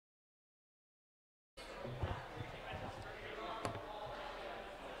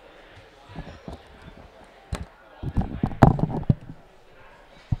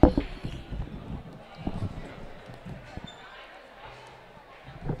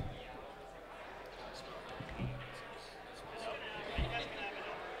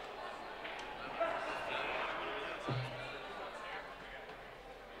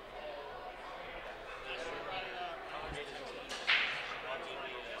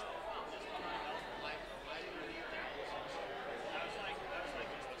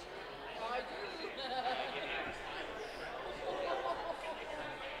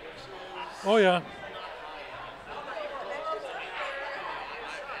Oh yeah.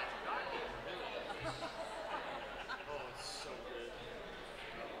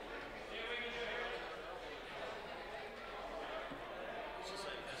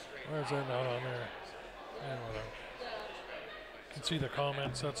 Why is that not on there? Yeah, whatever. You can see the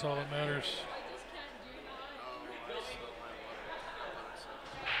comments. That's all that matters.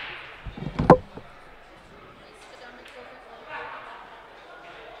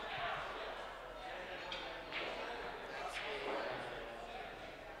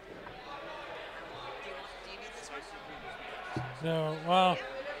 No, well,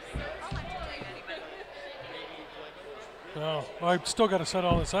 no. I've still got to set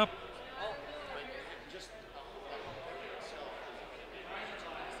all this up.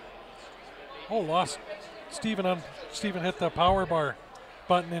 Oh, lost. Stephen hit the power bar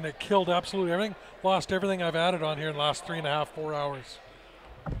button and it killed absolutely everything. Lost everything I've added on here in the last 3.5, 4 hours.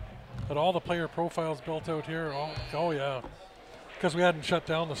 But all the player profiles built out here. Oh yeah. Because we hadn't shut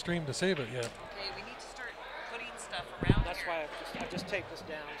down the stream to save it yet. Okay, we need to start putting stuff around. That's here. why I just taped this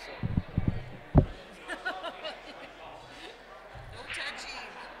down. So. No touching.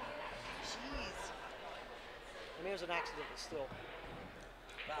 Jeez. I mean, it was an accident, but still.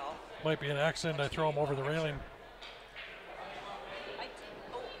 Well. Might be an accident. I throw him over the railing. I sent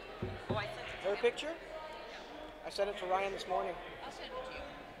it Is there a picture? I sent it to Ryan this morning. I'll send it to you.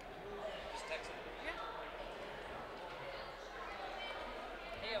 Just text it. Yeah.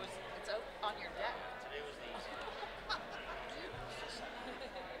 Hey, it's out on your deck. Today was the easy one. Serious. Should I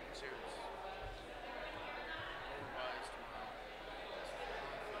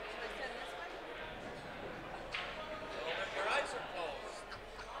send this one? Your eyes are closed.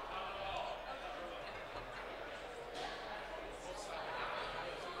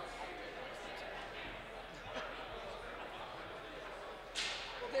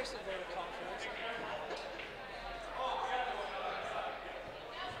 There's a vote of confidence.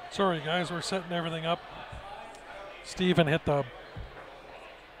 Sorry guys, we're setting everything up. Steven hit the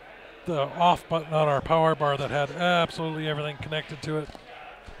off button on our power bar that had absolutely everything connected to it.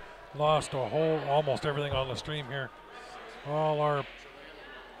 Lost almost everything on the stream here. All our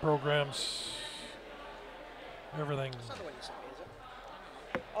programs, everything. That's not the one you sent me, is it?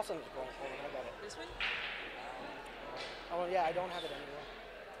 I'll send it to Brian. Hold on, I got it. This one? Oh, yeah, I don't have it anymore.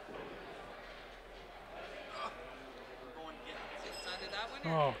 It's under that one?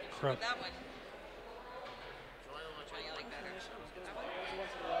 Oh crap. That one. Which one you like better? That one?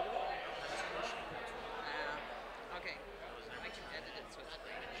 Okay. I can edit it so it's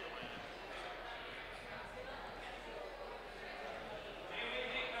clean.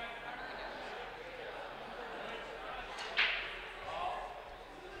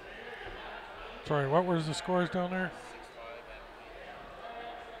 Sorry, what was the scores down there?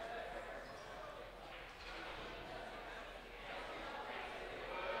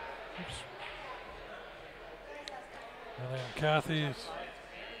 Oops. And then Kathy's.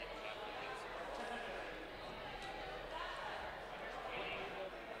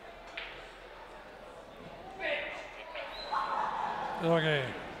 Okay.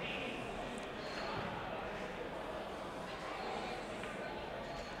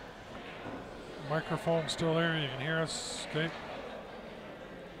 Microphone still there, you can hear us, okay?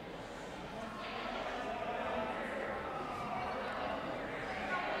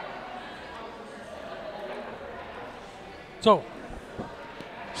 So,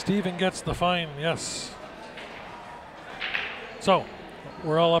 Steven gets the fine, yes. So,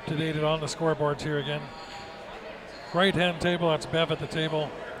 we're all up to date on the scoreboards here again. Right hand table, that's Bev at the table.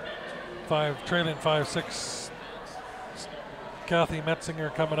 Trailing 5-6. Kathy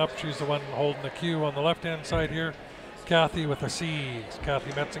Metzinger coming up. She's the one holding the cue on the left hand side here. Kathy with a C. It's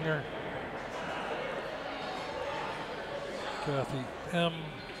Kathy Metzinger. Kathy M.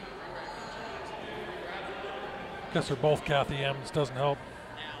 Guess they're both Kathy M's, doesn't help.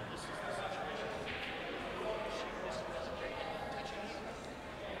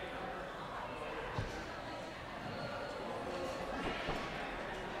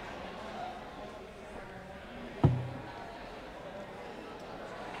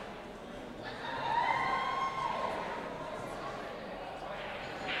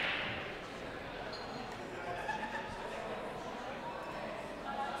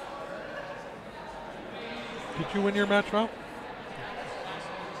 Did you win your match, Ralph?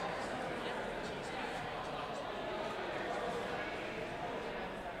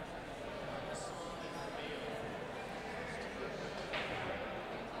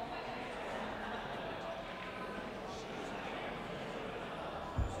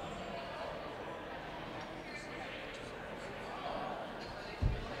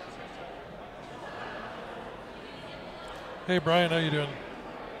 Hey Brian, how you doing?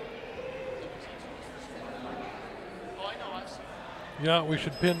 Yeah, we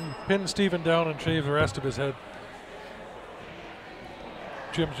should pin Stephen down and shave the rest of his head.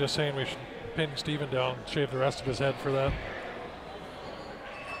 Jim's just saying we should pin Stephen down and shave the rest of his head for that.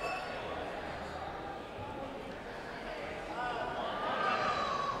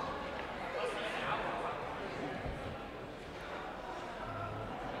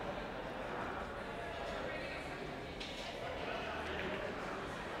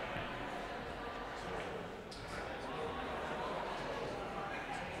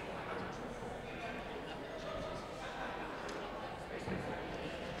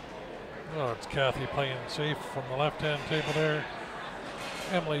 Oh, it's Kathy playing safe from the left-hand table there.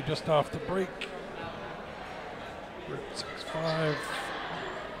 Emily just off the break. We're at 6-5.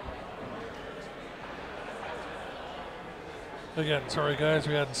 Again, sorry guys,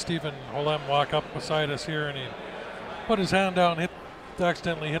 we had Stephen Holem walk up beside us here and he put his hand down,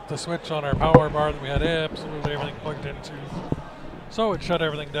 accidentally hit the switch on our power bar that we had absolutely everything plugged into. So it shut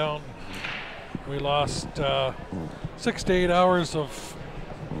everything down. We lost 6 to 8 hours of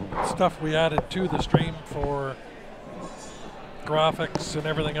stuff we added to the stream for graphics and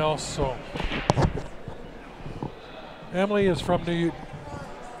everything else. So Emily is from New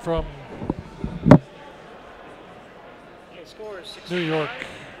York.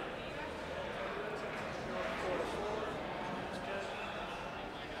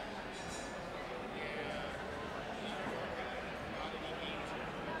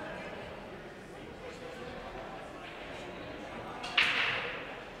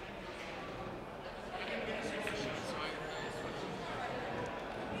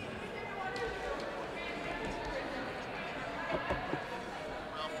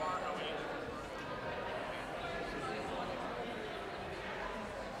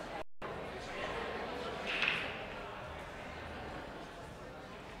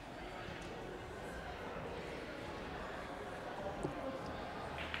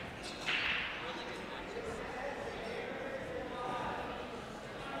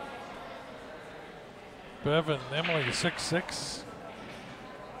 Bev and Emily 6'6".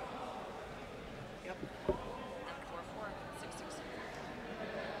 Yep. 4-4, 6-6.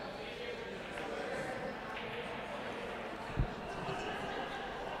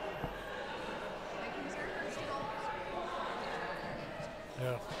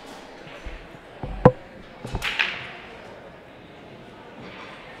 Yeah.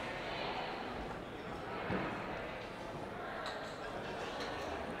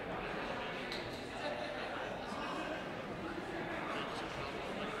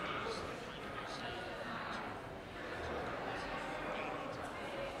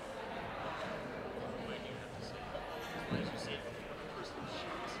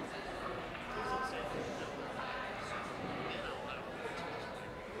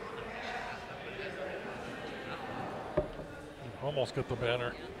 Almost get the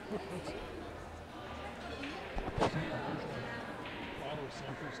banner. Auto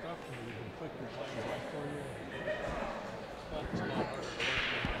center stuff, and you can click your buttons right for you. That's a lot harder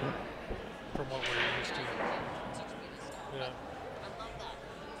from what we're used to. Yeah. I love that.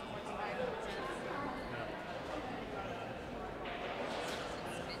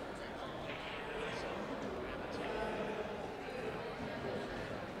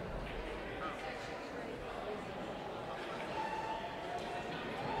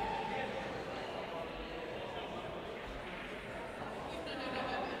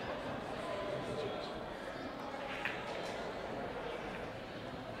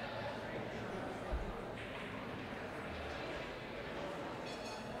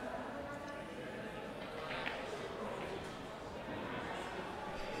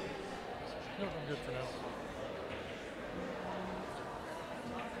 No, I'm good for now.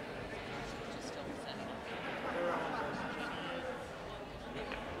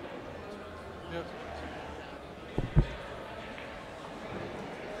 Yep.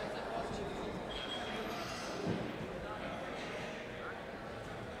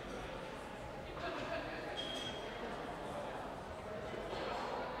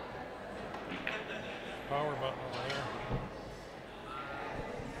 Power button over there.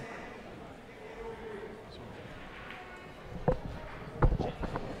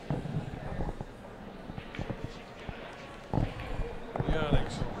 Yeah, I think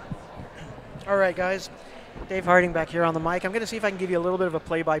so. All right, guys. Dave Harding back here on the mic. I'm going to see if I can give you a little bit of a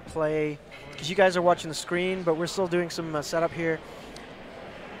play-by-play because you guys are watching the screen, but we're still doing some setup here.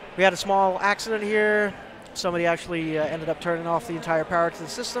 We had a small accident here. Somebody actually ended up turning off the entire power to the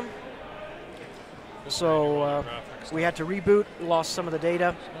system. So we had to reboot, lost some of the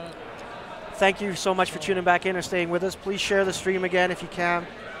data. thank you so much for tuning back in or staying with us. Please share the stream again if you can.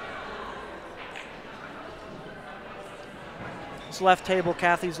 This left table,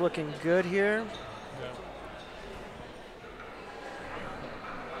 Kathy's looking good here.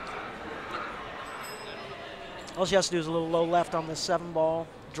 All she has to do is a little low left on this 7 ball,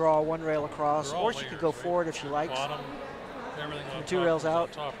 draw one rail across, or she could go forward if she likes. Bottom, everything on 2 top, rails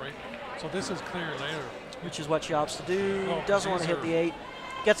out. Top, right? So this is clear later. Which is what she opts to do. Oh, Doesn't want to hit the 8.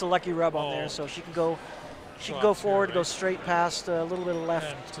 Gets a lucky rub on there, so she can go. She can go forward, here, go right? straight past a little bit of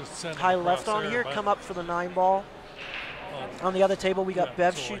left, high left on here. Come up for the 9 ball. On the other table, we got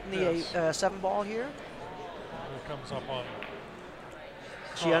Bev so shooting like the 7 ball here. It comes up on.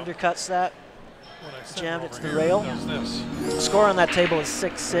 She undercuts that. When I send Jammed over it to the here, rail. does this. Score on that table is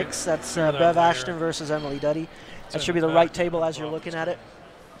 6-6. That's that Bev layer. Ashton versus Emily Duddy. That Send should be it the back right to table the as you're top. looking at it.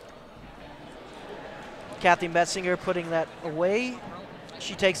 Kathy Metzinger putting that away.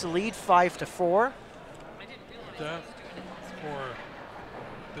 She takes the lead, 5-4. That or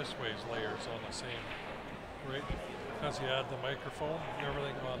this way's layers on the same, right? As you add the microphone,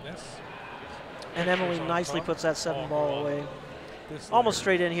 everything on this. And Emily Pictures on nicely top, puts that 7 all ball go on away. this Almost layer.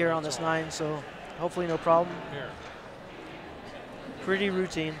 straight in here on That's this all 9, so hopefully no problem. Here. Pretty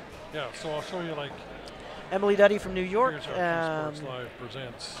routine. Yeah, so I'll show you like, Emily Duddy from New York, here's our Sports Live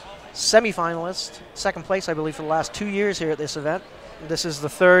presents. semi-finalist, second place, I believe, for the last 2 years here at this event. This is the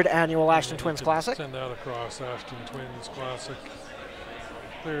 3rd annual Ashton And you Twins could Classic. Send that across, Ashton Twins Classic.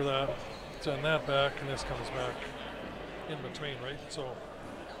 Clear that, send that back, and this comes back in between, right? So,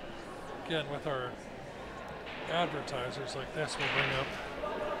 again, with our advertisers like this, we'll bring up,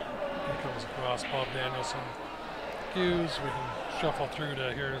 here comes across Bob Danielson. Cues, we can shuffle through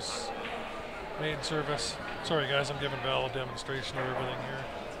to here's main service. Sorry guys, I'm giving Val a demonstration of everything here.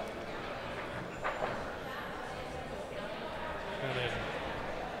 And then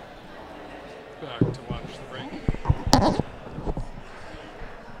back to watch the break.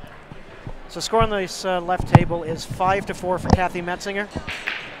 So score on this left table is 5-4 for Kathy Metzinger.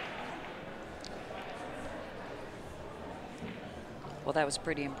 Well, that was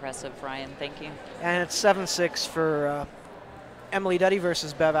pretty impressive, Ryan. Thank you. And it's 7-6 for Emily Duddy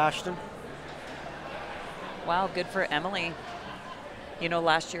versus Bev Ashton. Wow, good for Emily. You know,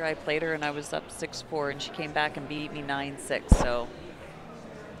 last year I played her and I was up 6-4 and she came back and beat me 9-6. So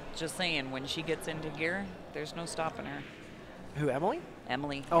just saying, when she gets into gear, there's no stopping her. Who, Emily?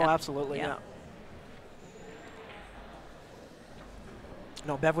 Emily. Oh, yep. absolutely, yeah.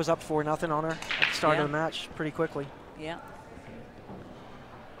 No, Bev was up 4-0 on her at the start Yeah. of the match pretty quickly. Yeah.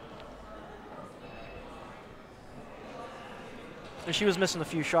 And she was missing a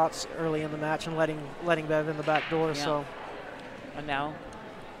few shots early in the match and letting Bev in the back door, Yeah. so. And now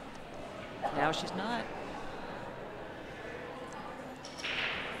she's not.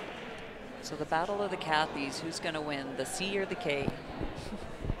 So the battle of the Cathys, who's going to win, the C or the K?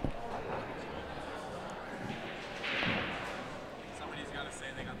 Somebody's got to say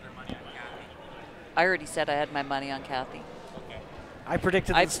they got their money on Kathy. I already said I had my money on Kathy. Okay. I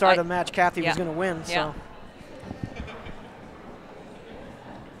predicted at the start of the match Kathy was yeah. going to win, Yeah. so.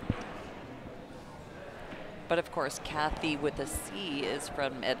 But of course, Kathy with a C is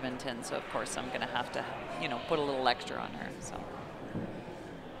from Edmonton, so of course I'm going to have to, you know, put a little extra on her. So.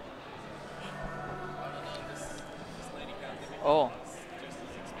 Oh.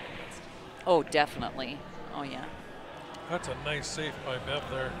 Oh, definitely. Oh, yeah. That's a nice save by Bev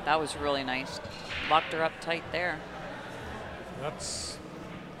there. That was really nice. Locked her up tight there. That's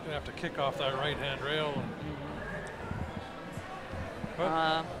gonna have to kick off that right hand rail.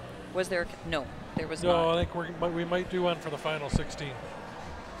 But Was there? No, there was no, not. I think we might do one for the final 16.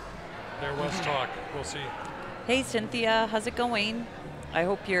 There was talk. We'll see. Hey, Cynthia, how's it going? I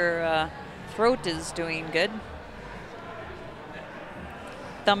hope your throat is doing good.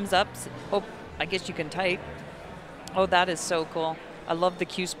 Thumbs up. Oh, I guess you can type. Oh, that is so cool. I love the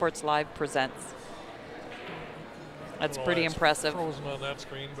Q Sports Live presents. That's Well, pretty it's impressive. Frozen on that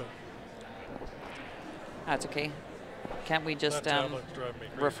screen, but That's okay. Can't we just that tablet's driving me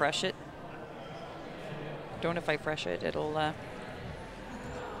crazy. refresh it? Don't if I fresh it, it'll.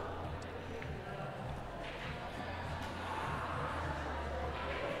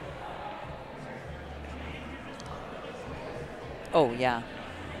 Oh, yeah.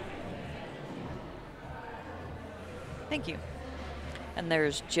 Thank you. And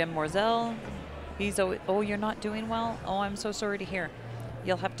there's Jim Morzell. He's, oh, you're not doing well? Oh, I'm so sorry to hear.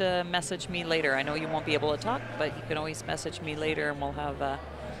 You'll have to message me later. I know you won't be able to talk, but you can always message me later and we'll have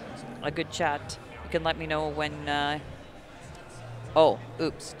a good chat. You can let me know when, oh,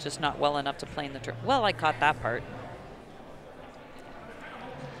 oops, just not well enough to play in the tournament. Well, I caught that part.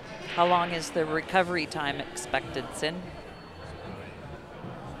 How long is the recovery time expected, Sin?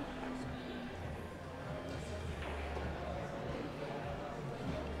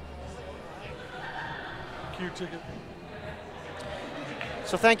 Q ticket.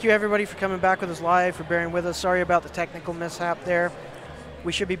 So thank you everybody for coming back with us live, for bearing with us. Sorry about the technical mishap there.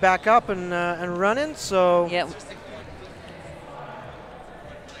 We should be back up and running. So Yeah.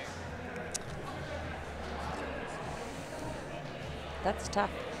 That's tough.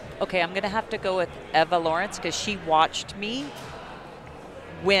 Okay, I'm going to have to go with Eva Lawrence because she watched me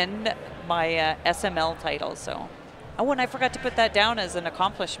win my SML title. So, oh, and I forgot to put that down as an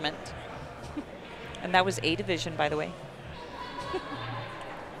accomplishment. And that was A division, by the way.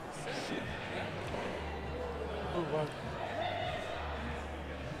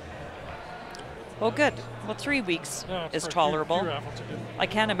 Well, good. Well, 3 weeks is tolerable. I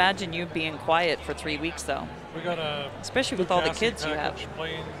can't imagine you being quiet for 3 weeks, though. We got a especially with all the kids you have.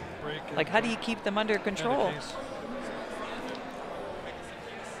 Like, how do you keep them under control?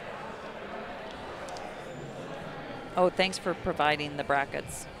 Oh, thanks for providing the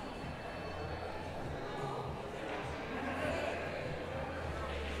brackets.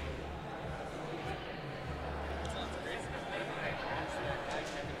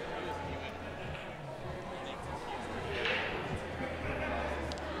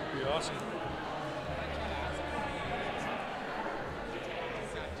 Be awesome.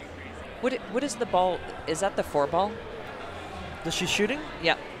 What is the ball? Is that the 4 ball? Is she shooting?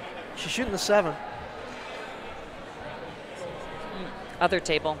 Yeah. She's shooting the 7. Other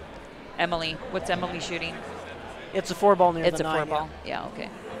table. Emily. What's Emily shooting? It's a 4 ball near it's the 9. It's a 4 ball. Yeah, okay.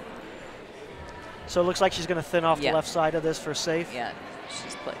 So it looks like she's going to thin off the left side of this for safe. Yeah,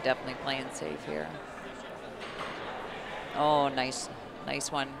 she's definitely playing safe here. Oh, nice.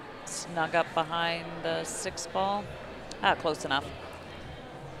 Nice one. Snug up behind the 6 ball. Ah, close enough.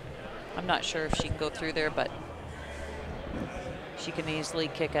 I'm not sure if she can go through there, but she can easily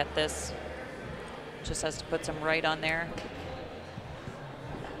kick at this. Just has to put some right on there.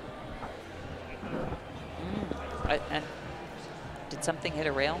 And did something hit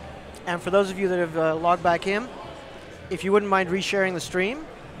a rail? And for those of you that have logged back in, if you wouldn't mind resharing the stream,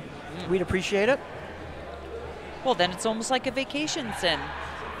 we'd appreciate it. Well, then it's almost like a vacation, Sin.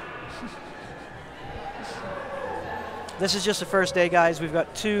 This is just the first day, guys. We've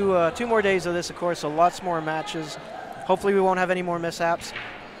got two more days of this, of course, so lots more matches. Hopefully we won't have any more mishaps.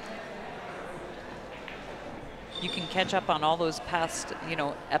 You can catch up on all those past,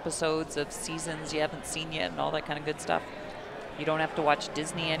 episodes of seasons you haven't seen yet and all that kind of good stuff. You don't have to watch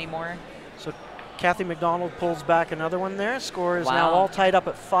Disney anymore. So Kathy McDonald pulls back another one there. Score is now all tied up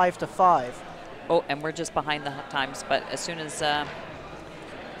at 5-5. Oh, and we're just behind the times, but as soon as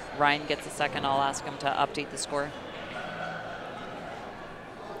Ryan gets a second, I'll ask him to update the score.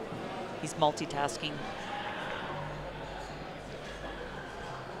 He's multitasking.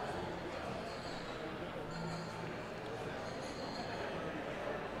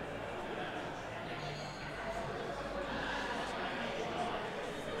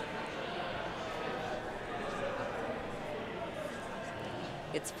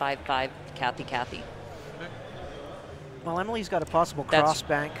 It's 5-5, Kathy. Well, Emily's got a possible cross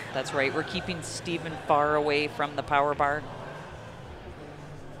bank. That's right. We're keeping Stephen far away from the power bar.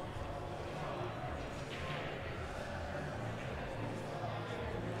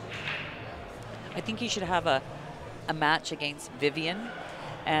 I think he should have a match against Vivian,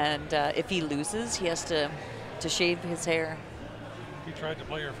 and if he loses, he has to shave his hair. He tried to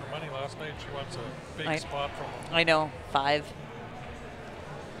play her for money last night. She wants a big spot from him. I know, 5.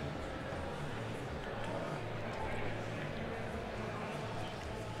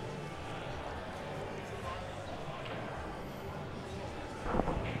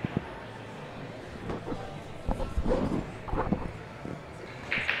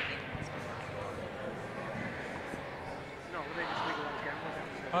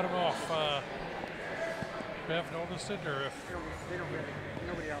 I don't know if Bev noticed it or if They don't really,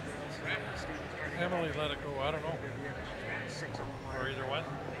 nobody out there. Emily let it go. I don't know. Or either one.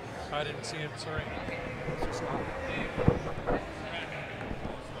 I didn't see it, sorry.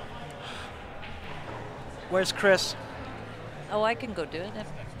 Where's Chris? Oh, I can go do it.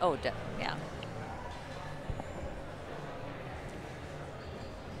 Yeah.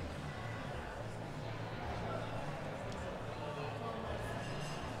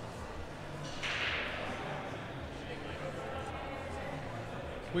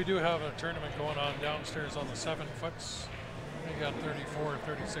 We do have a tournament going on downstairs on the 7-foots. We got 34 or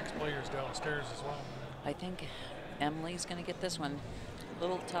 36 players downstairs as well. I think Emily's going to get this one. A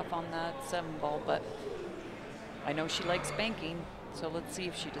little tough on that 7 ball, but I know she likes banking. So let's see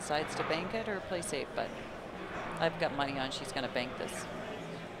if she decides to bank it or play safe, but I've got money on she's going to bank this.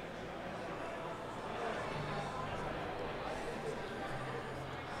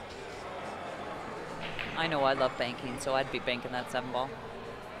 I know I love banking, so I'd be banking that 7 ball.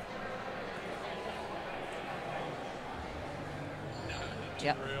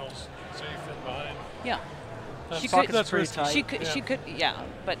 Yeah. Rails safe in behind. Yeah. That's, She could- that's pretty risky. tight. She could, yeah,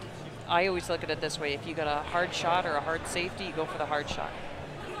 but I always look at it this way. If you got a hard shot or a hard safety, you go for the hard shot.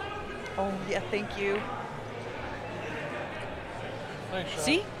 Oh, yeah, thank you. Nice shot.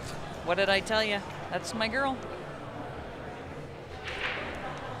 See? What did I tell you? That's my girl.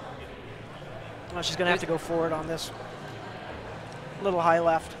 Well, she's going to have to go forward on this. Little high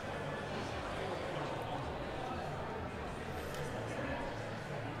left.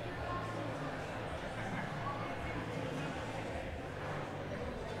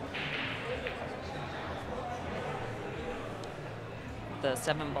 The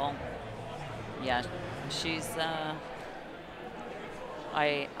 7 ball. Yeah, she's,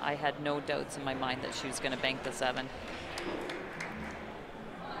 I had no doubts in my mind that she was going to bank the 7.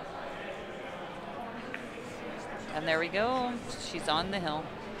 And there we go. She's on the hill.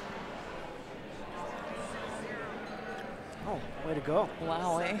 Oh, way to go.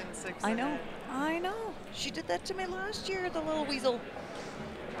 Wow, eh? 7-6 I know. ahead. I know. She did that to me last year, the little weasel.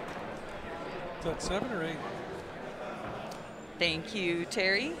 Is that 7 or 8? Thank you,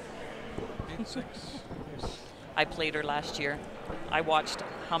 Terry. 8-6. Nice. I played her last year. I watched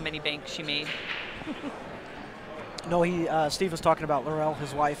how many banks she made. No, Steve was talking about Laurel,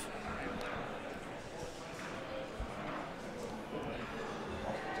 his wife.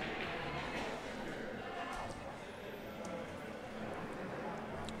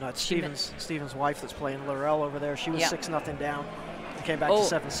 No, it's She ma- Stephen's wife that's playing Laurel over there. She was Yeah. 6-0 down. They came back Oh. to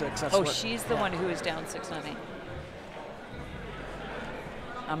 7-6. That's Oh, what, she's the yeah. one who is down 6-0.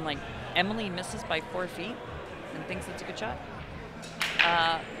 I'm like, Emily misses by 4 feet and thinks it's a good shot.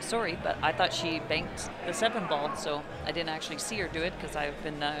 Sorry, but I thought she banked the 7 ball, so I didn't actually see her do it because I've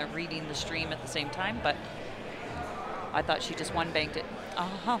been reading the stream at the same time, but I thought she just one banked it.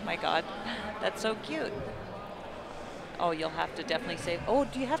 Oh my God, that's so cute. Oh, you'll have to definitely save. Oh,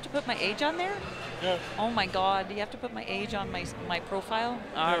 do you have to put my age on there? Yeah. Oh my God, do you have to put my age on my profile?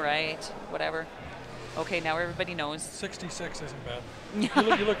 All Yeah. right, whatever. Okay, now everybody knows. 66 isn't bad.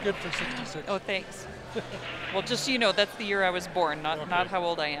 You look good for 66. Oh, thanks. Well, just so you know, that's the year I was born, not Okay. how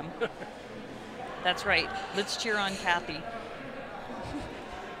old I am. That's right. Let's cheer on Kathy.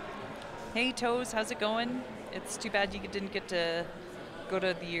 Hey, Toes, how's it going? It's too bad you didn't get to go to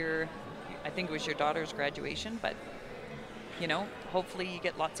I think it was your daughter's graduation, but, you know, hopefully you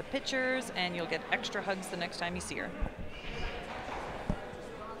get lots of pictures and you'll get extra hugs the next time you see her.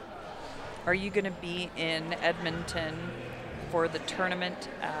 Are you going to be in Edmonton for the tournament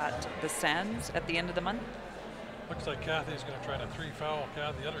at the Sands at the end of the month? Looks like Kathy's going to try to 3-foul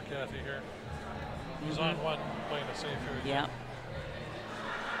the other Kathy here. Who's on one, playing a safe here. Yeah.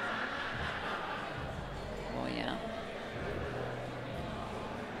 Oh, yeah.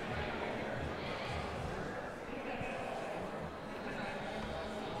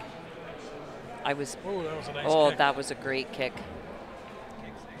 I was. Oh, that was a nice Oh, kick. that was a great kick.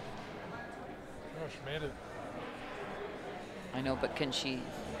 Oh, she made it. I know, but can she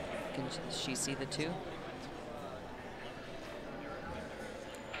see the 2?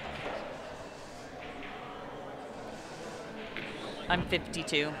 I'm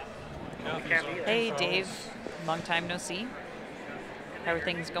 52. Kathy's on Hey, 3 Dave. fouls. Long time no see. How are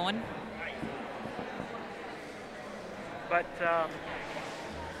things going? But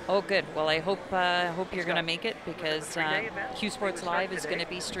Oh, good. Well, I hope you're going to make it because Q Sports Live is going to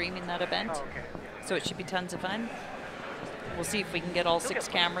be streaming that event. So it should be tons of fun. We'll see if we can get all 6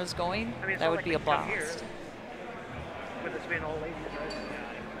 cameras going. That would be a blast. with this being all ladies, right?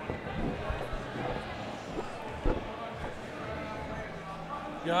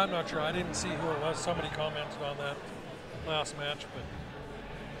 Yeah, I'm not sure. I didn't see who it was. Somebody commented on that last match, but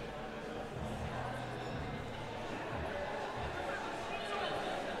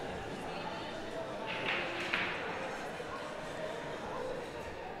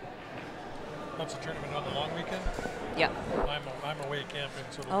that's a tournament on the long weekend. Yeah. I'm away camping,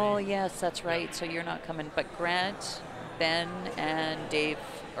 so it'll Oh, be, yes, that's right. So you're not coming. But Grant, Ben, and Dave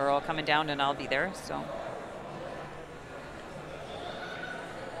are all coming down, and I'll be there. So.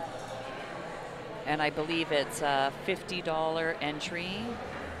 And I believe it's a $50 entry.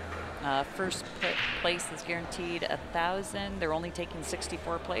 First place is guaranteed $1,000. They're only taking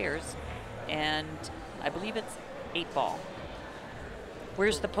 64 players, and I believe it's 8 ball.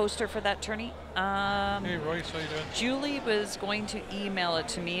 Where's the poster for that tourney? Hey, Royce, how you doing? Julie was going to email it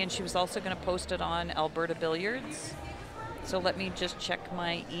to me, and she was also going to post it on Alberta Billiards. So let me just check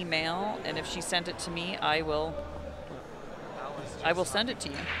my email, and if she sent it to me, I will send it to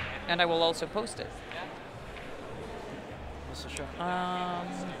you, and I will also post it.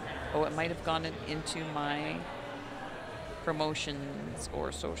 Oh, it might have gone into my promotions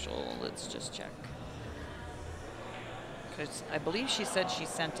or social. Let's just check. Because I believe she said she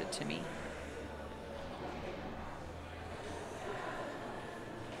sent it to me.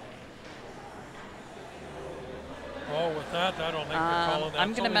 Oh, with that, I don't think they're calling that.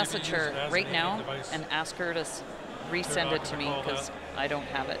 I'm going to It's only message be used her as right an now aiming device. and ask her to resend not it to gonna me call because that. I don't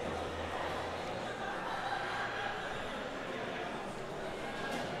have it.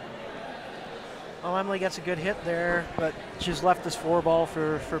 Oh, Emily gets a good hit there, but she's left this 4-ball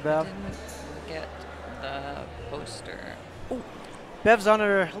for Bev. Didn't get the poster. Bev's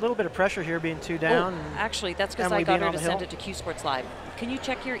under a little bit of pressure here, being 2 down. and Actually, that's because Emily I got being her on to the send hill. it to Q Sports Live. Can you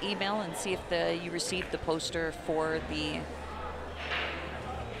check your email and see if you received the poster for the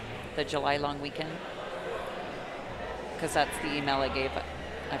July long weekend? Because that's the email I gave.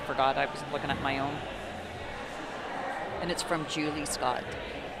 I forgot. I was looking at my own. And it's from Julie Scott.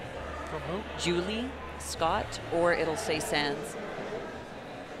 From who? Julie Scott, or it'll say Sands.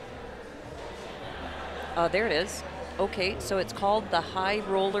 There it is. Okay, so it's called the High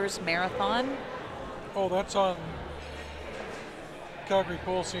Rollers Marathon. Oh, that's on Calgary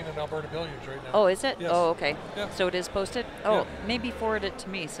Pole Scene in Alberta Billiards right now. Oh, is it? Yes. Oh, okay. Yeah. So it is posted? Oh, Yeah. maybe forward it to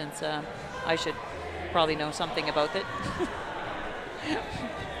me since I should probably know something about it.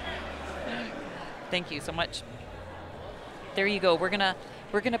 Thank you so much. There you go. We're gonna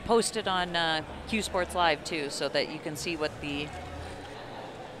post it on Q Sports Live too, so that you can see what the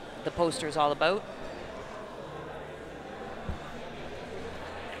poster is all about.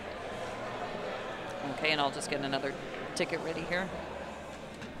 Okay, and I'll just get another ticket ready here.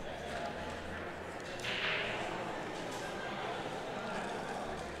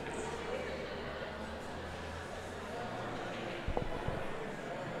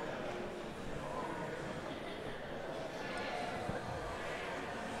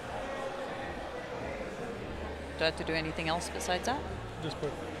 Do I have to do anything else besides that? Just put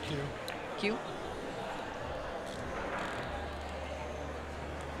Q. Q?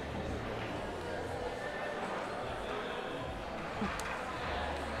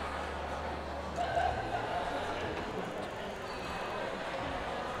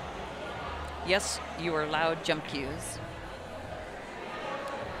 Yes, you are allowed jump cues.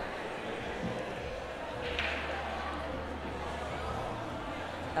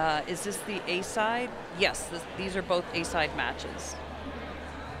 Is this the A-side? Yes, these are both A-side matches.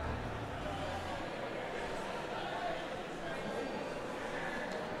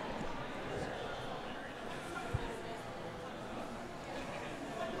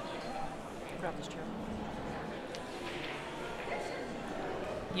 Grab this chair.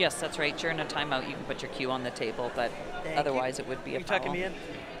 Yes, that's right. During a timeout, you can put your cue on the table, but Thank otherwise it would be you. a You tucking foul. me in?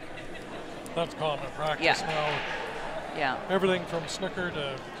 That's common practice Yeah. now. Yeah, Everything from snooker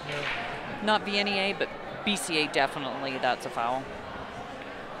to not VNEA, but BCA definitely. That's a foul.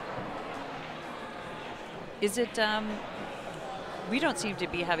 Is it? We don't seem to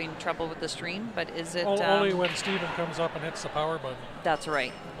be having trouble with the stream, but is it? only when Steven comes up and hits the power button That's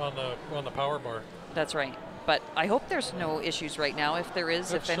right. on the power bar. That's right. But I hope there's no issues right now. If there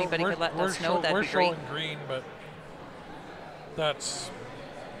is, if That's anybody could let us know, that'd we're be great. showing green, but that's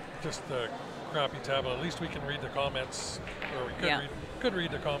just the crappy tablet. At least we can read the comments, or we Yeah. could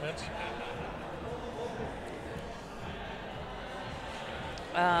read the comments.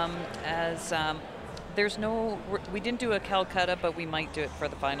 There's no, we didn't do a Calcutta, but we might do it for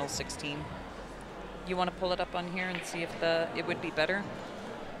the final 16. You want to pull it up on here and see if it would be better?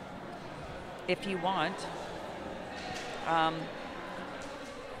 If you want,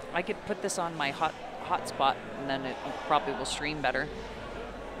 I could put this on my hotspot, and then it probably will stream better.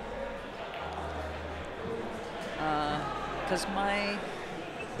 Because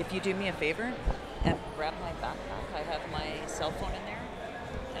if you do me a favor and grab my backpack, I have my cell phone in there,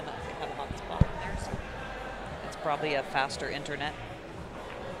 and I have a hotspot in there, so it's probably a faster internet.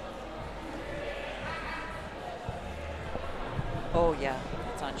 Oh yeah,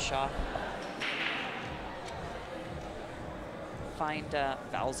 it's on Shaw. Find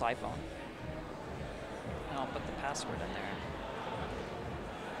Val's iPhone, and I'll put the password in there.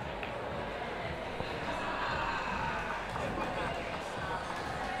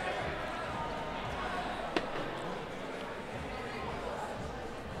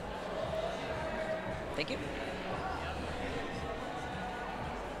 Thank you.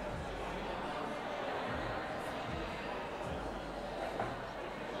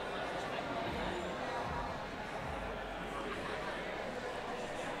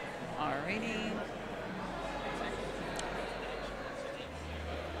 Alrighty.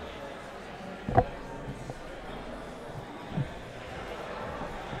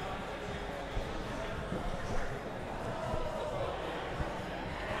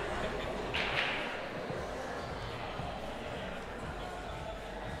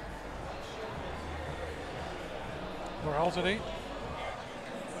 Morale's at 8.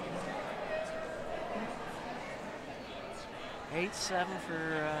 Eight, 7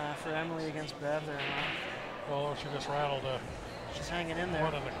 for Emily against Bev there. Huh? Although she just rattled a She's hanging in there.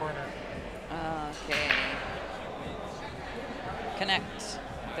 one in the corner. Okay. Connect.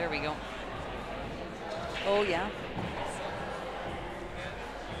 There we go. Oh, yeah.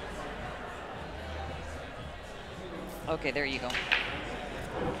 Okay, there you go.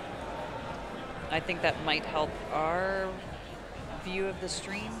 I think that might help our view of the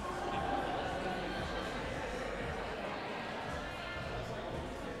stream.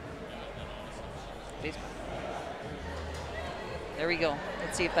 Facebook. There we go.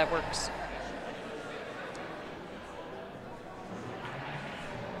 Let's see if that works.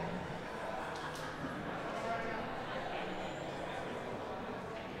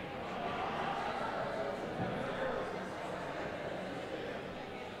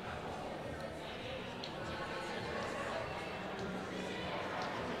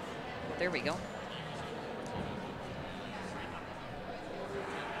 There we go.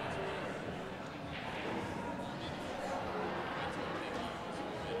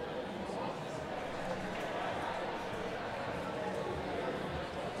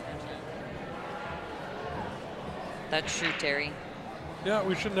 That's true, Terry. Yeah,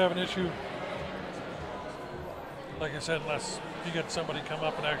 we shouldn't have an issue. Like I said, unless you get somebody come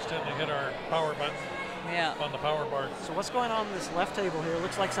up and accidentally hit our power button Yeah. on the power bar. So what's going on this left table here?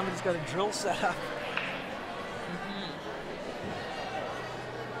 Looks like somebody's got a drill set up.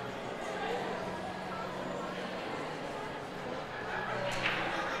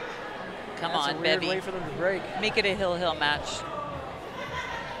 Come That's on, a weird Bevy. way for them to break. Make it a hill-hill match.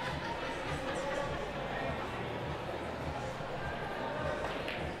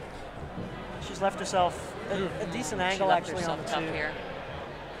 She's left herself a decent angle She left actually on herself the tough two. here.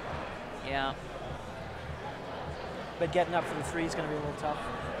 Yeah. But getting up for the three is going to be a little tough.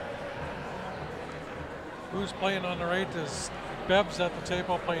 Who's playing on the right is Bev's at the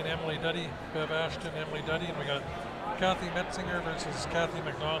table playing Emily Duddy. Bev Ashton, Emily Duddy, and we got Kathy Metzinger versus Kathy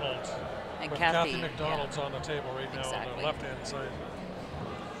McDonald. And With Kathy, Kathy McDonald's on the table right now on Exactly. the left-hand side.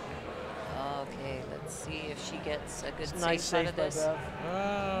 Okay, let's see if she gets a good It's save nice out save of by this.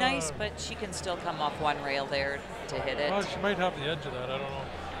 Bev. Nice, but she can still come off one rail there to hit it. Well, she might have the edge of that. I don't know.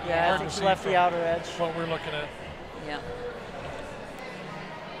 Yeah, I Hard think to she see left the from outer edge. What we're looking at. Yeah.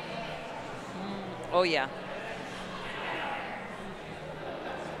 Oh, yeah.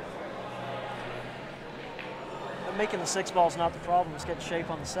 But making the 6 ball's not the problem. It's getting shape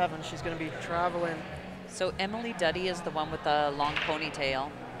on the 7. She's going to be traveling. So Emily Duddy is the one with the long ponytail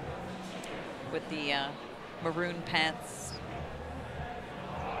with the maroon pants.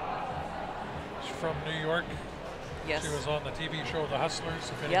 She's from New York. Yes, She was on the TV show The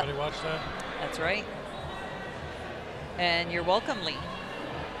Hustlers, if Yep. anybody watched that. that's right. And you're welcome, Lee.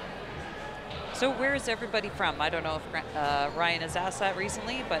 So where is everybody from? I don't know if Ryan has asked that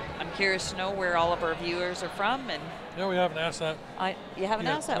recently, but I'm curious to know where all of our viewers are from. And Yeah, we haven't asked that. you haven't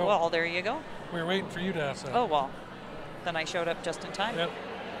Yeah, asked that? no. Well, there you go. We were waiting for you to ask that. Oh, well, then I showed up just in time. Yep.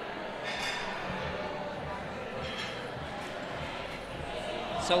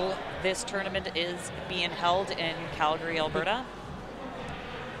 So this tournament is being held in Calgary, Alberta.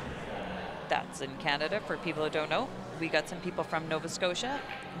 That's in Canada, for people who don't know. We got some people from Nova Scotia.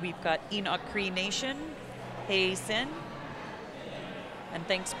 We've got Enoch Cree Nation, Hey Sin. And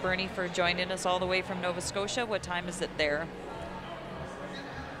thanks, Bernie, for joining us all the way from Nova Scotia. What time is it there?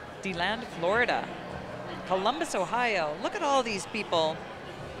 DeLand, Florida. Columbus, Ohio. Look at all these people.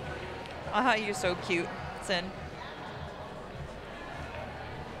 Ah, you're so cute, Sin.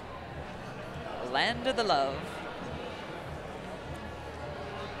 Land of the Love.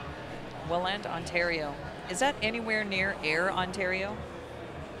 Welland, Ontario. Is that anywhere near Ayr, Ontario?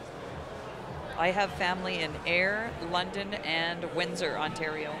 I have family in Ayr, London, and Windsor,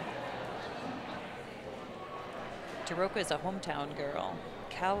 Ontario. Taroka is a hometown girl.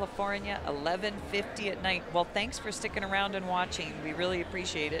 California, 11:50 at night. Well, thanks for sticking around and watching. We really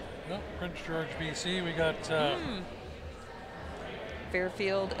appreciate it. Yep. Prince George, BC. We got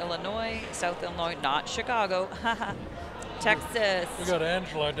Fairfield, Illinois, South Illinois, not Chicago. Texas. we got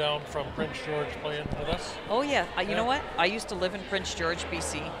Angela down from Prince George playing with us. Oh yeah, you Yeah. know what? I used to live in Prince George,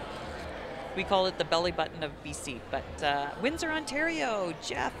 BC. We call it the belly button of BC. But Windsor, Ontario,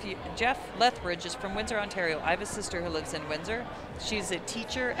 Jeff Lethbridge is from Windsor, Ontario. I have a sister who lives in Windsor. She's a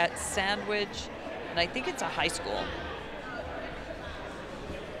teacher at Sandwich, and I think it's a high school.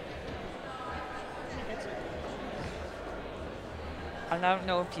 I don't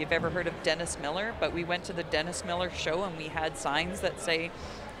know if you've ever heard of Dennis Miller, but we went to the Dennis Miller show and we had signs that say,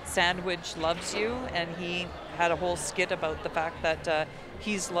 Sandwich loves you, and he had a whole skit about the fact that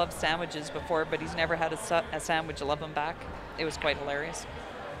he's loved sandwiches before, but he's never had a sandwich love him back. It was quite hilarious.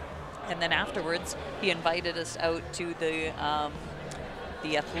 And then afterwards, he invited us out to the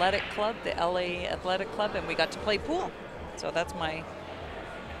athletic club, the LA Athletic Club, and we got to play pool. So that's my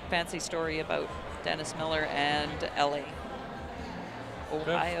fancy story about Dennis Miller and LA.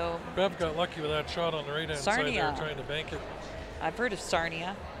 Ohio. Bev got lucky with that shot on the right-hand side there, trying to bank it. I've heard of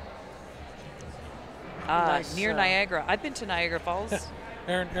Sarnia. Nice, near Niagara. I've been to Niagara Falls.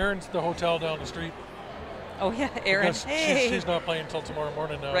 Erin's the hotel down the street. Oh, yeah, Erin. Hey. She's not playing until tomorrow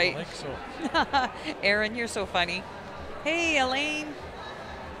morning now, right. I think, so. Erin, you're so funny. Hey, Elaine.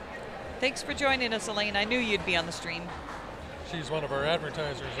 Thanks for joining us, Elaine. I knew you'd be on the stream. She's one of our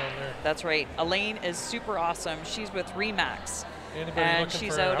advertisers on there. That's right. Elaine is super awesome. She's with Remax. Anybody and looking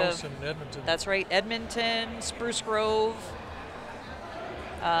she's for a out house of in Edmonton? That's right. Edmonton, Spruce Grove,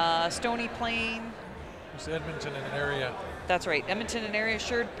 Stony Plain. It's Edmonton in an area. That's right. Edmonton and area,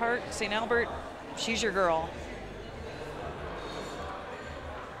 Sherwood Park, St. Albert. She's your girl.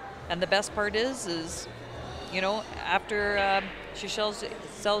 And the best part is, you know, after she sells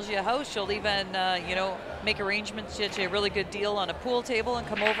you a house, she'll even, you know, make arrangements to get you a really good deal on a pool table and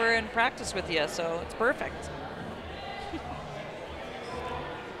come over and practice with you. So it's perfect.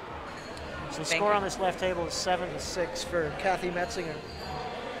 So the score on this left table is 7-6 for Kathy Metzinger.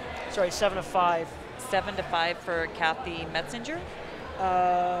 Sorry, 7-5. 7-5 for Kathy Metzinger.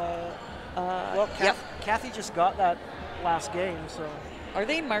 Well, yep. Kathy just got that last game, so. Are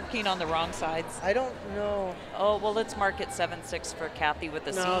they marking on the wrong sides? I don't know. Oh, well, let's mark it 7-6 for Kathy with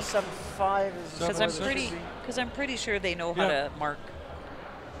a C. No, 7-5 is. Because I'm pretty sure they know how to mark.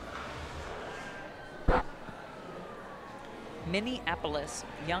 Minneapolis,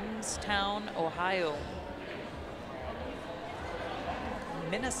 Youngstown, Ohio,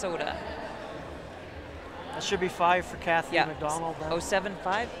 Minnesota. That should be 5 for Kathy McDonald. Then.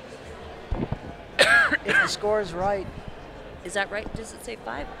 075. If the score is right. Is that right? Does it say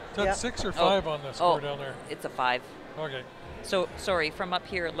 5? Is that 6 or 5 on the score down there? It's a 5. Okay. So, sorry, from up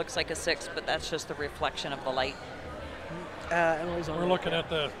here it looks like a 6, but that's just the reflection of the light. We're looking at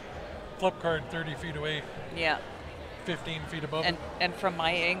the flip card 30 feet away. Yeah. 15 feet above. And from my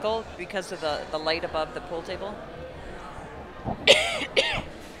angle, because of the light above the pool table.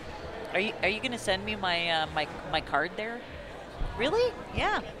 Are you going to send me my my card there? Really?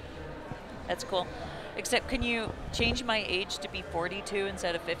 Yeah. That's cool. Except, can you change my age to be 42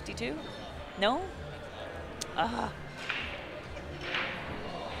 instead of 52? No? I'll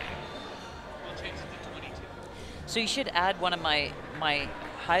change it to 22. So you should add one of my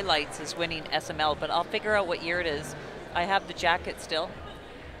highlights is winning SML, but I'll figure out what year it is. I have the jacket still.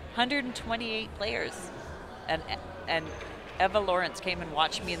 128 players. And Eva Lawrence came and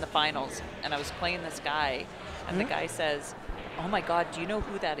watched me in the finals, and I was playing this guy, and the guy says, "Oh my God, do you know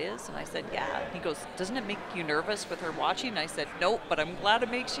who that is?" And I said, "Yeah." He goes, "Doesn't it make you nervous with her watching?" And I said, "Nope, but I'm glad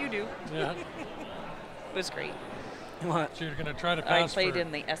it makes you do." Yeah. It was great. What? So you're going to try to pass I played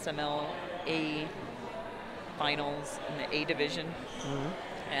in the SML A finals in the A division,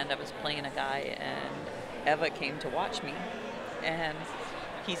 and I was playing a guy, and Eva came to watch me, and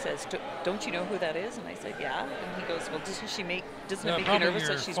he says, "Don't you know who that is?" And I said, "Yeah." And he goes, "Well, doesn't it make you nervous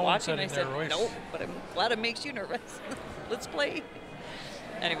that she's watching?" And I said, "Nope, but I'm glad it makes you nervous. Let's play."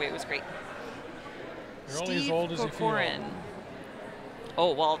 Anyway, it was great. You're only as old as you feel.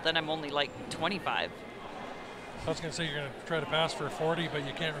 Oh, well, then I'm only like 25. I was going to say you're going to try to pass for 40, but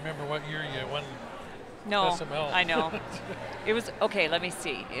you can't remember what year you won SML. I know. It was, okay, let me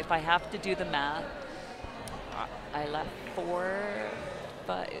see. If I have to do the math, I left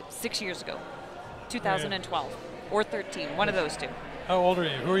 6 years ago, 2012 or 13, one of those two. How old are you?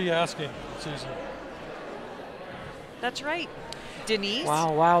 Who are you asking, Susan? That's right. Denise?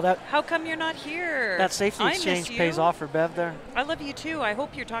 Wow. How come you're not here? That safety exchange pays off for Bev there. I love you too. I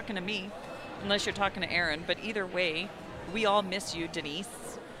hope you're talking to me, unless you're talking to Erin. But either way, we all miss you,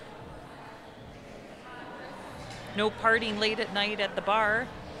 Denise. No partying late at night at the bar.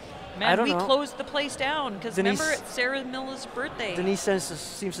 Man, we closed the place down because remember it's Sarah Miller's birthday. Denise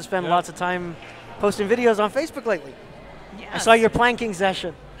seems to spend lots of time posting videos on Facebook lately. Yes. I saw your planking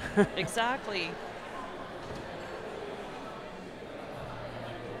session. Exactly.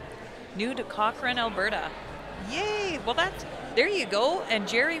 New to Cochrane, Alberta. Yay! Well, there you go. And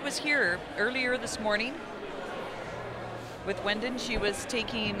Jerry was here earlier this morning with Wendon. She was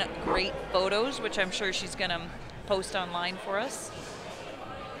taking great photos, which I'm sure she's going to post online for us.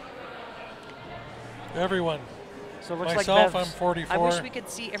 Everyone. So it looks Myself, like I'm 44. I wish we could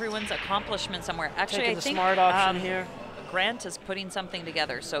see everyone's accomplishment somewhere. Actually, taking I the think smart option here. Grant is putting something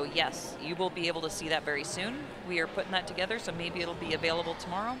together. So yes, you will be able to see that very soon. We are putting that together, so maybe it'll be available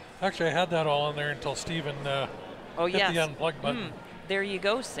tomorrow. Actually, I had that all in there until Stephen hit yes. the unplug button. There you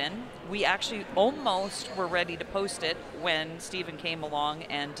go, Sin. We actually almost were ready to post it when Stephen came along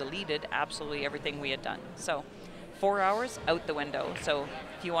and deleted absolutely everything we had done. So 4 hours out the window. So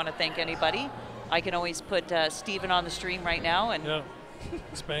if you want to thank anybody, I can always put Stephen on the stream right now, and Yeah,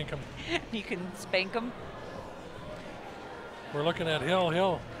 spank him. you can spank him. We're looking at Hill.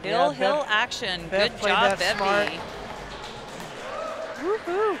 Hill Bev- action. Bev Good played job, that smart. Bevy.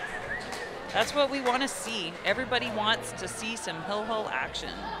 Woohoo! That's what we want to see. Everybody wants to see some Hill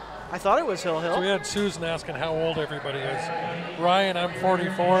action. I thought it was Hill. So we had Susan asking how old everybody is. Ryan, I'm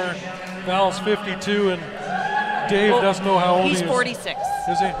 44. Val's 52, and Dave doesn't know how old he is. He's 46.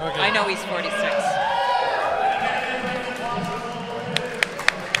 Is he? Okay. I know he's 46.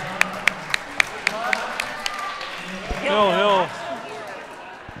 Hill.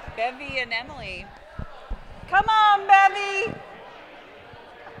 Bevy and Emily. Come on, Bevy!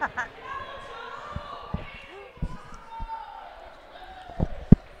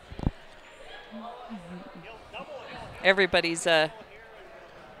 Everybody's Tell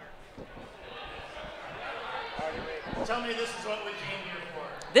me this is what we came here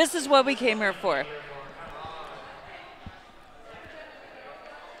for. This is what we came here for.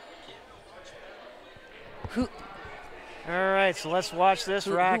 Who All right, so let's watch this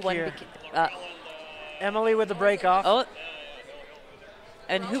rack won here. beca- Emily with the break off. oh,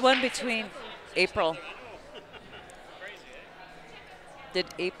 and who won between April? Did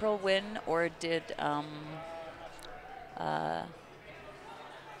April win or did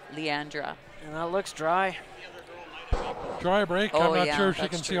Leandra? And that looks dry. Dry break. Oh, I'm not yeah, sure if she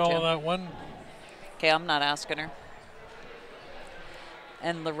that's can see true, all too. of that one. Okay, I'm not asking her.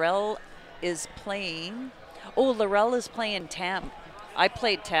 And Laurel is playing. Oh, Laurel is playing Tam. I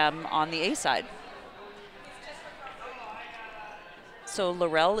played Tam on the A side. So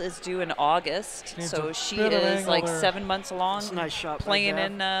Laurel is due in August. Needs So a she bit of is angle like there. 7 months along. That's a nice shot by Playing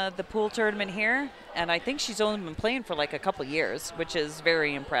Bev. in the pool tournament here. And I think she's only been playing for like a couple years, which is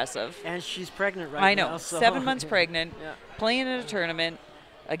very impressive. And she's pregnant right I know, now. So 7 months pregnant, Yeah. playing in a tournament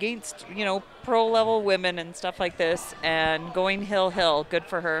against, pro level women and stuff like this, and going hill. Good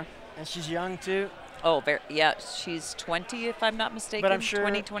for her. And she's young too. Oh, yeah, she's 20 if I'm not mistaken. But I'm sure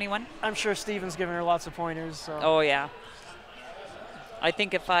 2021. I'm sure Steven's giving her lots of pointers. So. Oh yeah. I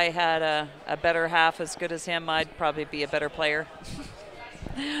think if I had a better half as good as him, I'd probably be a better player.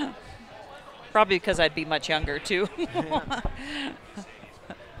 Probably because I'd be much younger too.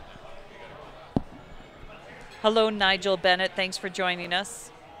 Hello, Nigel Bennett. Thanks for joining us.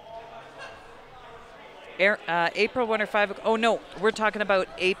 April 1 or 5. Oh no, we're talking about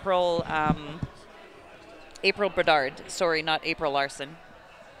April. April Bedard. Sorry, not April Larson.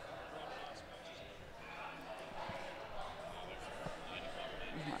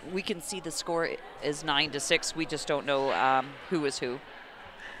 We can see the score is 9-6. We just don't know who is who.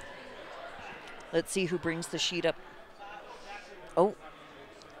 Let's see who brings the sheet up. Oh.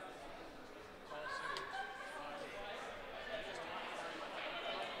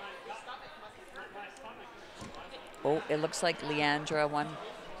 Oh, it looks like Leandra won.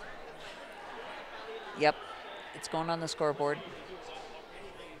 Yep, it's going on the scoreboard.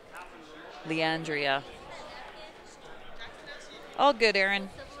 Leandria. All good, Aaron.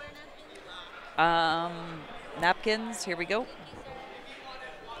 Napkins, here we go.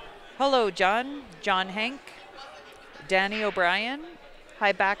 Hello, John. John Hank. Danny O'Brien.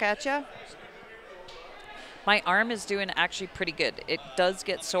 Hi, back at ya. My arm is doing actually pretty good. It does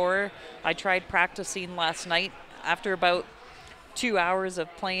get sore. I tried practicing last night. After about 2 hours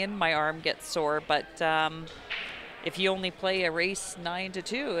of playing, my arm gets sore. But if you only play a race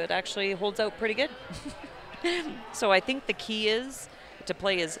 9-2, it actually holds out pretty good. So I think the key is to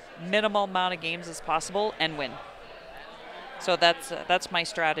play as minimal amount of games as possible and win. So that's my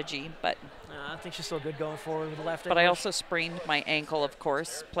strategy. But I think she's still good going forward with the left. But I also sprained my ankle, of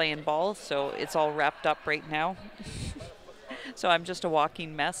course, playing ball, so it's all wrapped up right now. So I'm just a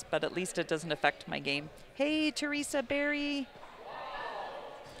walking mess, but at least it doesn't affect my game. Hey, Teresa Berry.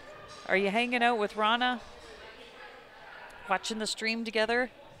 Are you hanging out with Rana? Watching the stream together?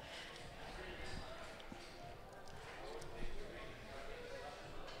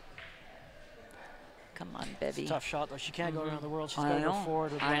 Bevy. Tough shot, though. She can't go around the world. She's I got to go know.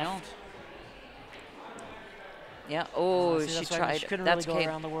 forward with I left. know. Yeah. Oh, See, she that's why tried. She couldn't That's really okay.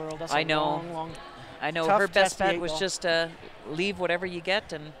 go around the world. That's I a know. long, long. I know. Tough Her best testy bet eight was ball. just leave whatever you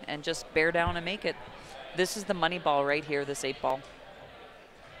get and just bear down and make it. This is the money ball right here, this 8 ball.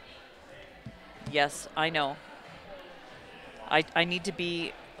 Yes, I know. I need to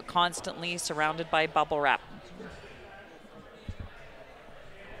be constantly surrounded by bubble wrap.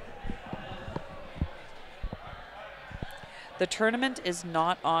 The tournament is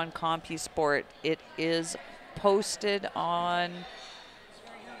not on CompuSport. It is posted on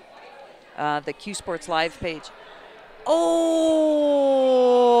the Q Sports Live page. Oh!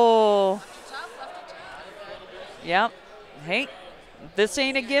 Yep. Hey, this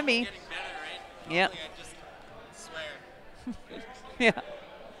ain't a gimme. Yep. Yeah.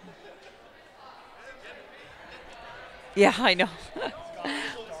 Yeah, I know.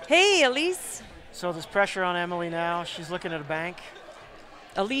 Hey, Elise. So there's pressure on Emily now. She's looking at a bank.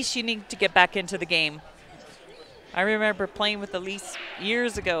 Elise, you need to get back into the game. I remember playing with Elise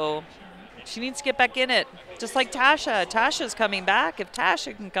years ago. She needs to get back in it. Just like Tasha. Tasha's coming back. If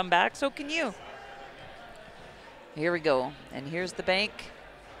Tasha can come back, so can you. Here we go. And here's the bank.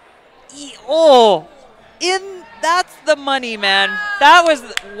 Oh! That's the money, man. That was,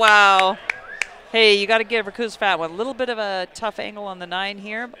 wow. Hey, you got to give her Kuz Fat one. A little bit of a tough angle on the 9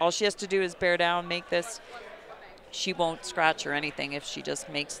 here. All she has to do is bear down, make this. She won't scratch or anything if she just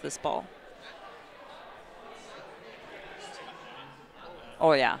makes this ball.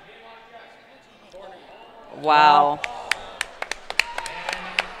 Oh, yeah. Wow.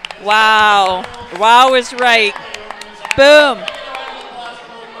 Wow. Wow is right. Boom.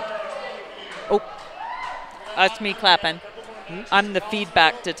 Oh, that's me clapping. I'm the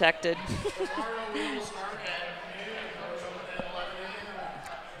feedback detected.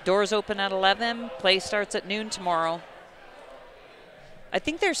 Doors open at 11. Play starts at noon tomorrow. I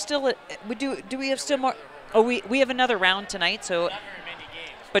think there's still do we have still more? Oh, we have another round tonight, so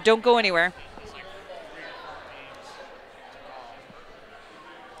but don't go anywhere.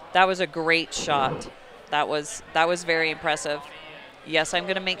 That was a great shot. That was very impressive. Yes, I'm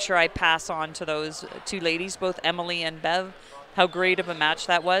going to make sure I pass on to those 2 ladies, both Emily and Bev, how great of a match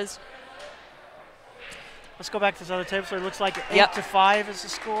that was. Let's go back to this other table. So it looks like 8-5 is the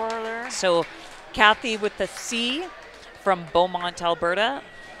score there. So Kathy with the C from Beaumont, Alberta,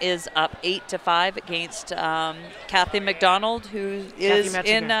 is up 8-5 against Kathy McDonald, who is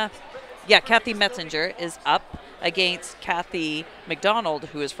Kathy Metzinger is up against Kathy McDonald,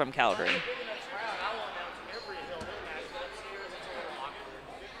 who is from Calgary.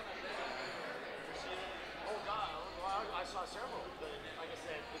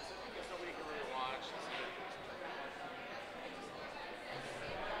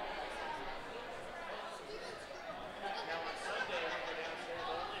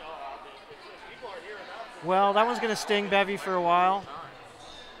 Well, that one's going to sting Bevy for a while,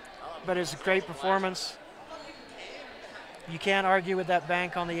 but it's a great performance. You can't argue with that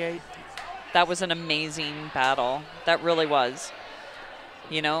bank on the 8. That was an amazing battle. That really was.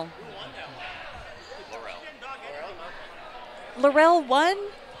 You know? Laurel won?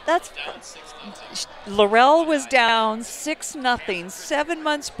 That's Laurel was down 6-0, 7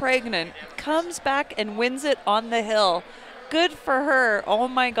 months pregnant, comes back and wins it on the hill. Good for her. Oh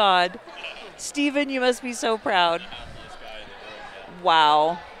my God. Stephen, you must be so proud.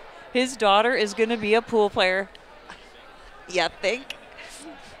 Wow. His daughter is going to be a pool player. You think?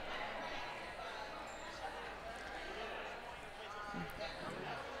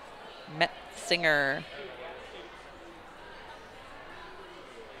 Metzinger.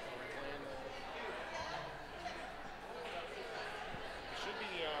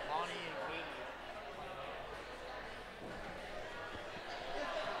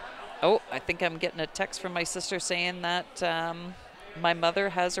 Oh, I think I'm getting a text from my sister saying that my mother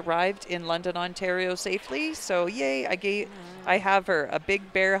has arrived in London, Ontario safely. So yay, I have her a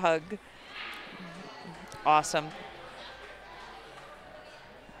big bear hug. Awesome.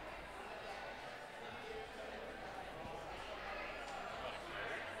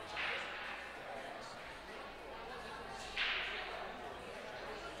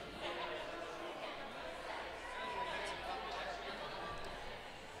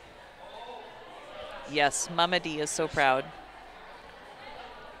 Yes, Mama D is so proud.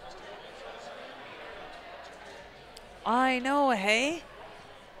 I know, hey?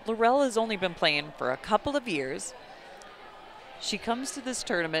 Laurel has only been playing for a couple of years. She comes to this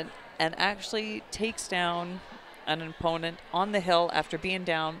tournament and actually takes down an opponent on the hill after being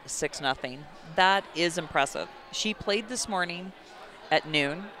down 6-0. That is impressive. She played this morning at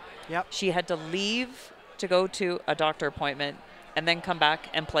noon. Yep. She had to leave to go to a doctor appointment and then come back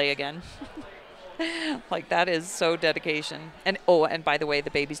and play again. Like, that is so dedication. And oh, and by the way, the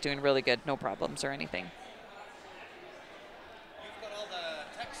baby's doing really good. No problems or anything. You've got all the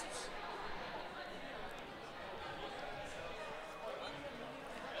texts.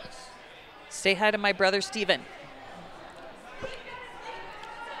 Say hi to my brother, Steven.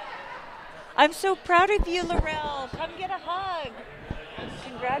 I'm so proud of you, Laurel. Come get a hug.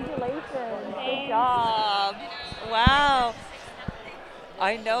 Congratulations. Good job. Wow.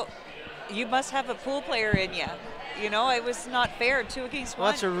 I know. You must have a pool player in you. You know, it was not fair. 2 against 1.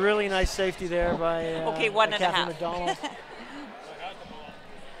 Well, that's a really nice safety there by Okay, one by and a Kathy half. McDonald.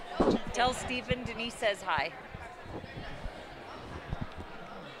 Tell Stephen Denise says hi.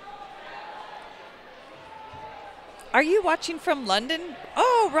 Are you watching from London?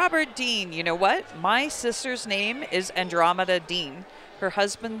 Oh, Robert Dean. You know what? My sister's name is Andromeda Dean. Her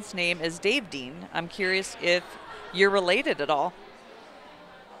husband's name is Dave Dean. I'm curious if you're related at all.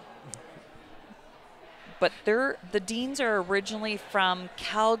 But the Deans are originally from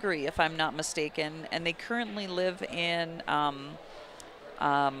Calgary, if I'm not mistaken, and they currently live in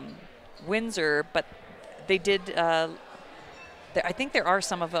Windsor, but they did, I think there are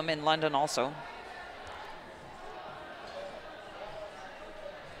some of them in London also.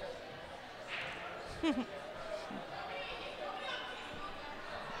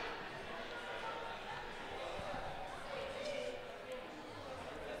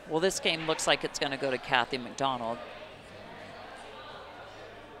 Well, this game looks like it's going to go to Kathy McDonald.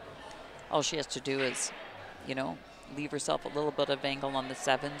 All she has to do is, you know, leave herself a little bit of angle on the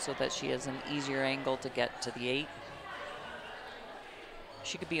 7 so that she has an easier angle to get to the 8.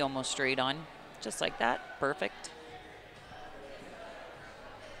 She could be almost straight on, just like that. Perfect.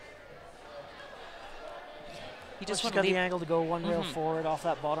 You just She's want got to leave the angle to go one rail forward off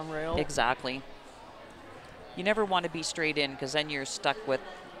that bottom rail. Exactly. You never want to be straight in because then you're stuck with,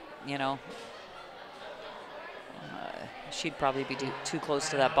 you know, she'd probably be too close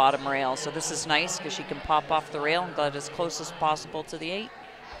to that bottom rail. So this is nice because she can pop off the rail and get as close as possible to the 8.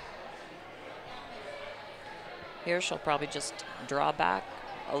 Here she'll probably just draw back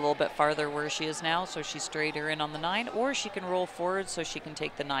a little bit farther where she is now so she's straighter in on the 9, or she can roll forward so she can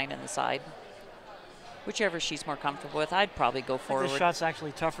take the 9 in the side. Whichever she's more comfortable with. I'd probably go forward. This shot's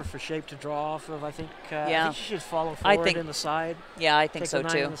actually tougher for Shape to draw off of. I think she should follow I forward think- in the side. Yeah, I think Take so the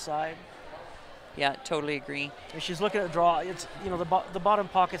 9 too. in the side. Yeah, totally agree. If she's looking at draw, it's, you know, the bottom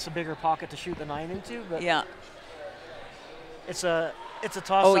pocket's a bigger pocket to shoot the 9 into, but Yeah. it's a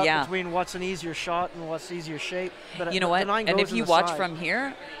toss up yeah. between what's an easier shot and what's easier shape. But You know the what? 9 And goes if in you the watch side. from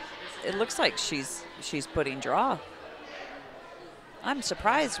here, it looks like she's putting draw. I'm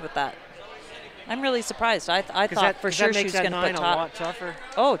surprised with that. I'm really surprised. I thought for sure she was going to put a top. lot tougher.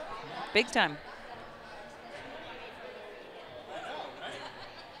 Oh, big time.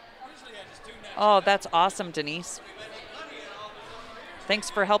 Oh, that's awesome, Denise.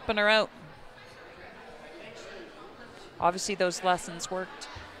 Thanks for helping her out. Obviously, those lessons worked.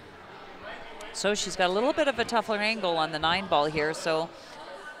 So she's got a little bit of a tougher angle on the 9 ball here. So,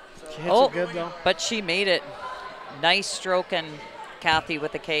 She hits it good though. but she made it. Nice stroke, and Kathy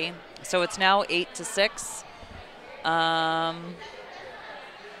with a K. So it's now 8-6.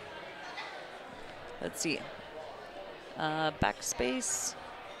 Let's see. Backspace.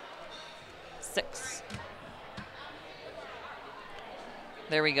 6.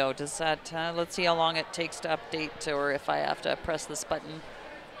 There we go. Does that? Let's see how long it takes to update, or if I have to press this button.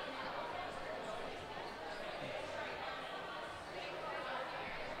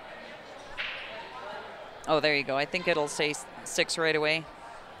 Oh, there you go. I think it'll say 6 right away.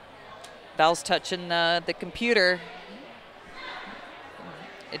 Val's touching the computer.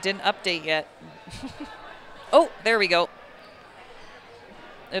 It didn't update yet. Oh, there we go.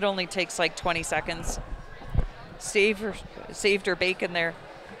 It only takes like 20 seconds. Saved her bacon there.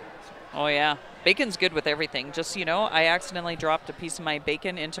 Oh, yeah. Bacon's good with everything. Just, you know, I accidentally dropped a piece of my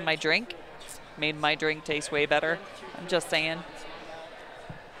bacon into my drink. Made my drink taste way better. I'm just saying.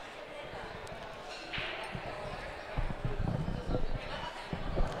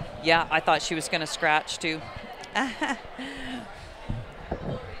 Yeah, I thought she was going to scratch too.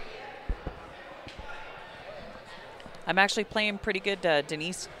 I'm actually playing pretty good,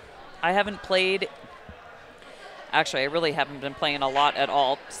 Denise. I haven't played. Actually, I really haven't been playing a lot at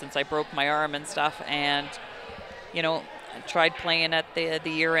all since I broke my arm and stuff. And, you know, I tried playing at the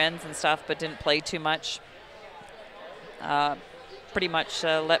year ends and stuff, but didn't play too much. Pretty much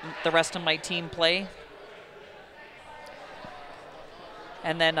let the rest of my team play.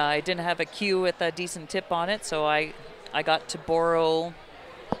 And then I didn't have a cue with a decent tip on it, so I got to borrow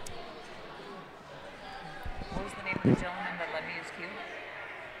the gentleman that let me use cue?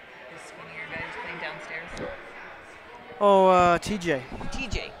 The skinnier guy who's playing downstairs. Oh, TJ.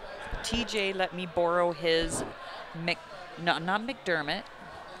 TJ let me borrow his not McDermott.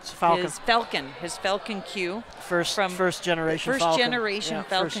 It's Falcon. His Falcon Q. First generation Falcon. First generation Yeah,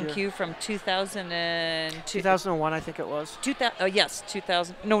 Falcon first Q from 2001, I think it was.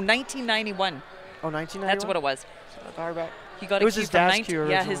 2000. No, 1991. Oh, 1991? That's what it was. Far back. He got It a was Q his from dad's Q Yeah,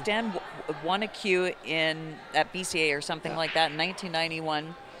 originally. his dad won a Q at BCA or something like that in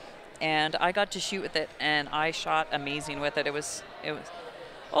 1991, and I got to shoot with it, and I shot amazing with it. It was.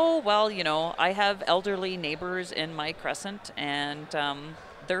 Oh well, you know, I have elderly neighbors in my crescent, and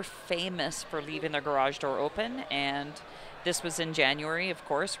they're famous for leaving their garage door open. And this was in January, of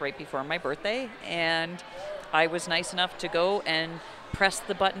course, right before my birthday, and I was nice enough to go and press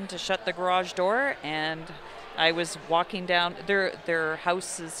the button to shut the garage door, and I was walking down their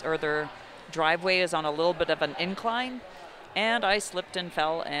houses, or their driveway is on a little bit of an incline, and I slipped and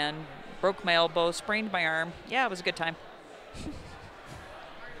fell and broke my elbow, sprained my arm. Yeah, it was a good time.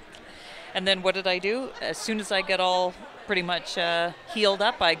 And then what did I do? As soon as I get all pretty much healed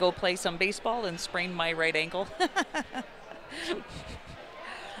up, I go play some baseball and sprain my right ankle.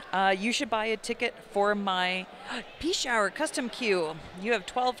 You should buy a ticket for my Peace Shower custom queue. You have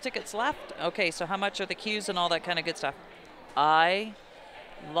 12 tickets left. Okay, so how much are the queues and all that kind of good stuff? I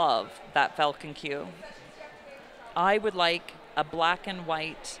love that Falcon queue. I would like a black and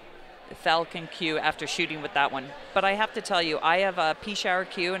white Falcon queue after shooting with that one. But I have to tell you, I have a Peace Shower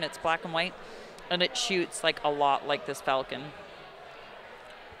queue and it's black and white, and it shoots like a lot like this Falcon.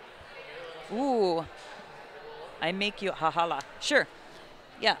 Ooh, I make you hahala. Sure.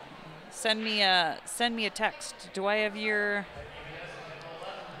 Yeah, send me a text. Do I have your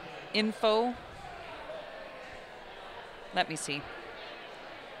info? Let me see.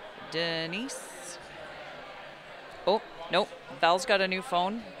 Denise. Oh, nope. Val's got a new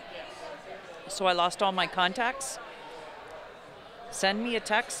phone, so I lost all my contacts. Send me a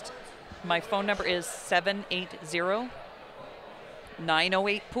text. My phone number is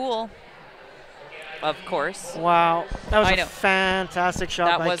 780-908-POOL. Of course. Wow. That was I a know. fantastic shot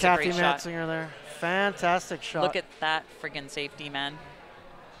That by was a Kathy great shot. Metzinger there. Fantastic shot. Look at that friggin' safety, man.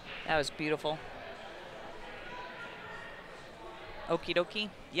 That was beautiful. Okie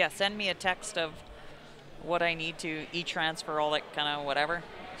dokie. Yeah, send me a text of what I need to e-transfer, all that kind of whatever.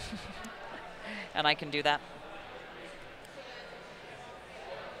 And I can do that.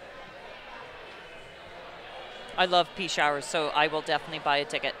 I love Peace Showers, so I will definitely buy a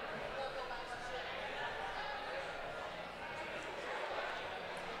ticket.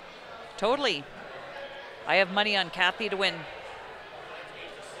 Totally. I have money on Kathy to win.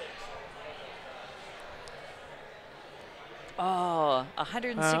 Oh,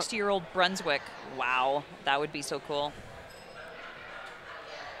 160-year-old Brunswick. Wow, that would be so cool.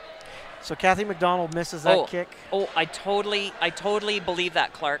 So Kathy McDonald misses that kick. Oh, I totally believe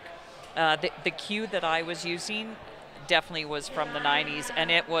that, Clark. The cue that I was using definitely was from the 90s, and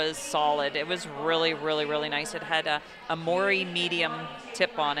it was solid. It was really, really, really nice. It had a Maury medium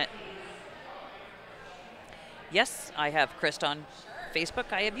tip on it. Yes, I have Chris on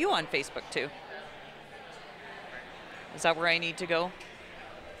Facebook. I have you on Facebook, too. Is that where I need to go?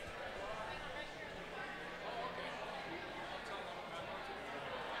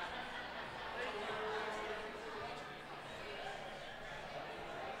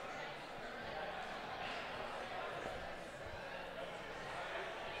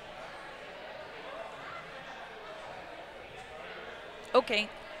 Okay.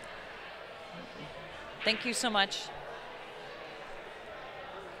 Thank you so much.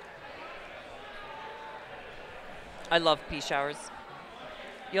 I love Peace Showers.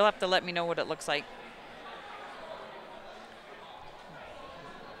 You'll have to let me know what it looks like.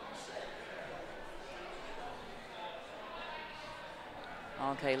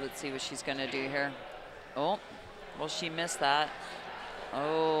 Okay, let's see what she's gonna do here. Oh, well, she missed that.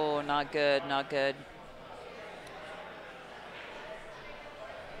 Oh, not good, not good.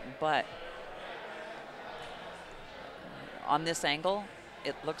 But on this angle,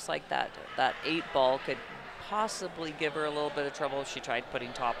 it looks like that 8-ball could possibly give her a little bit of trouble if she tried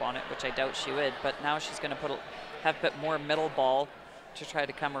putting top on it, which I doubt she would. But now she's going to have a bit more middle ball to try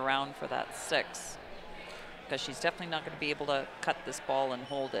to come around for that 6, because she's definitely not going to be able to cut this ball and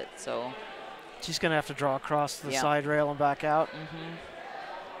hold it. So she's going to have to draw across the side rail and back out. Mm-hmm.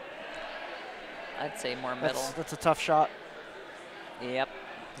 I'd say more middle. That's a tough shot. Yep.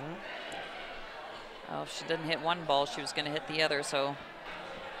 Oh, if she didn't hit one ball, she was going to hit the other. So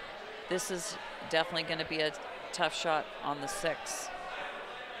this is definitely going to be a tough shot on the 6.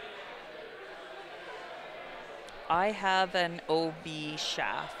 I have an OB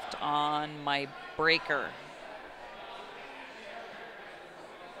shaft on my breaker.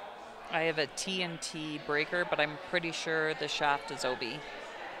 I have a TNT breaker, but I'm pretty sure the shaft is OB.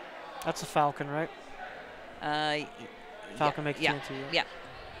 That's a Falcon, right? Falcon makes yeah, TNT. yeah.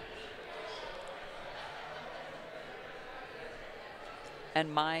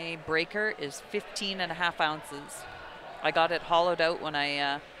 And my breaker is 15.5 ounces. I got it hollowed out when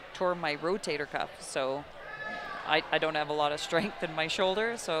I tore my rotator cuff, so I don't have a lot of strength in my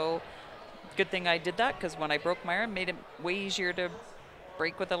shoulder, so good thing I did that, because when I broke my arm, made it way easier to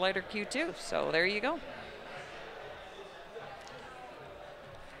break with a lighter Q2. So there you go.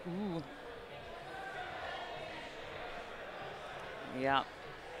 Ooh. Yeah.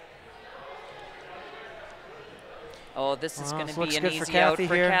 Oh, this is going to be an easy out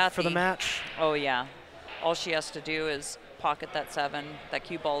for Kathy for the match. Oh yeah. All she has to do is pocket that 7. That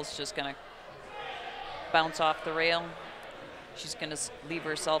cue ball is just going to bounce off the rail. She's going to leave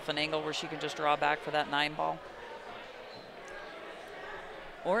herself an angle where she can just draw back for that 9 ball.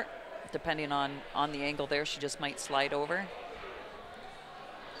 Or, depending on the angle there, she just might slide over.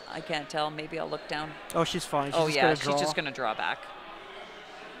 I can't tell. Maybe I'll look down. Oh, she's fine. She's just going to draw back.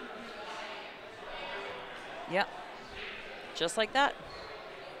 Yeah. Just like that.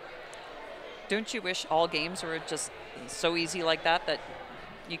 Don't you wish all games were just so easy like that, that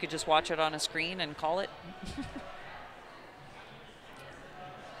you could just watch it on a screen and call it?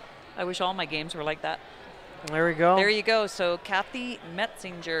 I wish all my games were like that. There we go. There you go. So Kathy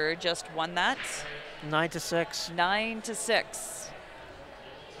Metzinger just won that. 9-6. 9-6.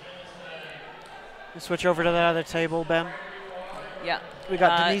 We'll switch over to that other table, Ben. Yeah. We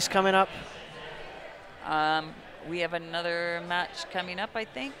got Denise coming up. We have another match coming up, I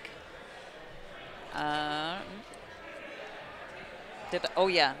think. Oh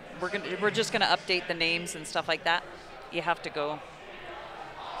yeah, we're just gonna update the names and stuff like that. You have to go.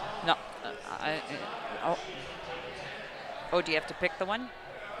 No, oh, do you have to pick the one?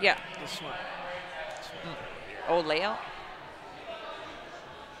 Yeah. This one. Oh, layout.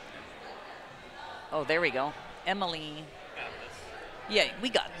 Oh, there we go. Emily. Yeah, we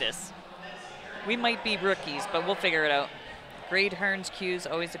got this. We might be rookies, but we'll figure it out. Grade Hearn's cue is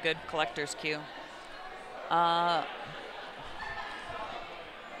always a good collector's cue.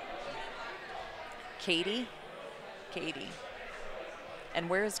 Katie. And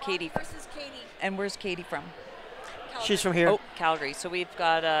where is Katie? Versus Katie. And where's Katie from? Calgary. She's from here. Oh, Calgary. So we've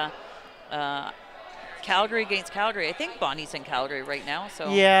got Calgary against Calgary. I think Bonnie's in Calgary right now.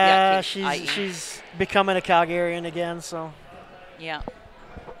 So yeah, Katie, she's becoming a Calgarian again. So yeah.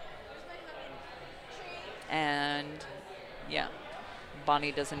 And yeah,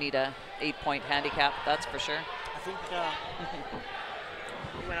 Bonnie doesn't need a 8-point handicap. That's for sure. I think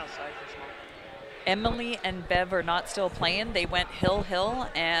we went outside for small. Emily and Bev are not still playing. They went hill,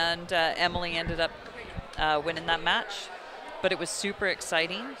 and Emily ended up winning that match. But it was super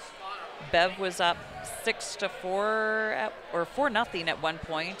exciting. Bev was up 6-4 or 4-0 at one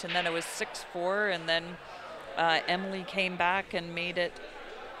point, and then it was 6-4, and then Emily came back and made it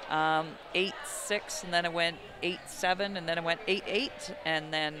 8-6, and then it went 8-7, and then it went 8-8,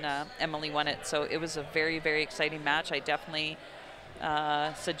 and then Emily won it. So it was a very, very exciting match. I definitely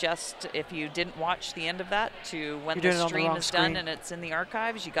suggest, if you didn't watch the end of that, to when the stream is done and it's in the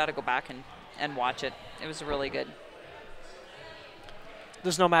archives, you got to go back and watch it. It was really good.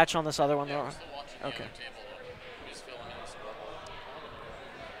 There's no match on this other one, though. Okay.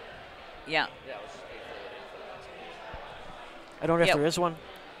 Yeah. I don't know if there is one.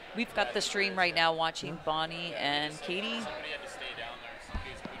 We've got the stream right now watching Bonnie and Katie.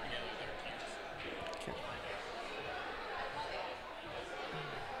 Okay.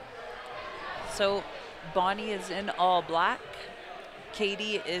 So Bonnie is in all black.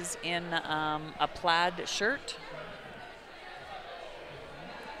 Katie is in a plaid shirt.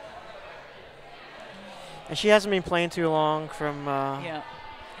 And she hasn't been playing too long from... Yeah.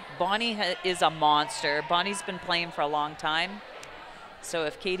 Bonnie is a monster. Bonnie's been playing for a long time. So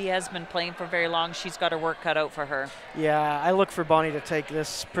if Katie has been playing for very long, she's got her work cut out for her. Yeah, I look for Bonnie to take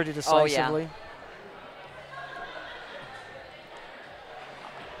this pretty decisively. Oh, yeah.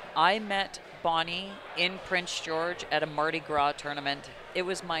 I met Bonnie in Prince George at a Mardi Gras tournament. It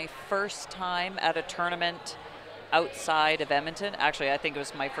was my first time at a tournament outside of Edmonton. Actually, I think it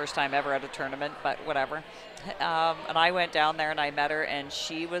was my first time ever at a tournament, but whatever. And I went down there and I met her, and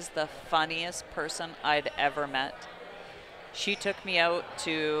she was the funniest person I'd ever met. She took me out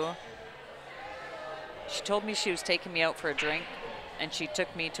to, she told me she was taking me out for a drink, and she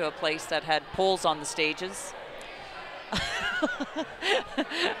took me to a place that had poles on the stages.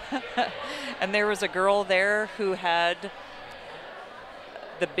 And there was a girl there who had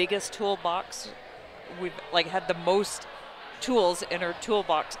the biggest toolbox. We've like had the most tools in her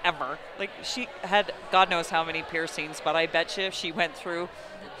toolbox ever. Like she had God knows how many piercings, but I bet you if she went through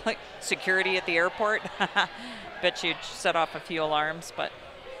like security at the airport, bet you'd set off a few alarms. But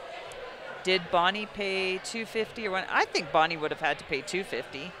did Bonnie pay $250 or what? I think Bonnie would have had to pay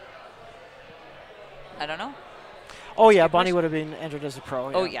 $250. I don't know. Oh, That's a yeah, good Bonnie question. would have been entered as a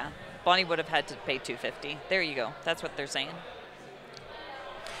pro. Oh yeah, Bonnie would have had to pay $250. There you go. That's what they're saying.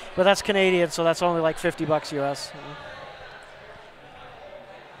 But that's Canadian, so that's only like $50 US.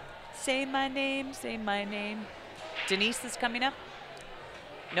 Say my name, say my name. Denise is coming up.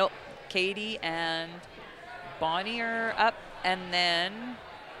 Nope. Katie and Bonnie are up, and then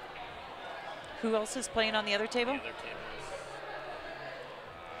who else is playing on the other table? The other table is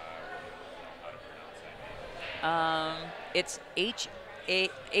how to pronounce it. It's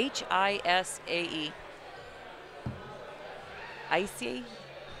Hisae. Hisae?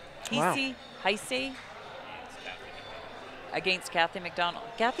 Wow. Hisae? Against Kathy McDonald.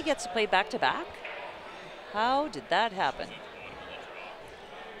 Kathy gets to play back-to-back? How did that happen?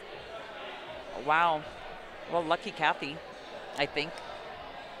 Wow. Well, lucky Kathy, I think.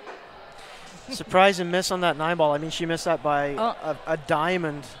 Surprise and miss on that 9-ball. I mean, she missed that by a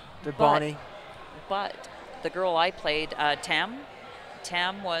diamond to Bonnie. But the girl I played, Tam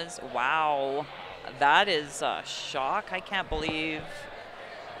was, wow, that is a shock. I can't believe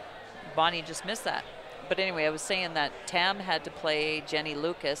Bonnie just missed that. But anyway, I was saying that Tam had to play Jenny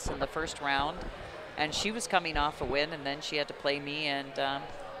Lucas in the first round, and she was coming off a win, and then she had to play me, and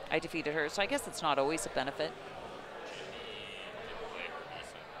I defeated her. So I guess it's not always a benefit.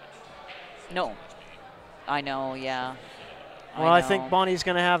 No. I know, yeah. Well, I think Bonnie's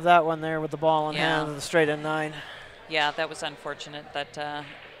going to have that one there with the ball in hand with the straight in 9. Yeah, that was unfortunate that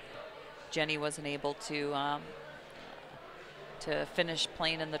Jenny wasn't able to finish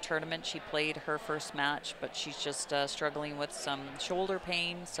playing in the tournament. She played her first match, but she's just struggling with some shoulder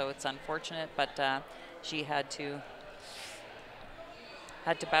pain, so it's unfortunate. But she had to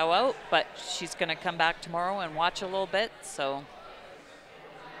bow out. But she's going to come back tomorrow and watch a little bit. So.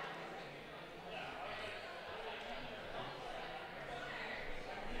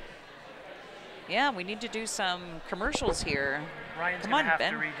 Yeah, we need to do some commercials here. Ryan's Come going on, to have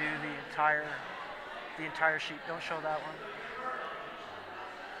Ben. to redo the entire sheet. Don't show that one.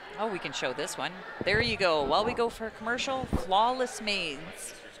 Oh, we can show this one. There you go. While we go for a commercial, Flawless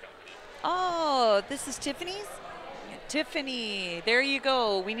Maids. Oh, this is Tiffany's? Tiffany, there you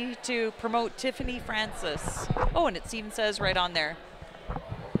go. We need to promote Tiffany Francis. Oh, and it even says right on there.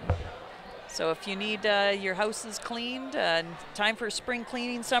 So if you need your houses cleaned, time for spring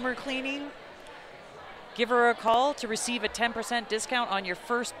cleaning, summer cleaning, give her a call to receive a 10% discount on your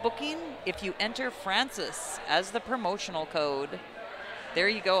first booking if you enter Francis as the promotional code. There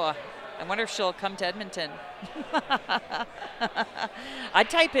you go. I wonder if she'll come to Edmonton. I'd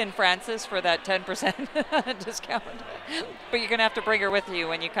type in Francis for that 10% discount. But you're going to have to bring her with you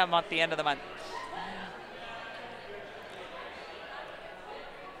when you come at the end of the month.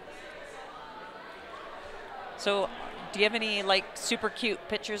 So, do you have any like super cute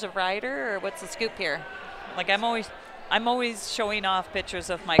pictures of Ryder, or what's the scoop here? Like I'm always showing off pictures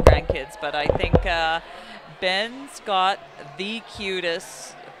of my grandkids, but I think Ben's got the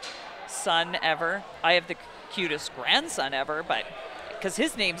cutest son ever. I have the cutest grandson ever, but because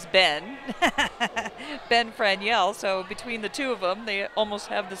his name's Ben, Ben Franiel. So between the two of them, they almost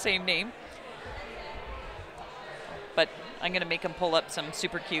have the same name. But I'm going to make him pull up some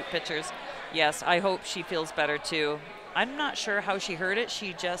super cute pictures. Yes, I hope she feels better too. I'm not sure how she heard it.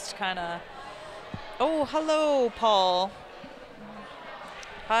 She just kind of... Oh, hello, Paul.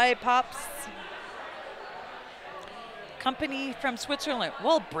 Hi, Pops. Company from Switzerland.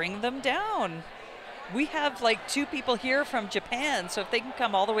 Well, bring them down. We have like 2 people here from Japan, so if they can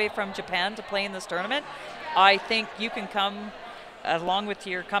come all the way from Japan to play in this tournament, I think you can come along with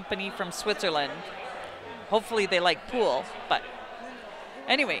your company from Switzerland. Hopefully they like pool, but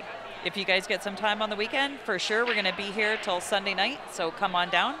anyway, if you guys get some time on the weekend, for sure we're going to be here till Sunday night, so come on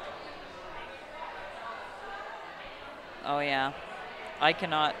down. Oh yeah, I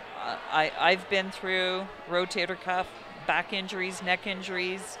cannot. I've been through rotator cuff, back injuries, neck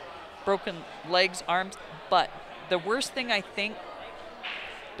injuries, broken legs, arms, but the worst thing I think,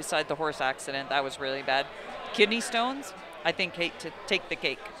 beside the horse accident, that was really bad, kidney stones, I think take the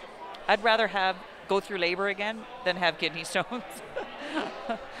cake. I'd rather go through labor again than have kidney stones.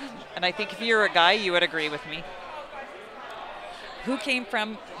 And I think if you're a guy, you would agree with me. Who came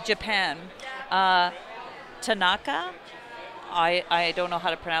from Japan? Tanaka I don't know how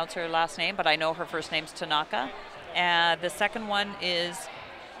to pronounce her last name, but I know her first name's Tanaka. And the second one is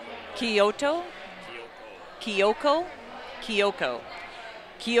Kyoko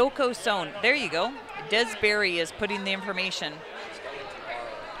Sohn. There you go. Des Berry is putting the information.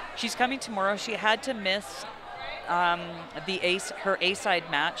 She's coming tomorrow. She had to miss her A-side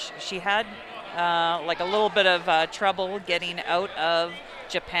match. She had like a little bit of trouble getting out of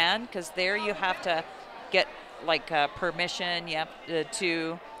Japan, because there you have to get like permission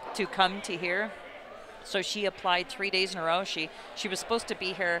to come to here. So she applied 3 days in a row. She was supposed to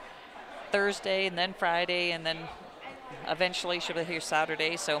be here Thursday and then Friday, and then eventually she'll be here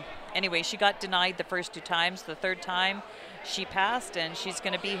Saturday. So anyway, she got denied the first 2 times. The third time she passed, and she's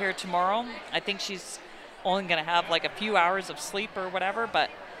going to be here tomorrow. I think she's only going to have like a few hours of sleep or whatever,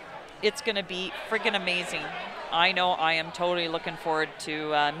 but it's going to be friggin' amazing. I know I am totally looking forward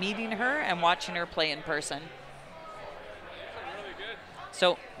to meeting her and watching her play in person.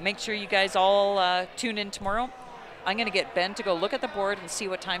 So make sure you guys all tune in tomorrow. I'm going to get Ben to go look at the board and see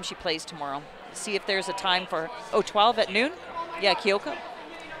what time she plays tomorrow. See if there's a time for, 12 at noon? Yeah, Kyoko.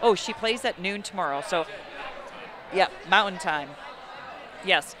 Oh, she plays at noon tomorrow. So, yeah, Mountain Time.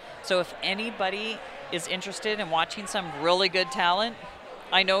 Yes. So if anybody is interested in watching some really good talent,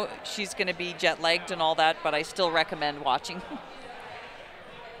 I know she's going to be jet lagged and all that, but I still recommend watching.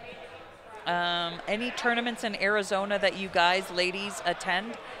 Any tournaments in Arizona that you guys, ladies,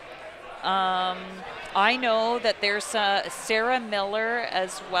 attend? I know that there's Sarah Miller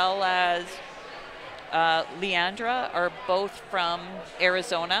as well as Leandra are both from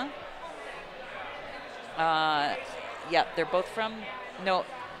Arizona. Yeah, they're both from, no,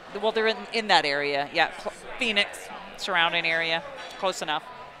 well, they're in that area. Yeah, Phoenix, surrounding area, close enough.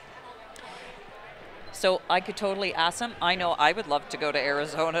 So I could totally ask them. I know I would love to go to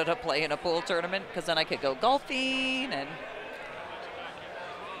Arizona to play in a pool tournament, because then I could go golfing and...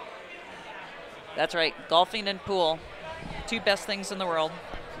 That's right, golfing and pool. 2 best things in the world.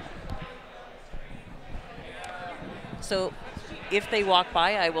 So if they walk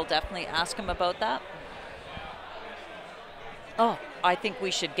by, I will definitely ask them about that. Oh, I think we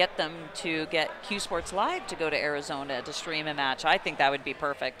should get them to get Q Sports Live to go to Arizona to stream a match. I think that would be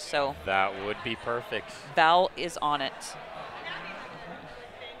perfect. So that would be perfect. Val is on it.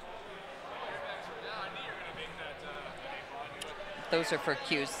 Those are for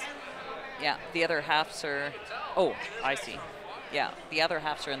Qs. Yeah, the other halves are, oh, I see. Yeah, the other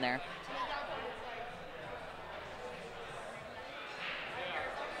halves are in there.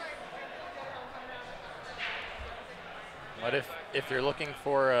 What if you're looking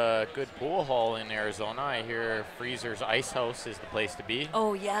for a good pool hall in Arizona, I hear Freezer's Ice House is the place to be.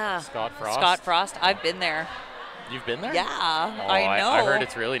 Oh, yeah. Scott Frost. Scott Frost. I've been there. You've been there? Yeah, oh, I know. I heard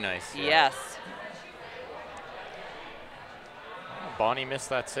it's really nice. Yeah. Yes. Bonnie missed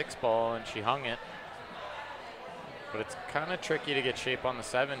that 6 ball and she hung it. But it's kind of tricky to get shape on the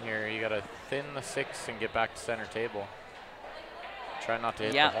 7 here. You got to thin the 6 and get back to center table. Try not to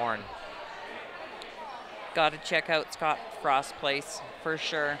hit the horn. Got to check out Scott Frost's place for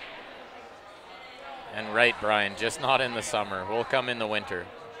sure. And right, Brian, just not in the summer. We'll come in the winter.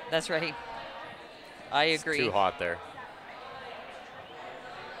 That's right. I agree. It's too hot there.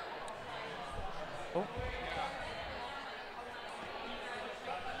 Oh.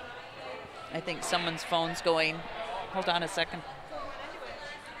 I think someone's phone's going. Hold on a second.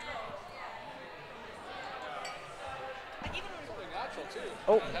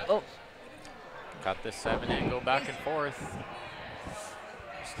 Oh. Got this 7 in, go back and forth.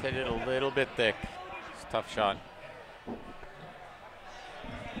 Just hit it a little bit thick. It's a tough shot.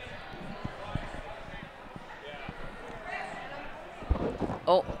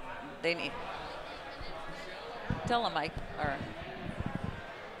 Oh, they need. Tell him, Mike. Or.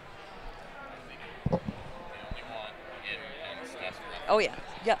 Oh, yeah.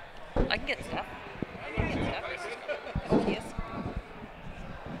 Yeah. I can get stuff. Oh, he is.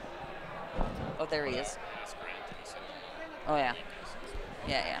 Oh, there he is. Oh, yeah.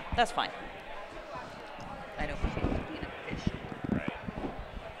 Yeah. That's fine. I know. Being official. Right.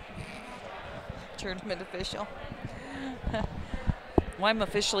 Tournament official. Well, I'm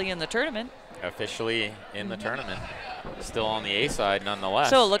officially in the tournament. Officially in the tournament. Still on the A side, nonetheless.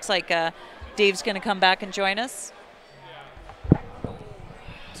 So it looks like Dave's going to come back and join us.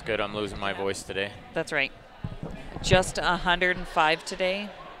 It's good I'm losing my voice today. That's right. Just 105 today.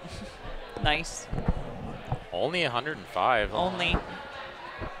 Nice. Only 105. Only.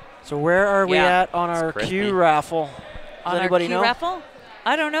 So where are we at on our crispy. Q raffle? Does On anybody our Q know? raffle?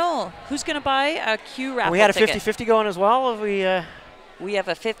 I don't know. Who's going to buy a Q raffle We had a ticket? 50-50 going as well. Have we We have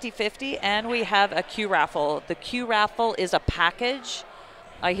a 50-50, and we have a Q raffle. The Q raffle is a package.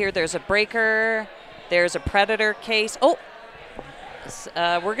 I hear there's a breaker, there's a predator case. Oh,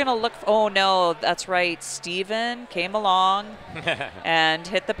 we're going to look. Oh, no, that's right. Steven came along and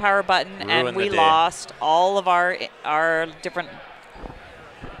hit the power button, and we lost all of our different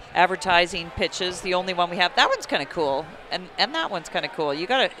advertising pitches. The only one we have. That one's kind of cool, and that one's kind of cool. You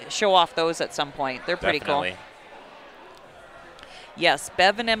got to show off those at some point. They're pretty cool. Yes,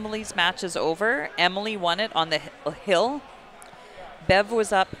 Bev and Emily's match is over. Emily won it on the hill. Bev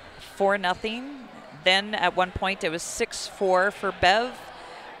was up 4-0. Then at one point it was 6-4 for Bev.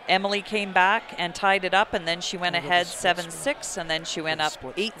 Emily came back and tied it up, and then she went ahead 7-6, and then she went up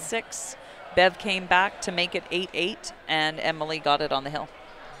 8-6. Bev came back to make it 8-8, and Emily got it on the hill.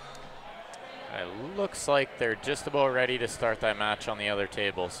 It looks like they're just about ready to start that match on the other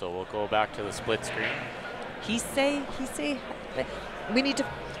table, so we'll go back to the split screen. He say, we need to,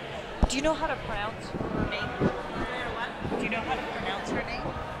 do you know how to pronounce her name? Do you know how to pronounce her name?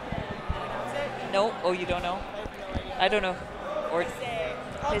 No? Oh, you don't know? I don't know. Or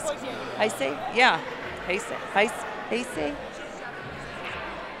Heise? Yeah. Heise?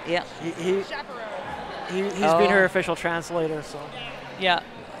 Yeah. He's been her official translator, so. Yeah.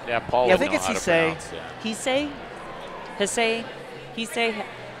 Yeah, Paul. Yeah, I think it's Heise. Heise? Heise? Heise?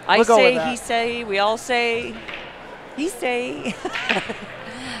 I say, he say, we all say, he say.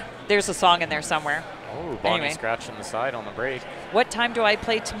 There's a song in there somewhere. Oh, Bonnie scratching the side on the break. What time do I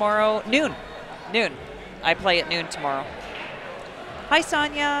play tomorrow? Noon. I play at noon tomorrow. Hi,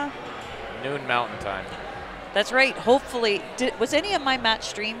 Sonia. Noon Mountain Time. That's right. Hopefully. Was any of my match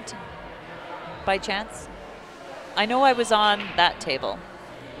streamed by chance? I know I was on that table.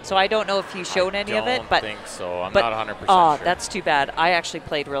 So I don't know if you showed any of it, but I don't think so. I'm not 100% sure. That's too bad. I actually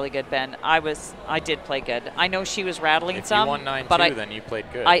played really good, Ben. I did play good. I know she was rattling some. If you won 9-2, then you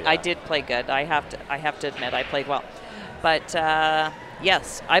played good. I did play good. I have to admit I played well. But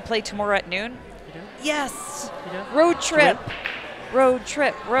yes, I play tomorrow at noon. You do? Yes. You do? Road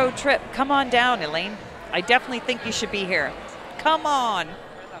trip. Come on down, Elaine. I definitely think you should be here. Come on.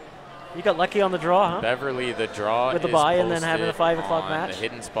 You got lucky on the draw, huh? Beverly, the draw with the buy and then having a 5 o'clock match. The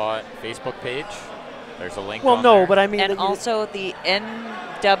Hidden Spot Facebook page. There's a link. Well, on no, there. but I mean, and also the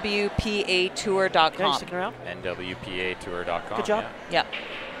NWPAtour.com. Okay, sticking around. NWPAtour.com. Good job. Yeah.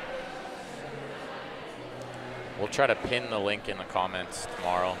 We'll try to pin the link in the comments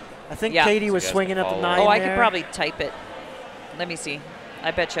tomorrow. I think Katie was swinging at the 9. Oh, I could probably type it. Let me see.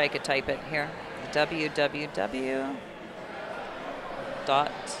 I bet you I could type it here. www.NWPA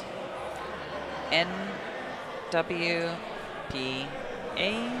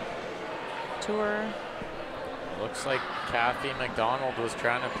Tour. Looks like Kathy McDonald was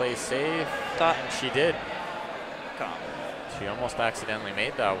trying to play safe, and she did. She almost accidentally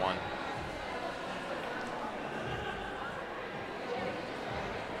made that one.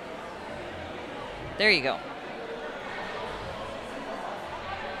 There you go.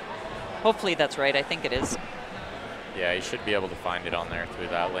 Hopefully that's right. I think it is. Yeah, you should be able to find it on there through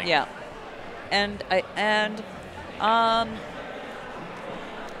that link. Yeah. And hey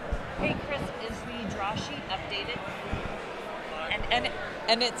Chris, is the draw sheet updated?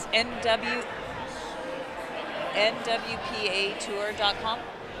 And it's NWPAtour.com?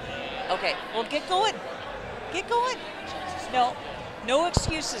 Okay. Well, get going. No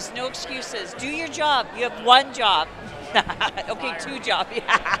excuses. Do your job. You have one job. Okay, 2 jobs.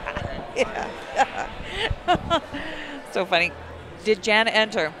 Yeah. So funny. Did Jana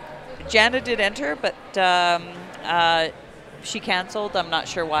enter? Jana did enter, but she canceled. I'm not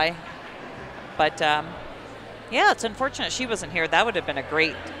sure why. But yeah, it's unfortunate she wasn't here. That would have been a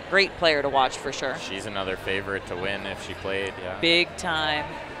great player to watch for sure. She's another favorite to win if she played. Yeah. Big time.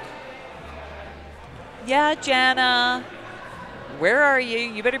 Yeah, Jana. Where are you?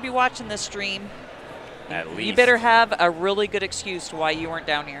 You better be watching this stream. At least. You better have a really good excuse to why you weren't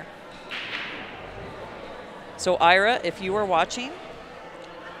down here. So Ira, if you are watching,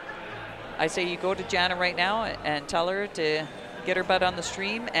 I say you go to Jana right now and tell her to get her butt on the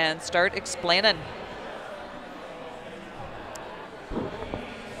stream and start explaining.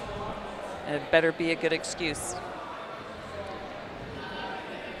 It better be a good excuse.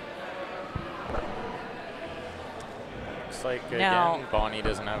 Looks like, again, Bonnie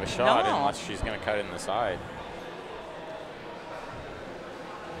doesn't have a shot unless she's going to cut in the side.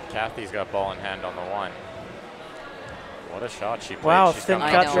 Kathy's got ball in hand on the 1. What a shot she played. Wow, she's thin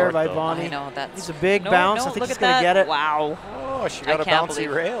cut there by Bonnie. I know, that's... It's a big bounce. I think he's going to get it. Wow. Oh, she got a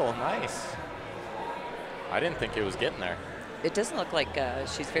bouncy rail. Nice. I didn't think it was getting there. It doesn't look like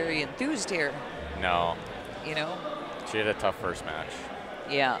she's very enthused here. No. You know? She had a tough first match.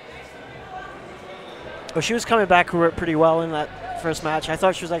 Yeah. Well, she was coming back pretty well in that first match. I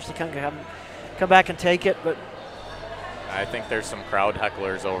thought she was actually going to come back and take it, but I think there's some crowd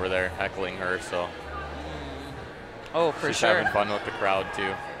hecklers over there heckling her, so Oh, for she's sure. having fun with the crowd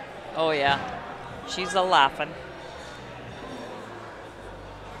too. Oh, yeah. She's a laughing.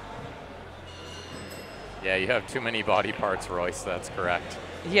 Yeah, you have too many body parts, Royce. That's correct.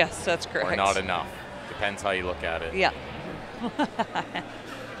 Yes, that's correct. Or not enough. Depends how you look at it. Yeah.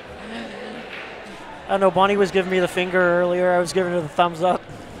 I know Bonnie was giving me the finger earlier. I was giving her the thumbs up.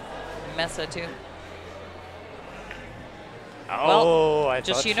 Mesa too. Oh, I Just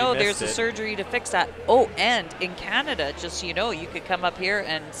thought so you she know, missed there's a it. surgery to fix that. Oh, and in Canada, just so you know, you could come up here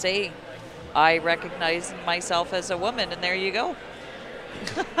and say, I recognize myself as a woman, and there you go.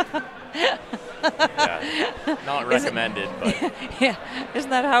 Yeah, not recommended, but Yeah, isn't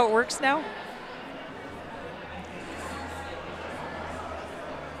that how it works now?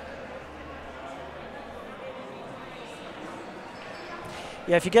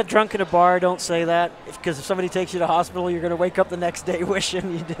 Yeah, if you get drunk in a bar, don't say that, because if somebody takes you to hospital, you're going to wake up the next day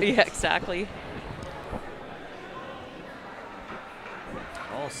wishing you did. Yeah, exactly.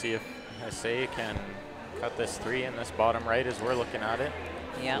 we'll see if SA can cut this 3 in this bottom right as we're looking at it.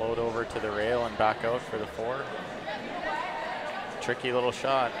 Yeah. Float over to the rail and back out for the 4. Tricky little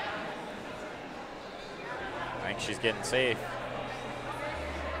shot. I think she's getting safe.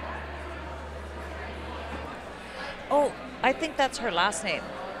 Oh, I think that's her last name.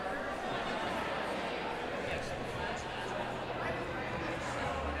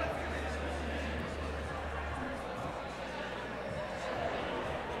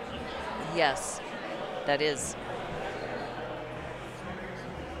 Yes, that is.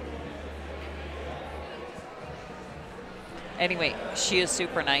 Anyway, she is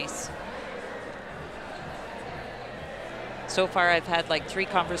super nice. So far, I've had like 3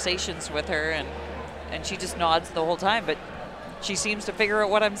 conversations with her, and she just nods the whole time, but she seems to figure out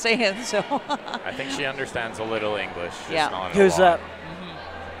what I'm saying, so. I think she understands a little English, just Yeah. not a Who's lot.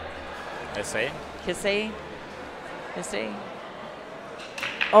 that? SA? Hissay? Hissay?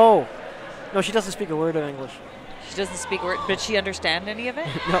 Oh, no, she doesn't speak a word of English. She doesn't speak word, but she understand any of it?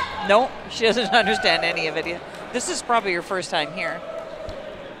 No. No, she doesn't understand any of it yet. This is probably your first time here.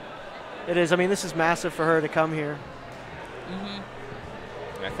 It is. I mean, this is massive for her to come here.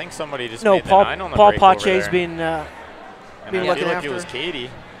 I think somebody just No, made the Paul 9 on the Paul break over Pache's there. been And been I looking feel like after it was her. Katie.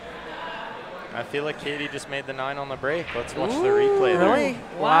 I feel like Katie just made the 9 on the break. Let's watch the Ooh, replay there. Really?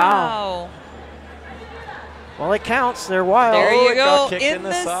 Wow. Well, it counts. They're wild. There Oh, you it got go. kicked In in the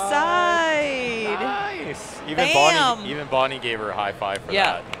the side. Nice. Bam. Even Bonnie gave her a high five for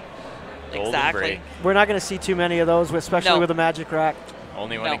Yeah. that. Golden Exactly. break. We're not going to see too many of those, especially No. with a magic rack.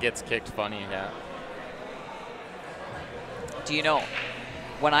 Only when No. it gets kicked funny, yeah. Do you know,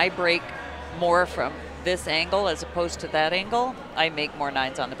 when I break more from this angle as opposed to that angle, I make more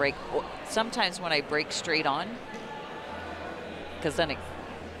 9s on the break. Sometimes when I break straight on, because then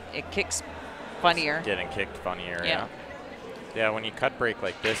it kicks funnier. Getting kicked funnier, Yeah. yeah. Yeah, when you cut break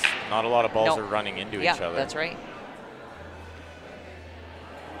like this, not a lot of balls No. are running into Yeah, each other. that's right.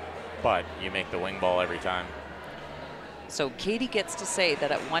 But you make the wing ball every time. So Katie gets to say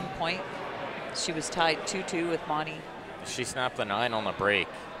that at one point she was tied 2-2 with Bonnie. She snapped the 9 on the break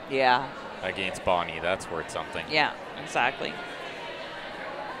Yeah, against Bonnie. That's worth something. yeah, exactly.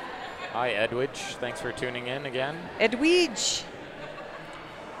 Hi, Edwidge. Thanks for tuning in again. Edwidge,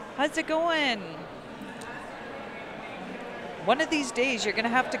 how's it going? One of these days you're going to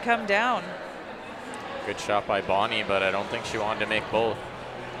have to come down. Good shot by Bonnie, but I don't think she wanted to make both.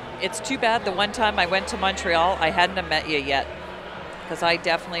 It's too bad the one time I went to Montreal, I hadn't have met you yet, because I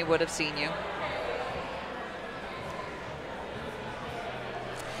definitely would have seen you.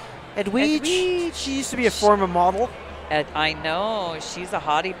 Edwidge. She used to be a former model. I know, she's a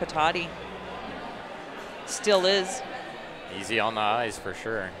hottie patati. Still is. Easy on the eyes for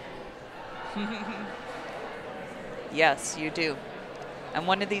sure. Yes, you do. And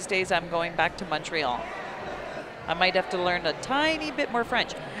one of these days I'm going back to Montreal. I might have to learn a tiny bit more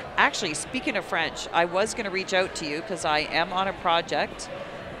French. Actually, speaking of French, I was going to reach out to you because I am on a project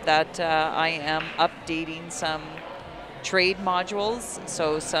that I am updating some trade modules,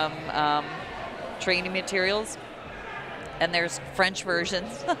 so some training materials. And there's French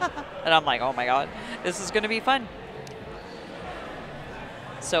versions. And I'm like, oh my God, this is going to be fun.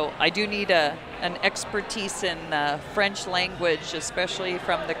 So I do need an expertise in French language, especially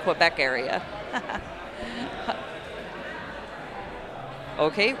from the Quebec area.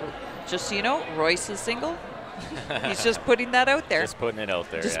 Okay, just so you know, Royce is single. He's just putting that out there. Just putting it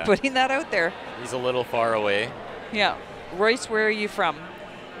out there, Just yeah. putting that out there. He's a little far away. Yeah. Royce, where are you from?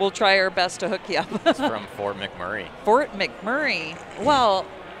 We'll try our best to hook you up. It's from Fort McMurray. Fort McMurray. Well,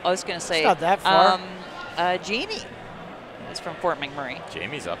 I was going to say. It's not that far. Jamie is from Fort McMurray.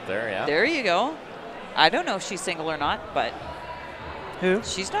 Jamie's up there, yeah. There you go. I don't know if she's single or not, but Who?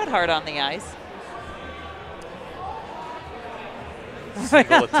 she's not hard on the eyes.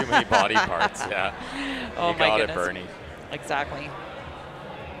 Single with too many body parts, yeah. Oh you my got goodness. it, Bernie. Exactly.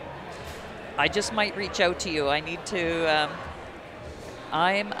 I just might reach out to you. I need to.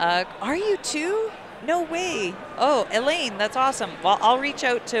 Are you too? No way. Oh, Elaine, that's awesome. Well, I'll reach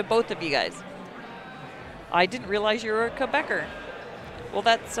out to both of you guys. I didn't realize you were a Quebecer. Well,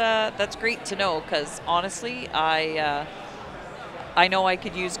 that's great to know, because honestly, I know I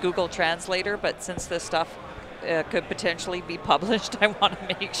could use Google Translator, but since this stuff could potentially be published, I want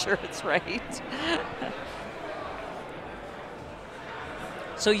to make sure it's right.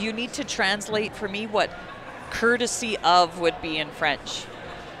 So you need to translate for me what courtesy of would be in French.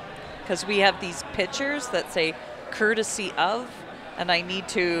 Because we have these pictures that say courtesy of, and I need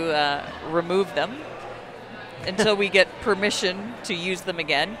to remove them until we get permission to use them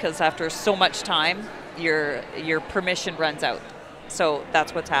again, because after so much time, your permission runs out. So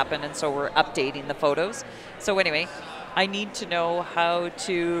that's what's happened, and so we're updating the photos. So anyway, I need to know how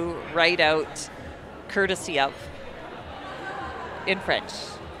to write out courtesy of in French.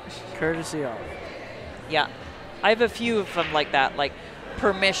 Courtesy of. Yeah. I have a few of them like that, like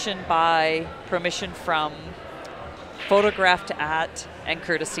permission by, permission from, photographed at, and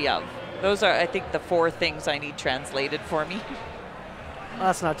courtesy of. Those are, I think, the 4 things I need translated for me. Well,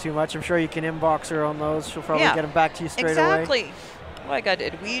 that's not too much. I'm sure you can inbox her on those. She'll probably Yeah, get them back to you straight exactly. away. Well, I got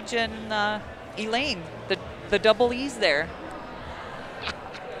Edwige and Elaine, the double E's there.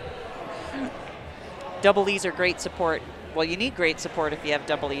 Double E's are great support. Well, you need great support if you have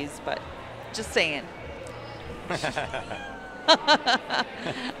double E's, but just saying.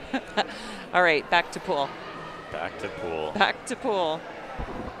 All right, back to pool. Back to pool. Back to pool.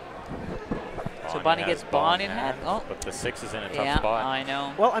 So Bonnie gets ball in hand. Oh. But the 6 is in a tough Yeah, spot. I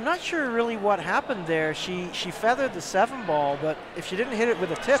know. Well, I'm not sure really what happened there. She feathered the 7 ball, but if she didn't hit it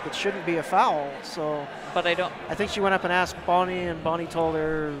with a tip, it shouldn't be a foul. So But I don't. I think she went up and asked Bonnie, and Bonnie told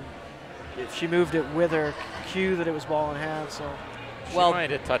her if she moved it with her cue that it was ball in hand. So She Well-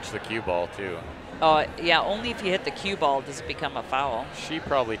 might have touched the cue ball, too. Oh, yeah, only if you hit the cue ball does it become a foul. She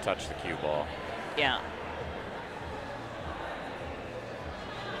probably touched the cue ball. Yeah.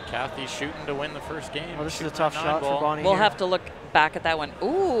 Kathy's shooting to win the first game. well, this is a Shooting tough that 9 shot ball. for Bonnie. We'll here. have to look back at that one.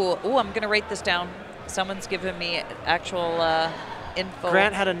 Ooh, I'm going to write this down. Someone's given me actual info.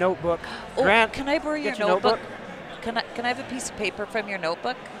 Grant had a notebook. Oh, Grant, can I borrow your get your notebook? notebook? Can I have a piece of paper from your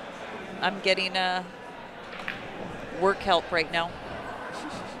notebook? I'm getting work help right now.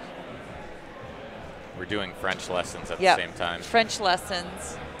 We're doing French lessons at Yeah, the same time. French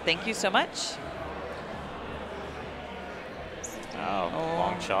lessons. Thank you so much. Oh, Oh.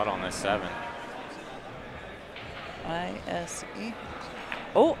 long shot on this 7. ISE.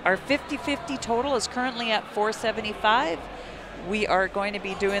 Oh, our 50-50 total is currently at 475. We are going to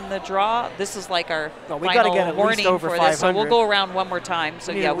be doing the draw. This is like our Well, we gotta final get at least warning over for this. So we'll 500. go around one more time.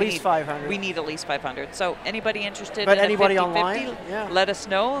 So We need yeah, at least 500. We need at least 500. So anybody interested But in anybody a 50-50, online? Yeah. let us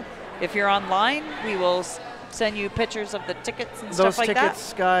know. If you're online, we will send you pictures of the tickets and Those stuff like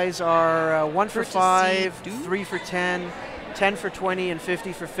tickets, guys, are 1 for Courtesy 5, do. 3 for 10, 10 for 20, and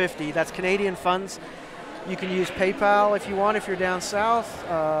 50 for 50. That's Canadian funds. You can use PayPal if you want. If you're down south,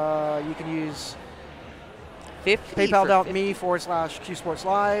 you can use that. 50 for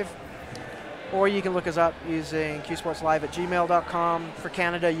paypal.me/QSportsLive, or you can look us up using qsportslive@gmail.com. For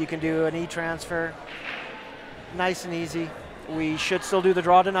Canada, you can do an e-transfer. Nice and easy. We should still do the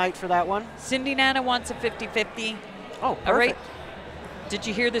draw tonight for that one. Cindy Nana wants a 50-50. Oh, perfect. All right. Did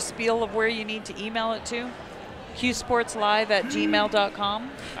you hear the spiel of where you need to email it to?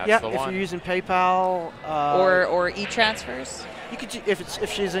 qsportslive@gmail.com That's Yeah, the if one. you're using PayPal, or e-transfers. you could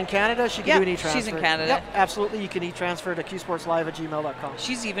if she's in Canada, she can Yeah, do an e-transfer. she's in Canada. Yep, absolutely. You can e-transfer to qsportslive@gmail.com.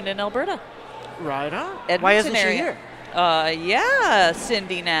 She's even in Alberta. Right on. Edmonton Why isn't area. she here? Yeah,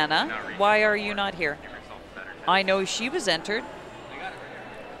 Cindy Nana. Why are you not here? I know she was entered.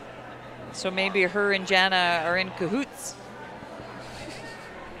 So maybe her and Jana are in cahoots.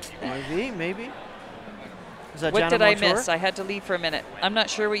 Maybe. Is that What Jana did I Montour? miss? I had to leave for a minute. I'm not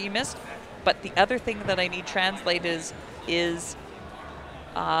sure what you missed, but the other thing that I need translated is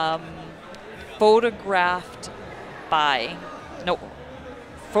photographed by, no,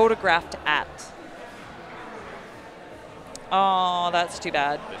 photographed at. Oh, that's too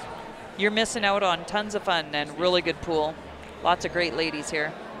bad. You're missing out on tons of fun and really good pool. Lots of great ladies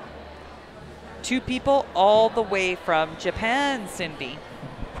here. 2 people all the way from Japan, Cindy.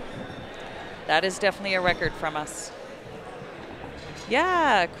 That is definitely a record from us.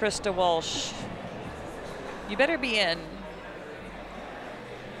 Yeah, Krista Walsh. You better be in.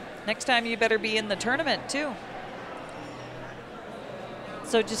 Next time you better be in the tournament too.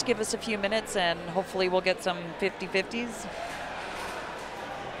 So just give us a few minutes and hopefully we'll get some 50-50s.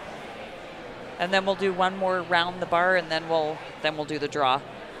 And then we'll do one more round the bar and then we'll do the draw.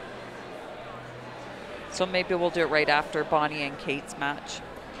 So maybe we'll do it right after Bonnie and Kate's match.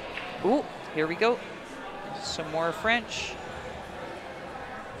 Ooh, here we go. Some more French.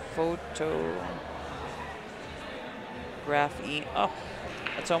 Photograph E. Oh,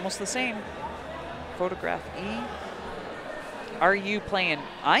 that's almost the same. Photograph E. Are you playing?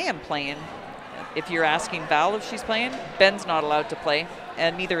 I am playing. If you're asking Val if she's playing, Ben's not allowed to play,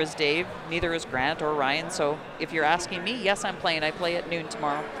 and neither is Dave, neither is Grant or Ryan. So if you're asking me, yes, I'm playing. I play at noon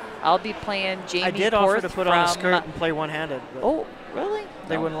tomorrow. I'll be playing Jamie I did Porth offer to put on a skirt and play one-handed. But oh, really?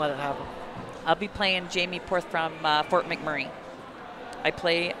 they No. wouldn't let it happen. I'll be playing Jamie Porth from Fort McMurray. I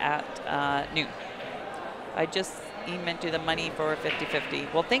play at noon. I just emailed you the money for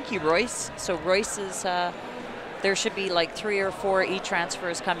 50-50. Well, thank you, Royce. So Royce is, there should be like 3 or 4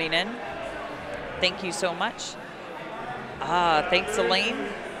 e-transfers coming in. Thank you so much. Thanks, Elaine.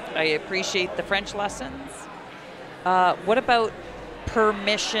 I appreciate the French lessons. What about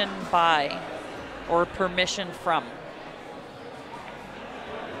permission by or permission from?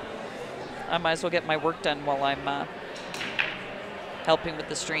 I might as well get my work done while I'm helping with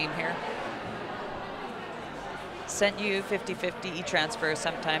the stream here. Sent you 50-50 e-transfer.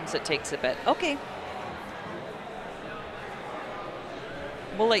 Sometimes it takes a bit. Okay.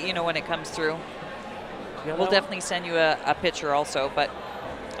 We'll let you know when it comes through. We'll definitely send you a picture also, but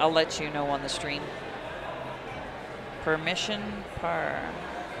I'll let you know on the stream. Permission per.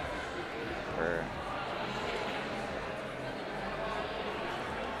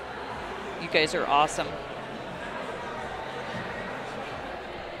 You guys are awesome.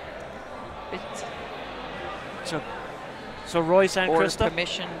 So Royce and Or Krista.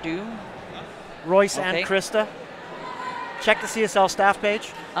 permission due. Royce Okay. and Krista. Check the CSL staff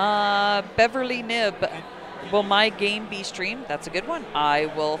page. Beverly Nib, will my game be streamed? That's a good one. I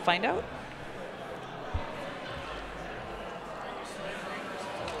will find out.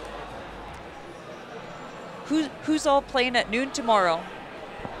 Who's all playing at noon tomorrow?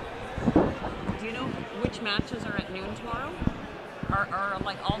 Do you know which matches are at noon tomorrow? Are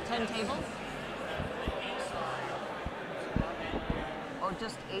like all 10 tables? Or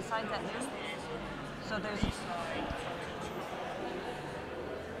just A sides at noon? So there's.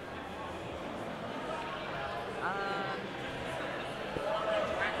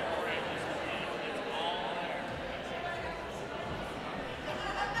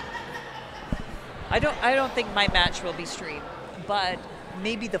 I don't think my match will be streamed, but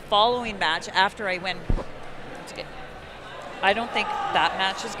maybe the following match after I win. That's good. I don't think that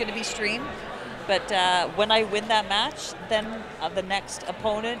match is going to be streamed, but when I win that match, then the next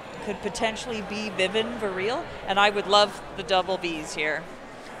opponent could potentially be Vivian Varil, and I would love the double Vs here.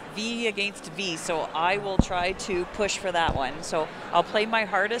 V against V, so I will try to push for that one. So I'll play my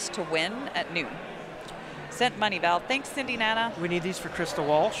hardest to win at noon. Sent money, Val. Thanks, Cindy Nana. We need these for Krista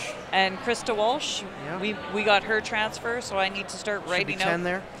Walsh. And Krista Walsh, Yeah. we got her transfer, so I need to start Should be writing 10 out.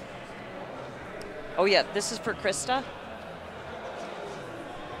 there. Oh yeah, this is for Krista.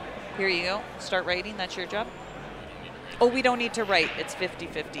 Here you go. Start writing. That's your job. Oh, we don't need to write. It's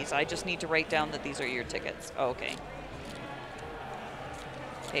 50-50s. I just need to write down that these are your tickets. Oh, okay.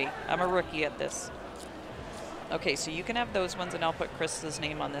 Hey, I'm a rookie at this. Okay, so you can have those ones, and I'll put Krista's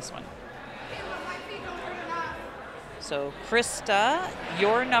name on this one. So, Krista,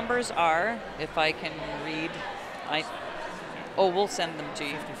 your numbers are, if I can read, we'll send them to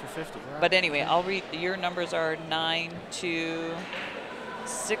you. 50 for 50, right? But anyway, I'll read. Your numbers are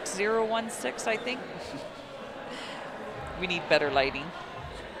 926016, I think. We need better lighting.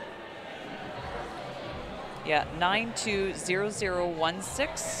 Yeah,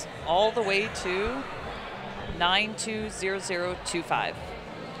 920016 all the way to 920025.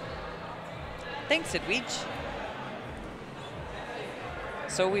 Thanks, Edwige.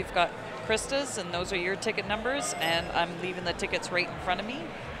 So we've got Krista's, and those are your ticket numbers, and I'm leaving the tickets right in front of me.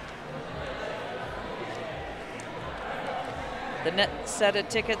 The net set of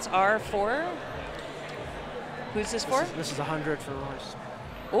tickets are for, who's this for? This is 100 for Royce.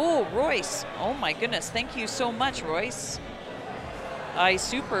 Oh, Royce. Oh my goodness. Thank you so much, Royce. I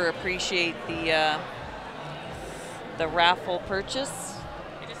super appreciate the raffle purchase.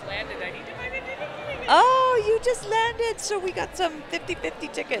 I just landed. I need to find it. Oh, you just landed. So we got some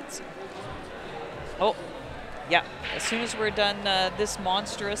 50-50 tickets. Oh, yeah. As soon as we're done this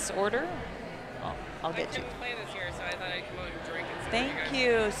monstrous order, I'll get you. I couldn't play this year, so I thought I'd come out and drink and see Thank what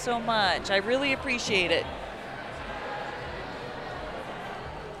you so much. I really appreciate it.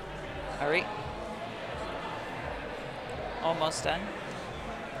 All right. Almost done.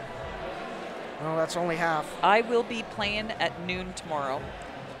 Well, that's only half. I will be playing at noon tomorrow.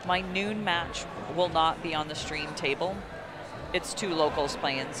 My noon match will not be on the stream table. It's 2 locals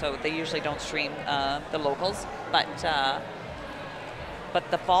playing, so they usually don't stream the locals. But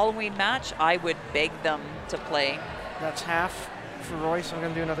the following match, I would beg them to play. That's half for Royce. I'm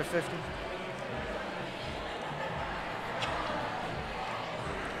going to do another 50.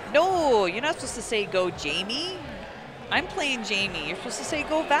 No, you're not supposed to say go Jamie. I'm playing Jamie. You're supposed to say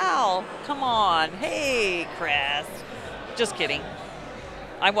go Val. Come on. Hey, Chris. Just kidding.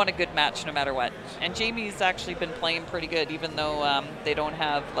 I want a good match no matter what. And Jamie's actually been playing pretty good, even though they don't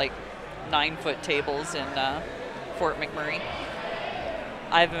have like 9-foot tables in Fort McMurray.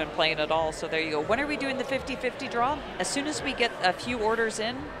 I haven't been playing at all, so there you go. When are we doing the 50-50 draw? As soon as we get a few orders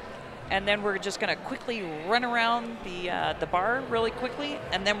in, and then we're just going to quickly run around the bar really quickly,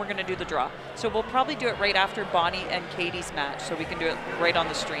 and then we're going to do the draw. So we'll probably do it right after Bonnie and Katie's match, so we can do it right on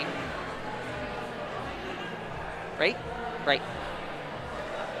the stream. Right? Right.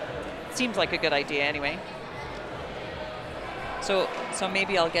 Seems like a good idea anyway. So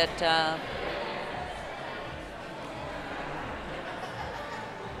maybe I'll get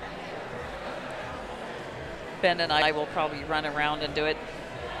Ben and I will probably run around and do it.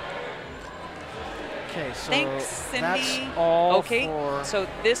 Okay, so Thanks, Cindy. that's all okay, for so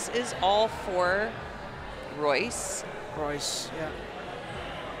this is all for Royce. Royce. Yeah.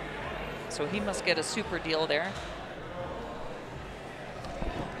 So he must get a super deal there.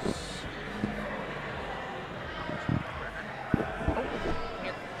 Oh,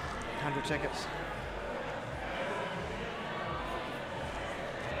 here. 100 tickets.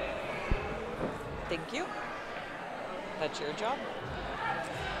 Thank you. That's your job.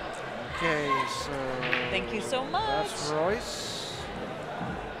 Okay, so Thank you so much. that's Royce.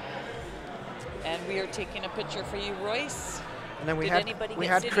 And we are taking a picture for you, Royce. And then we Did had anybody we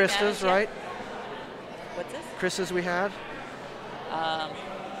get had City Krista's, Manager? right? What's this? Krista's we had. Um,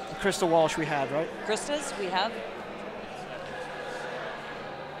 Krista Walsh we had, right? Krista's we have.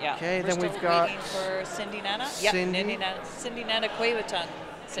 Yeah. Okay, we're then still we've got waiting for Cindy Nana. Cindy. Yep, Cindy Nana Quawatung.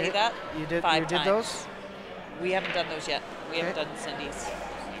 Say Okay, that. You did. 5 You did times. those. We haven't done those yet. We haven't Okay. done Cindy's.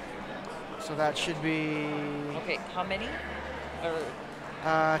 So that should be Okay, how many? Or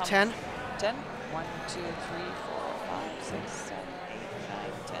 10. 10? 1, 2, 3, 4, 5, 6, 7, 8,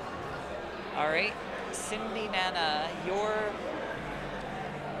 9, 10. All right, Cindy Nana, you're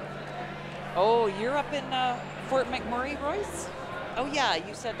up in Fort McMurray, Royce? Oh yeah,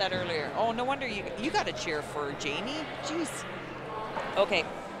 you said that earlier. Oh, no wonder you got to cheer for Jamie. Jeez. Okay,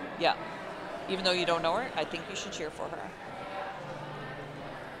 yeah. Even though you don't know her, I think you should cheer for her.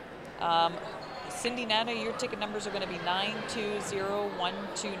 Cindy Nana, your ticket numbers are going to be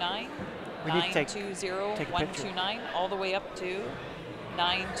 920129, We need to take a 920129, all the way up to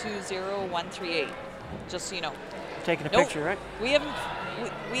 920138. Just so you know. Taking a Nope. picture, right? We haven't.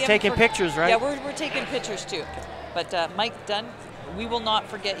 We haven't Taking pictures, right? Yeah, we're taking pictures too. But Mike Dunn, we will not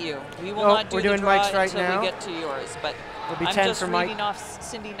forget you. We will Nope, not do we're the doing draw Mike's right until now. we get to yours. But It'll be I'm 10 just for reading Mike. off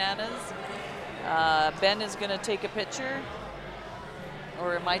Cindy Nana's. Ben is going to take a picture.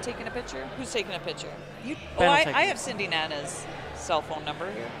 Or am I taking a picture? Who's taking a picture? You. Ben will take I it. have Cindy Nana's cell phone number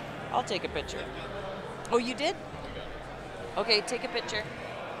here. I'll take a picture. Oh, you did? Okay, take a picture.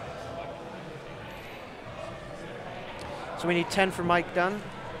 So we need 10 for Mike Dunn.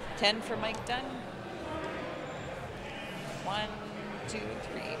 10 for Mike Dunn. 1, 2, 3, 4,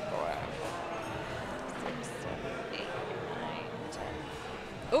 5, 6, 7, 8, 9, 10.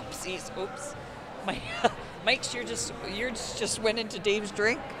 Oopsies, oops. Mike's, you just went into Dave's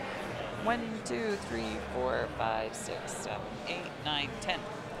drink. 1, 2, 3, 4, 5, 6, 7, 8, 9, 10.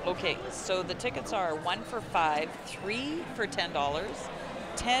 Okay, so the tickets are 1 for $5, 3 for $10,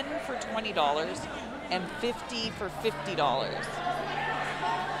 10 for $20, and 50 for $50.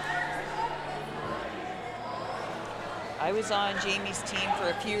 I was on Jamie's team for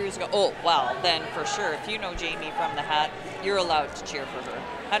a few years ago. Oh, well, then for sure, if you know Jamie from the hat, you're allowed to cheer for her,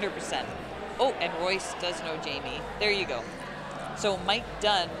 100%. Oh, and Royce does know Jamie. There you go. So Mike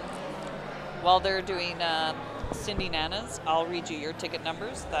Dunn, while they're doing Cindy Nana's, I'll read you your ticket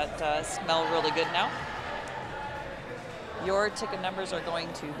numbers that smell really good now. Your ticket numbers are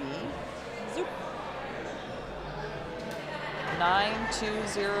going to be zoop,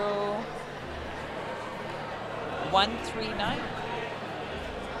 920139.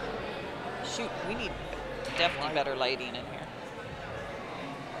 Shoot, we need definitely better lighting in here.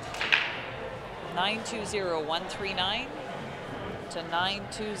 920-139 to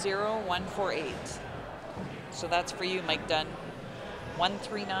 920-148. So that's for you, Mike Dunn.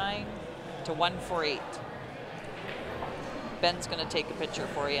 139 to 148. Ben's going to take a picture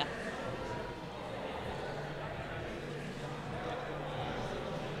for you.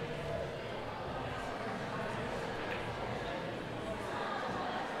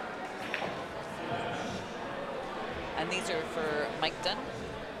 And these are for Mike Dunn.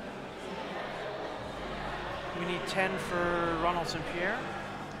 We need 10 for Ronald St. Pierre.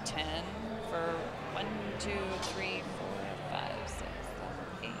 10 for 1, 2, 3, 4, 5, 6, 7,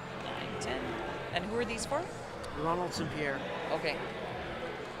 8, 9, 10. And who are these for? Ronald St. Pierre. Okay.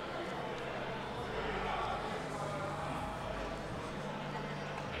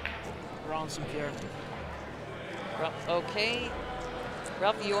 Ronald St. Pierre. Okay.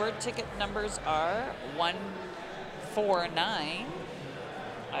 Ralph, your ticket numbers are 149,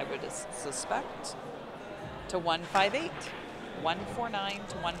 I would suspect, to 158. 149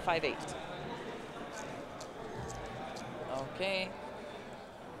 to 158. Okay.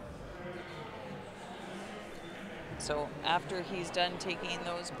 So after he's done taking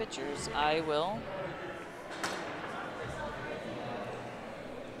those pictures, I will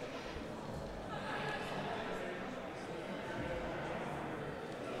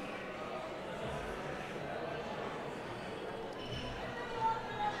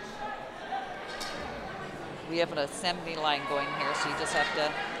we have an assembly line going here, so you just have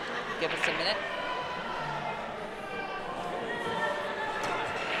to give us a minute.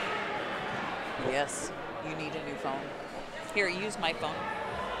 Yes, you need a new phone. Here, use my phone.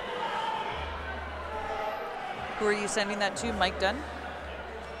 Who are you sending that to? Mike Dunn?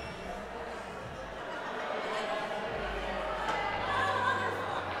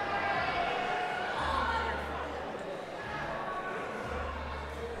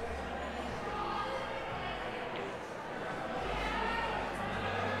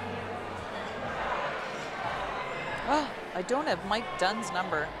 Oh, I don't have Mike Dunn's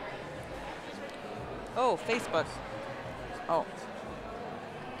number. Oh, Facebook. Oh.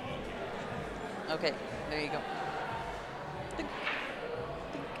 Okay, there you go. Dink.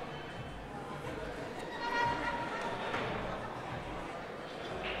 Dink.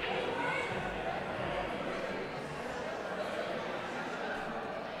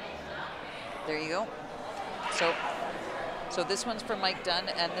 There you go. So this one's for Mike Dunn,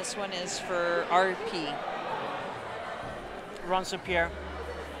 and this one is for RP. Ron St. Pierre.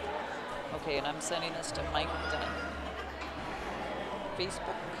 Okay, and I'm sending this to Mike Dunn.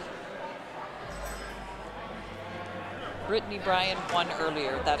 Facebook. Brittany Bryan won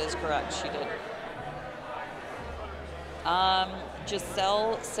earlier. That is correct. She did.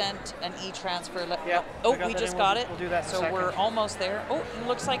 Giselle sent an e-transfer. Yeah, Oh, I got we that just in. got We'll- it. we'll do that in a So second. we're almost there. Oh, it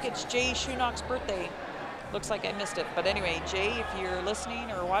looks like it's Jay Schoonach's birthday. Looks like I missed it. But anyway, Jay, if you're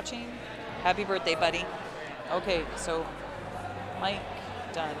listening or watching, happy birthday, buddy. Okay, so Mike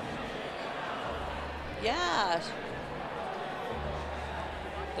Dunn. Yeah.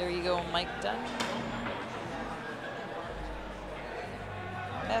 There you go, Mike Dunn.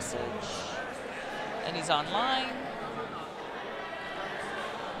 Message. And he's online.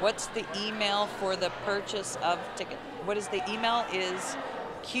 What's the email for the purchase of ticket? What is the email? Is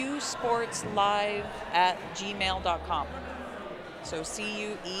qsportslive@gmail.com. So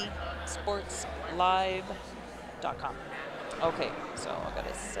CUE sportslive.com. Okay, so I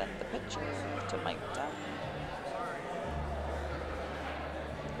gotta send the picture to Mike Dunn.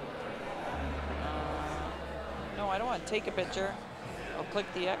 No, I don't want to take a picture. I'll click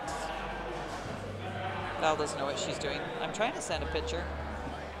the X. Val doesn't know what she's doing. I'm trying to send a picture.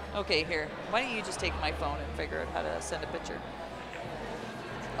 Okay, here. Why don't you just take my phone and figure out how to send a picture?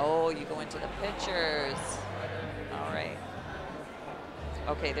 Oh, you go into the pictures. All right.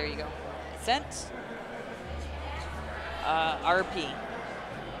 Okay, there you go. Sent. RP.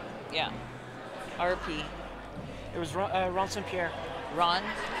 Yeah. RP. It was Ron St. Pierre.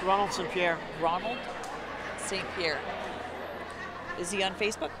 Ronald St. Pierre. Ronald St. Pierre. Is he on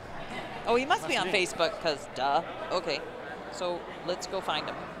Facebook? Oh, he must be on Facebook, because duh. Okay. So let's go find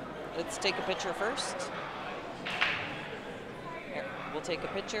him. Let's take a picture first. Here, we'll take a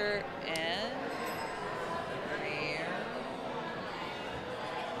picture and here.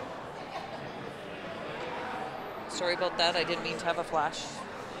 Sorry about that. I didn't mean to have a flash.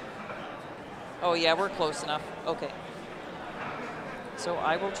 Oh yeah, we're close enough. Okay. So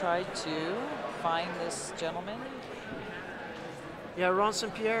I will try to find this gentleman. Yeah, Ron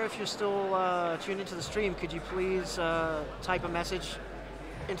St. Pierre, if you're still tuned into the stream, could you please type a message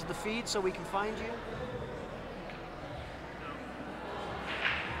into the feed so we can find you?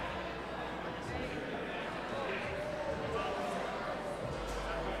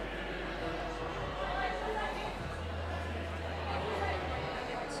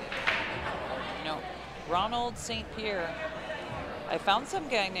 Ronald St. Pierre. I found some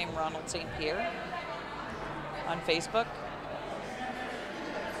guy named Ronald St. Pierre on Facebook.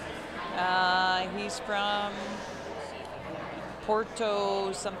 He's from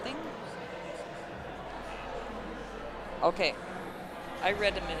Porto something. Okay. I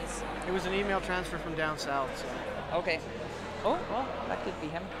read him as. It was an email transfer from down south. So. Okay. Oh, well, that could be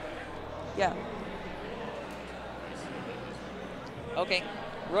him. Yeah. Okay.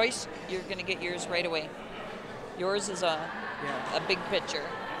 Royce, you're going to get yours right away. Yours is a big picture.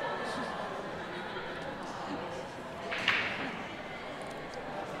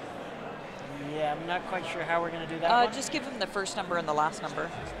 Yeah, I'm not quite sure how we're going to do that one. Just give him the first number and the last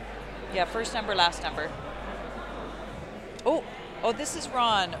number. Yeah, first number, last number. Oh, this is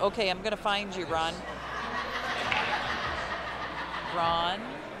Ron. Okay, I'm going to find you, Ron. Ron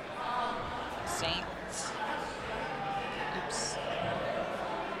Saint. Oops.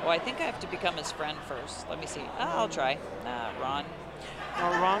 Oh, I think I have to become his friend first. Let me see. I'll try. Ron.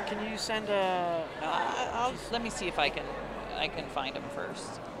 Ron, can you send a... let me see if I can find him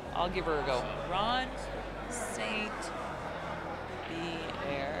first. I'll give her a go. Ron Saint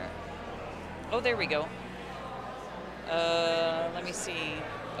Pierre. Oh, there we go. Let me see.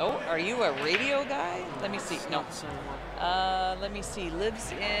 Oh, are you a radio guy? Let me see. No. Let me see.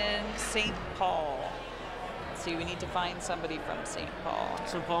 Lives in St. Paul. Let's see. We need to find somebody from St. Paul.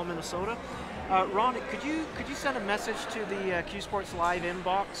 St. Paul, Minnesota. Ron, could you send a message to the Q Sports Live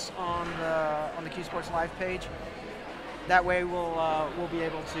inbox on the Q Sports Live page? That way we'll be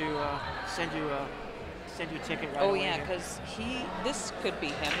able to send you a ticket right away. Oh yeah, because this could be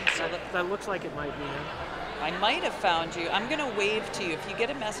him. So that looks like it might be him. I might have found you. I'm gonna wave to you. If you get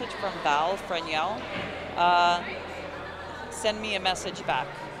a message from Val Freniel, send me a message back.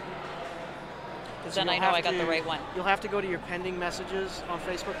 Because then I know I got the right one. You'll have to go to your pending messages on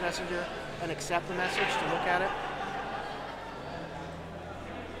Facebook Messenger and accept the message to look at it.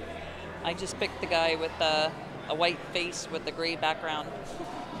 I just picked the guy with a white face with the gray background.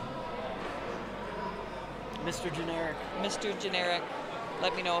 Mr. Generic. Mr. Generic.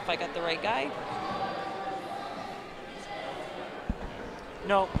 Let me know if I got the right guy.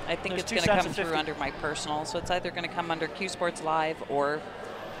 No. I think it's going to come through under my personal, so it's either going to come under Q Sports Live or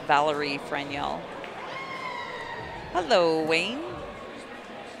Valerie Freniel. Hello, Wayne.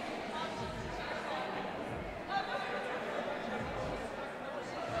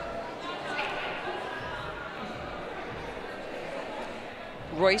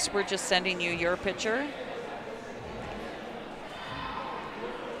 Royce, we're just sending you your picture.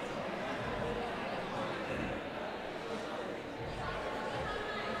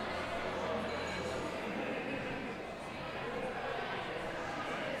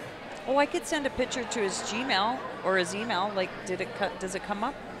 Oh, I could send a picture to his Gmail or his email. Like, does it come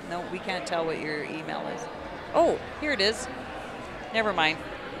up? No, we can't tell what your email is. Oh, here it is. Never mind.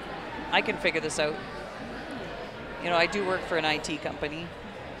 I can figure this out. You know, I do work for an IT company.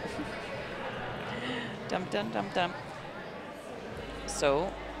 Dum, dum, dum, dum.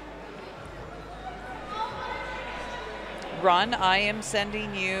 So, Ron, I am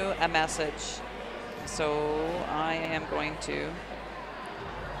sending you a message. So, I am going to,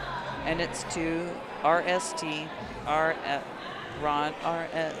 and it's to RST, Ron,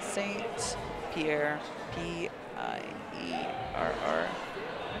 Saint Pierre, P-I-E-R-R-E,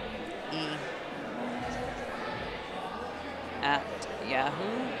 at yahoo.com.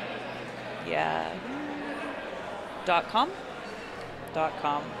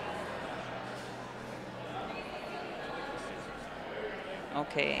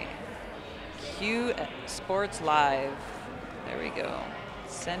 Okay. Q Sports Live. There we go.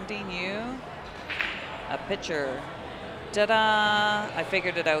 Sending you a picture. Ta-da! I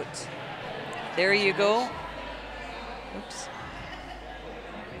figured it out. There you go. Oops.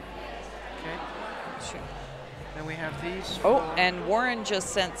 Okay. Sure. And we have these. Oh, and Warren just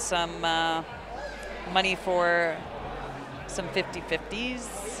sent some money for some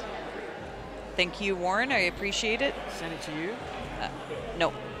 50/50s. Thank you, Warren. I appreciate it. Send it to you?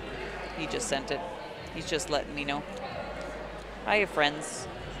 No. He just sent it. He's just letting me know. Hiya, friends.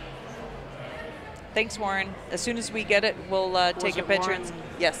 Thanks, Warren. As soon as we get it, we'll take a picture.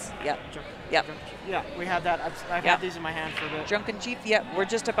 Yes, yeah. Yep. Yeah, we had that. I've had these in my hand for a bit. Drunken Chief, yeah. We're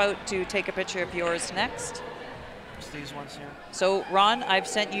just about to take a picture of yours next. Just these ones here. So, Ron, I've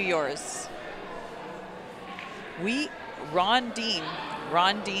sent you yours. Ron Dean,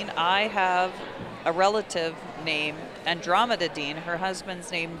 I have a relative named Andromeda Dean. Her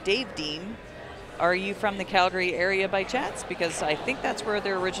husband's named Dave Dean. Are you from the Calgary area by chance? Because I think that's where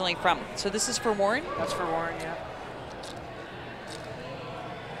they're originally from. So this is for Warren? That's for Warren, yeah.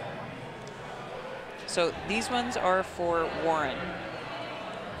 So these ones are for Warren.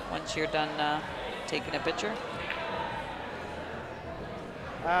 Once you're done taking a picture.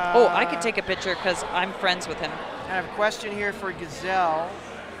 Oh, I could take a picture because I'm friends with him. I have a question here for Gazelle.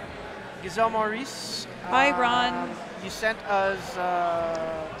 Gazelle Maurice. Hi, Ron. You sent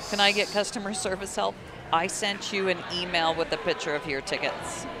us. Can I get customer service help? I sent you an email with a picture of your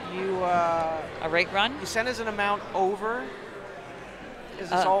tickets. You. All right, Ron? You sent us an amount over. Is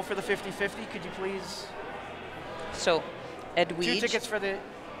this all for the 50-50? Could you please? So, Edwige. 2 tickets for the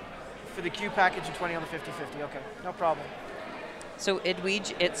Q package and 20 on the 50-50. Okay, no problem. So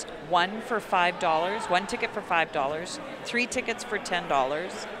Edwige, it's 1 for $5, 1 ticket for $5, 3 tickets for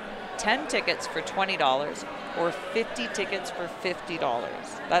 $10, 10 tickets for $20, or 50 tickets for $50.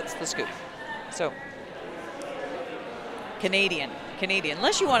 That's the scoop. So Canadian.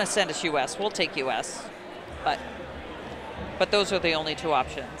 Unless you want to send us US, we'll take US. But those are the only 2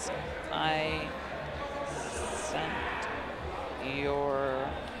 options. I sent your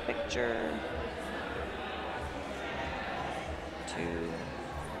picture to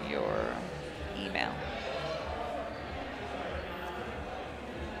your email.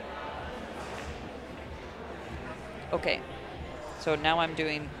 Okay, so now I'm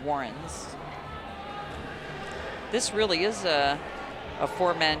doing Warren's. This really is a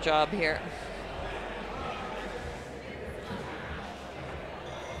 4-man job here.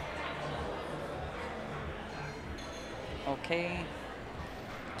 Okay,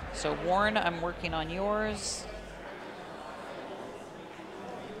 so Warren, I'm working on yours.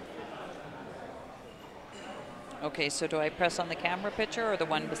 Okay, so do I press on the camera picture or the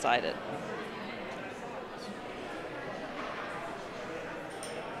one beside it?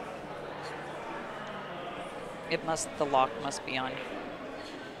 The lock must be on.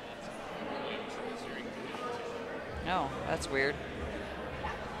 No, that's weird.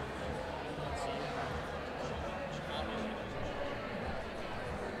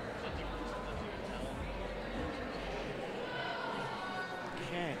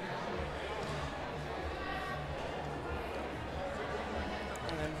 Okay.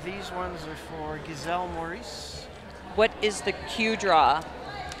 And then these ones are for Gazelle Maurice. What is the Q draw?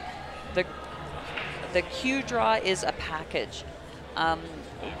 The Q draw is a package.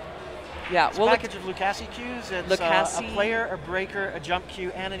 Yeah, it's a package of Lucasi cues. It's a player, a breaker, a jump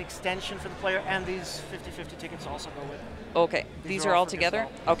cue, and an extension for the player. And these 50-50 tickets also go with it. Okay, these are all together?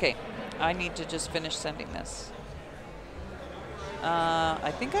 Okay, I need to just finish sending this.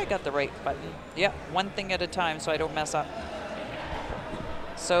 I think I got the right button. Yeah, one thing at a time so I don't mess up.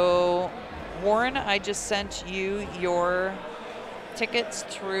 So, Warren, I just sent you your tickets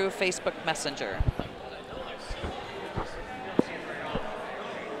through Facebook Messenger.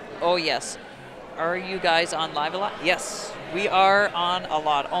 Oh, yes. Are you guys on live a lot? Yes, we are on a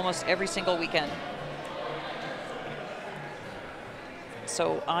lot, almost every single weekend.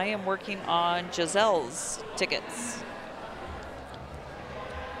 So I am working on Giselle's tickets.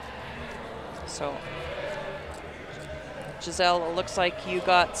 So, Giselle, it looks like you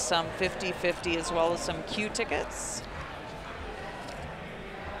got some 50-50 as well as some Q tickets.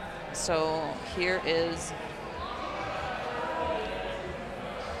 So here is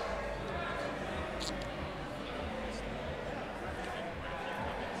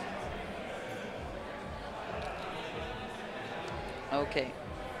okay.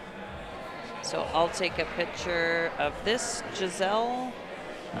 So I'll take a picture of this, Giselle.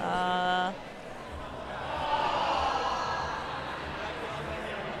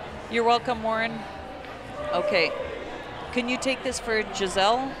 You're welcome, Warren. Okay. Can you take this for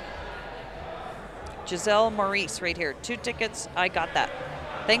Giselle? Giselle Maurice right here. 2 tickets. I got that.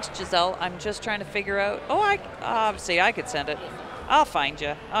 Thanks, Giselle. I'm just trying to figure out. Oh, obviously I could send it. I'll find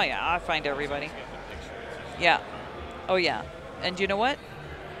you. Oh, yeah. I'll find everybody. Yeah. Oh, yeah. And you know what?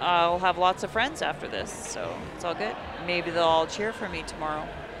 I'll have lots of friends after this, so it's all good. Maybe they'll all cheer for me tomorrow.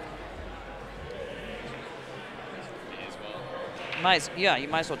 Yeah, you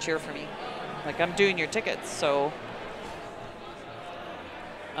might as well cheer for me. Like, I'm doing your tickets, so.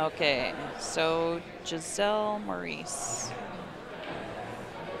 Okay, so Giselle Maurice.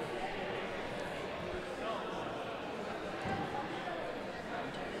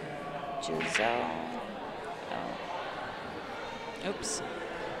 Giselle. Oh. Oops.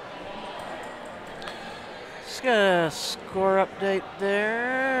 Just got a score update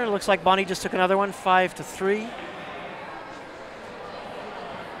there. Looks like Bonnie just took another one, 5-3.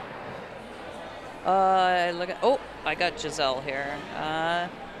 Look at, oh, I got Giselle here.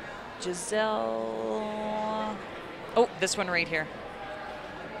 Giselle. Oh, this one right here.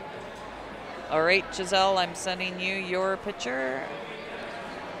 All right, Giselle, I'm sending you your picture.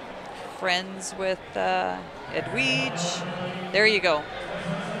 friends with Edwige. There you go.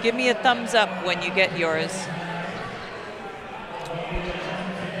 Give me a thumbs up when you get yours.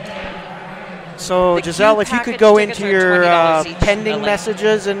 So The Giselle, Q if you could package go tickets into are your $20 each, pending Lily.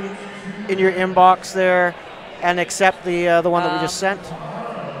 messages in your inbox there, and accept the one that we just sent.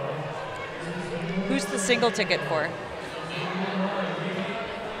 Who's the single ticket for?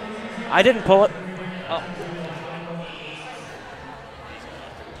 I didn't pull it. Oh.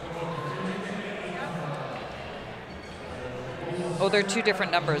 Oh, they're two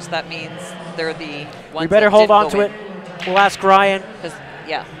different numbers. That means they're the ones. We better that hold didn't on go to in. it. We'll ask Ryan. 'Cause-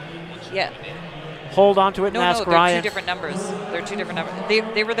 yeah. Yeah. Hold on to it and No, ask they're Ryan. two different numbers. They're two different numbers.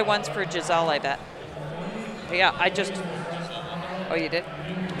 They were the ones for Giselle, I bet. Yeah, I just. Oh, you did?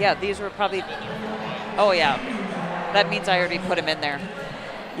 Yeah, these were probably. Oh, yeah. That means I already put them in there.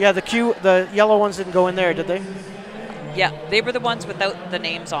 Yeah, the yellow ones didn't go in there, did they? Yeah, they were the ones without the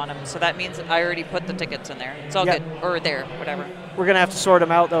names on them, so that means I already put the tickets in there. It's all Yeah. good. Or there, whatever. We're gonna have to sort them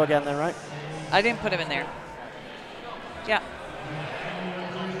out though again then, right? I didn't put them in there. Yeah.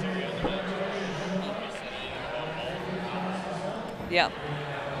 Yeah.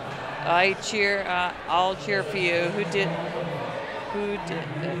 I'll cheer for you. Who did?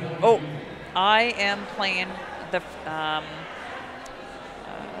 Oh, I am playing the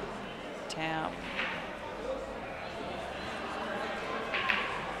Tam.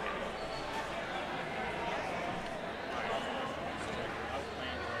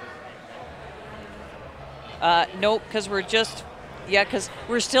 No, because we're just, because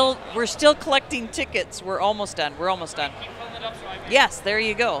we're still collecting tickets. We're almost done. We're almost done. Yes, there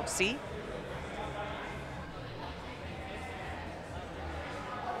you go. See?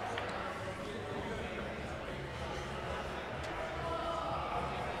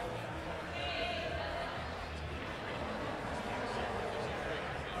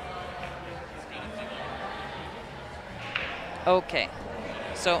 Okay.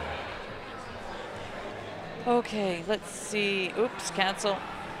 So. Okay, let's see. Oops, cancel.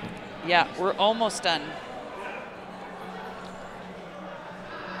 Yeah, we're almost done.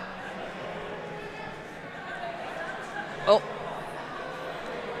 Oh.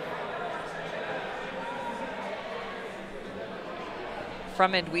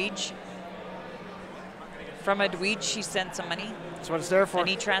 From Edwige. From Edwige, she sent some money. That's what it's there for.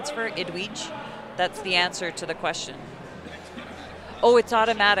 Any transfer, Edwige. That's the answer to the question. Oh, it's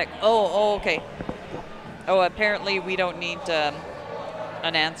automatic. Oh, okay. Oh, apparently we don't need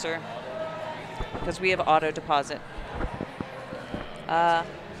an answer because we have auto deposit.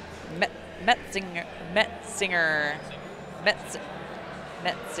 Metzinger,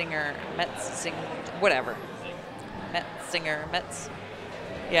 whatever. Metz.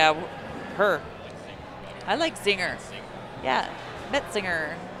 Yeah, her. I like Zinger. Yeah,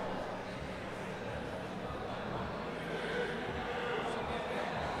 Metzinger.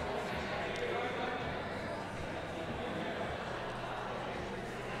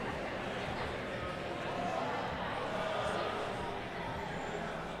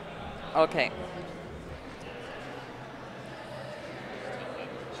 Okay.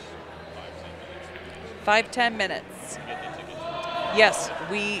 Five, 10 minutes. Yes,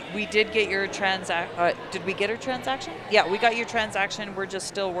 we did get your did we get our transaction? Yeah, we got your transaction. We're just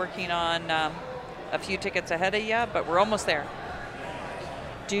still working on a few tickets ahead of you, but we're almost there.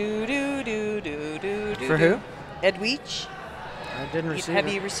 Do. For who? Edwige. I didn't receive Have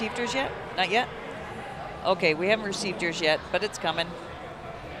it. you received yours yet? Not yet? Okay, we haven't received yours yet, but it's coming.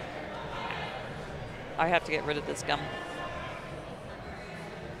 I have to get rid of this gum.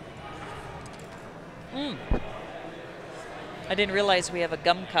 I didn't realize we have a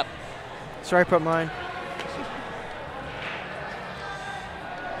gum cup. Sorry, I put mine.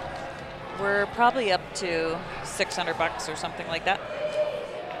 We're probably up to $600 or something like that.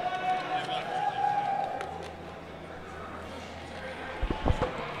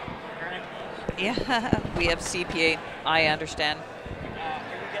 Yeah, we have CPA. I understand. Are we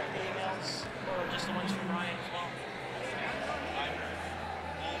getting the emails or just the ones from Ryan as well?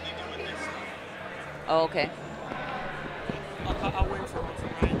 Oh, okay. I'll wait for one from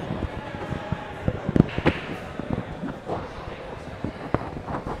Ryan.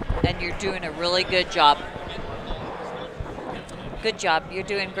 And you're doing a really good job. Good job. You're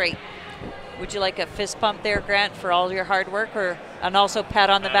doing great. Would you like a fist pump there, Grant, for all your hard work, and also pat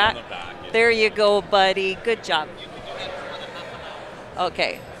on the back? There you go, buddy. Good job.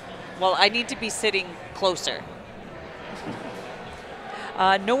 Okay. Well, I need to be sitting closer.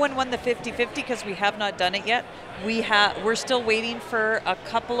 No one won the 50-50 because we have not done it yet. We're still waiting for a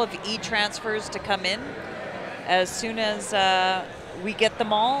couple of e-transfers to come in. As soon as we get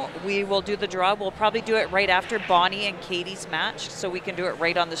them all, we will do the draw. We'll probably do it right after Bonnie and Katie's match, so we can do it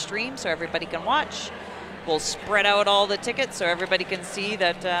right on the stream so everybody can watch. We'll spread out all the tickets so everybody can see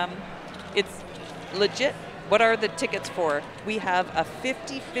that it's legit. What are the tickets for? We have a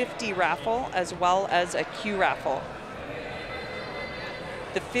 50-50 raffle as well as a Q raffle.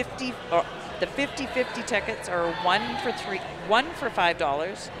 The 50-50 tickets are one for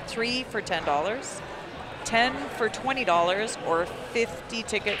 $5, 3 for $10, 10 for $20, or 50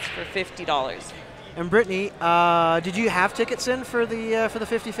 tickets for $50. And Brittany, did you have tickets in for the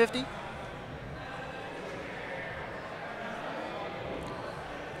 50-50?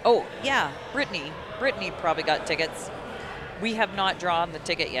 Oh yeah, Brittany probably got tickets. We have not drawn the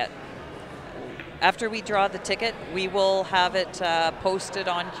ticket yet. After we draw the ticket, we will have it posted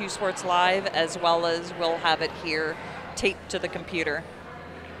on Q Sports Live, as well as we'll have it here taped to the computer.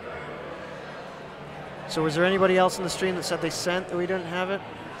 So was there anybody else in the stream that said they sent that we didn't have it?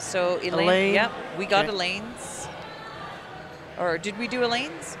 So Elaine? Yep, we got Okay. Elaine's. Or did we do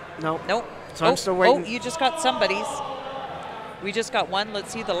Elaine's? No. Nope. So I'm still waiting. Oh, you just got somebody's. We just got one.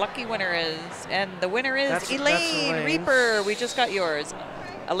 Let's see, the lucky winner is. And the winner is That's Elaine Elaine's. Reaper. We just got yours.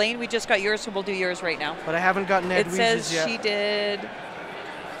 Elaine, we just got yours, so we'll do yours right now. But I haven't gotten It Edwige's says yet. she did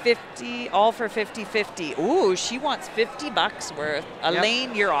 50, all for 50-50. Ooh, she wants $50 worth.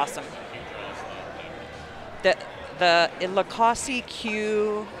 Elaine, you're awesome. The Lacoste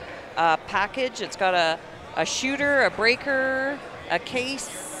Q package, it's got a shooter, a breaker, a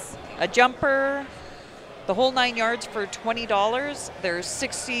case, a jumper, the whole 9 yards for $20. There's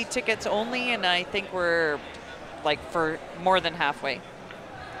 60 tickets only, and I think we're like for more than halfway.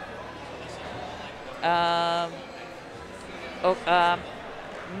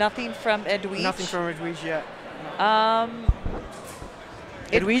 Nothing from Edwige. Nothing from Edwige yet.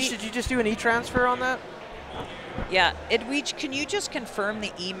 Edwige, Did you just do an e-transfer on that? yeah, Edwige, can you just confirm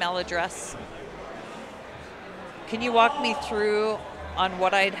the email address? Can you walk me through on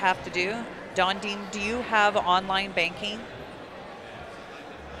what I'd have to do? Don Dean, do you have online banking?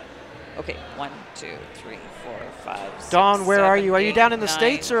 Okay, 1, 2, 3, 4, 5, 6, Don, where are 7, you? Are you 8, down in the 9,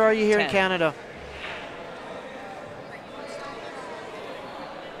 States or are you here 10. in Canada?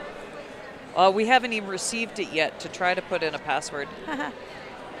 We haven't even received it yet to try to put in a password.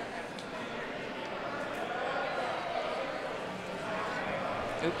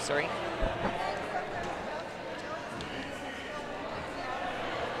 Oops, sorry.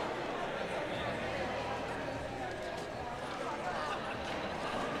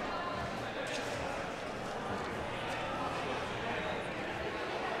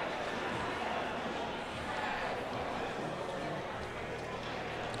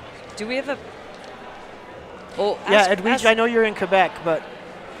 Do we have a... Oh, Yeah, Edwige, I know you're in Quebec, but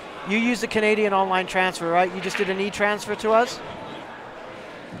you use the Canadian online transfer, right? You just did an e-transfer to us?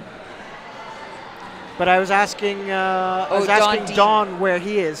 But I was asking, Don Don where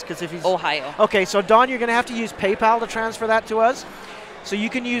he is, because if he's... Ohio. Okay, so Don, you're going to have to use PayPal to transfer that to us. So you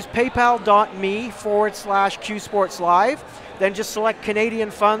can use paypal.me/Q Sports Live. Then just select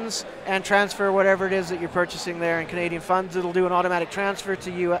Canadian funds and transfer whatever it is that you're purchasing there in Canadian funds. It'll do an automatic transfer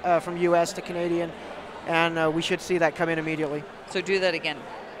to from US to Canadian, and we should see that come in immediately. So do that again.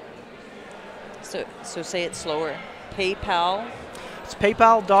 So say it slower. PayPal. It's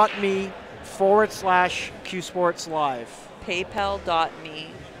paypal.me/Q Sports Live.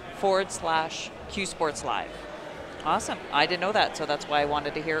 PayPal.me/Q Sports Live. Awesome. I didn't know that, so that's why I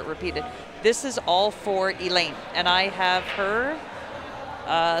wanted to hear it repeated. This is all for Elaine, and I have her,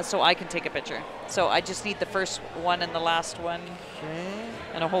 so I can take a picture. So I just need the first one and the last one, Okay.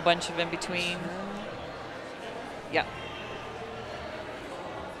 and a whole bunch of in between. Yeah.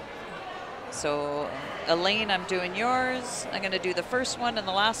 So Elaine, I'm doing yours. I'm going to do the first one and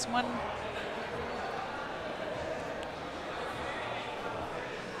the last one.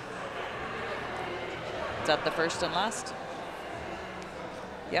 Is that the first and last?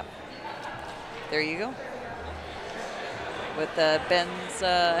 Yep. There you go. With Ben's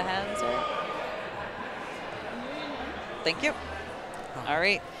hands there. Thank you. All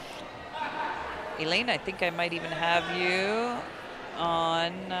right. Elaine, I think I might even have you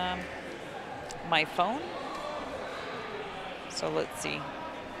on my phone. So let's see.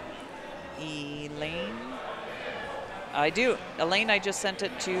 Elaine. I do. Elaine, I just sent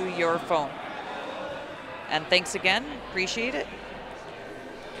it to your phone. And thanks again. Appreciate it.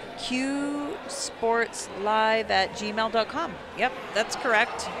 qsportslive@gmail.com. Yep, that's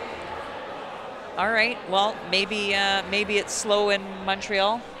correct. All right. Well, maybe it's slow in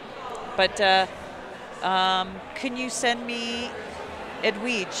Montreal, but can you send me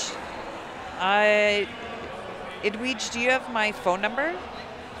Edwige? Idweej, do you have my phone number?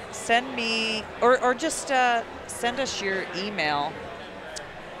 Send me, or just send us your email.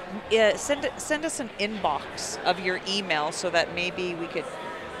 Yeah, send us an inbox of your email so that maybe we could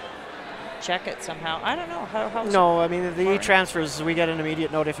check it somehow. I don't know how. No, I mean the e-transfers, we get an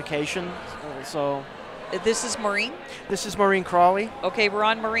immediate notification. So this is Maureen. This is Maureen Crawley. Okay, we're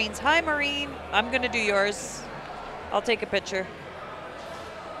on Maureen's. Hi, Maureen. I'm gonna do yours. I'll take a picture.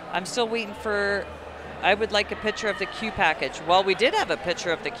 I'm still waiting for. I would like a picture of the Q package. Well, we did have a picture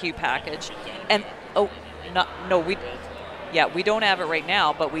of the Q package, and we don't have it right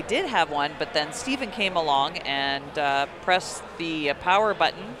now, but we did have one. But then Stephen came along and pressed the power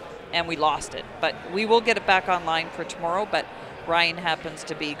button, and we lost it. But we will get it back online for tomorrow. But Ryan happens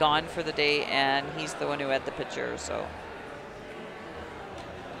to be gone for the day, and he's the one who had the picture. So,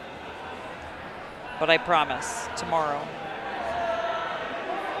 but I promise tomorrow.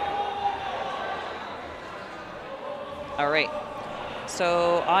 All right,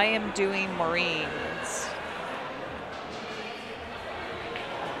 so I am doing Marines.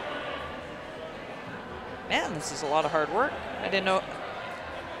 Man, this is a lot of hard work. I didn't know.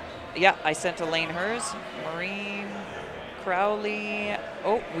 Yeah, I sent Elaine hers. Maureen Crowley.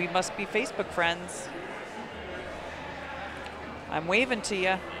 Oh, we must be Facebook friends. I'm waving to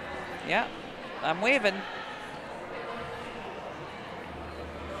you. Yeah, I'm waving.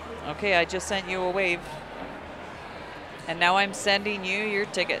 Okay, I just sent you a wave. And now I'm sending you your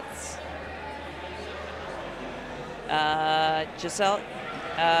tickets. Giselle,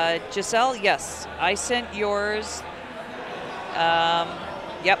 yes, I sent yours.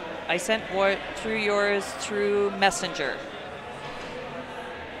 Yep, I sent through yours through Messenger.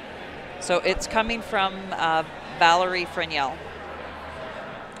 So it's coming from Valerie Fresnel.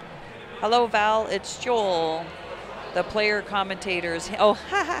 Hello, Val, it's Joel, the player commentators. Oh,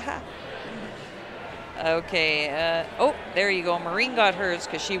 ha ha ha. Okay, oh, there you go. Maureen got hers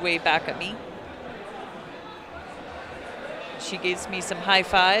because she waved back at me. She gives me some high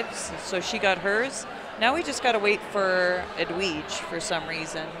fives, so she got hers. Now we just got to wait for Idweej for some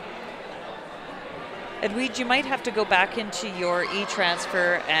reason. Idweej, you might have to go back into your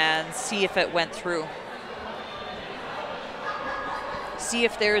e-transfer and see if it went through. See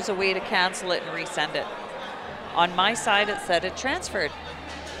if there is a way to cancel it and resend it. On my side, it said it transferred.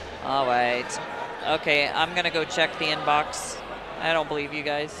 All right. Okay, I'm going to go check the inbox. I don't believe you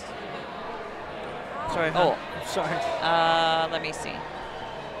guys. Sorry. Oh. Sorry. Let me see.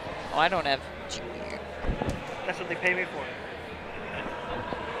 Oh, I don't have... That's what they pay me for.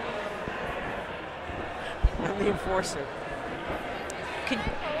 I'm the enforcer. Can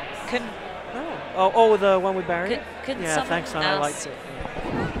Oh, the one with Barry? yeah, thanks, man. I liked it.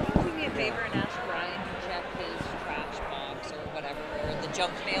 Do me a favor and ask Brian to check his trash box or whatever, or the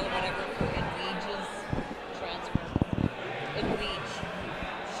junk mail or whatever for Idweej's transfer. Idweej.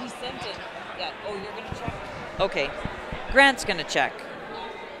 She sent it. Yeah. Oh, you're going to check? Okay. Grant's going to check.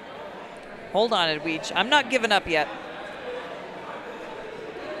 Hold on, Idweej. I'm not giving up yet.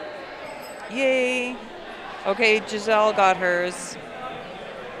 Yay. Okay, Giselle got hers.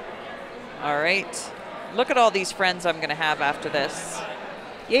 All right. Look at all these friends I'm going to have after this.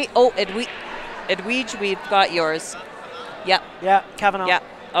 Yay. Oh, Idweej, we've got yours. Yep. Yeah, Kavanaugh. Yeah.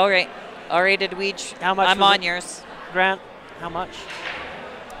 All right. All right, Idweej. How much? I'm on yours. Grant, how much?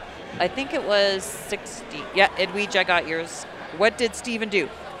 I think it was 60. Yeah, Idweej, I got yours. What did Stephen do?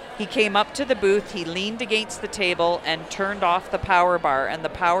 He came up to the booth, he leaned against the table and turned off the power bar. And the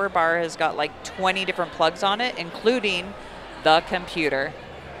power bar has got like 20 different plugs on it, including the computer.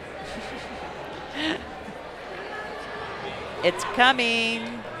 It's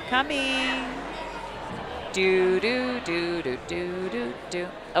coming. Do, do, do, do, do, do, do.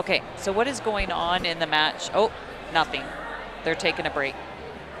 Okay, so what is going on in the match? Oh, nothing. They're taking a break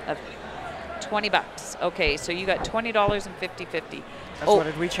of $20. Okay, so you got $20 and 50-50. That's what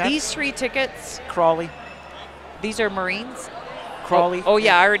did we check? These 3 tickets. Crawley. These are Marines? Crawley. Oh,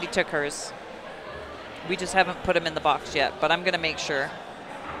 yeah, I already took hers. We just haven't put them in the box yet, but I'm going to make sure.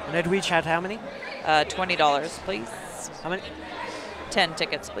 And Idweej had how many? $20, please. How many? 10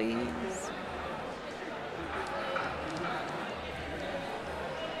 tickets, please.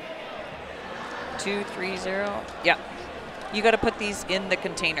 $230. Yeah. You got to put these in the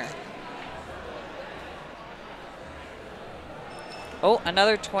container. Oh,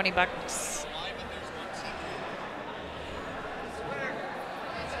 another $20.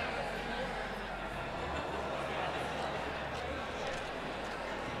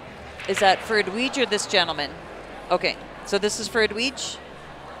 Is that for Idweej or this gentleman? Okay, so this is for Idweej.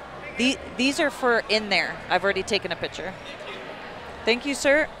 These are for in there. I've already taken a picture. Thank you,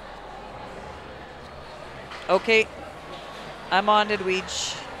 sir. Okay. I'm on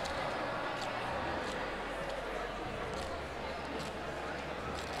Edwidge.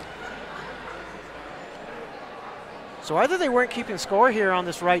 So either they weren't keeping score here on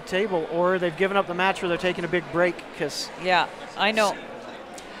this right table, or they've given up the match where they're taking a big break because Yeah, I know.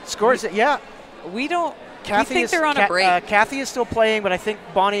 scores. Yeah, We don't. Kathy we think is, they're on a break. Kathy is still playing, but I think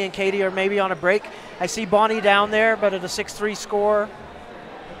Bonnie and Katie are maybe on a break. I see Bonnie down there, but at a 6-3 score,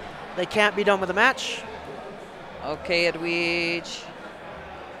 they can't be done with the match. Okay, Edwidge.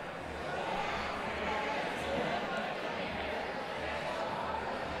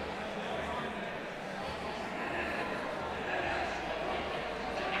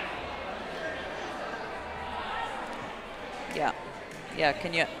 Yeah. Yeah,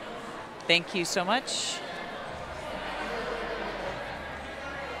 can you? Thank you so much.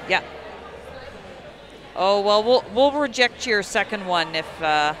 Yeah. Oh, well, we'll reject your second one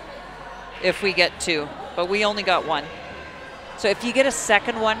if we get two, but we only got one. So if you get a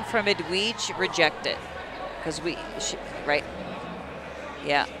second one from Edwidge, reject it, because right?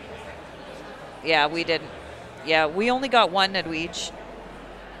 Yeah. Yeah, we didn't. Yeah, we only got one, Edwidge.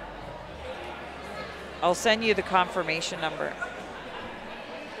 I'll send you the confirmation number.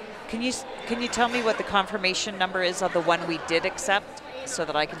 Can you tell me what the confirmation number is of the one we did accept, so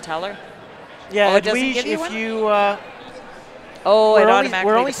that I can tell her? Yeah, Oh, it doesn't Edwige, give you if one? you Oh, it we're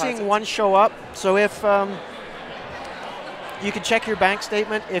automatically only deposits. seeing one show up. So if you can check your bank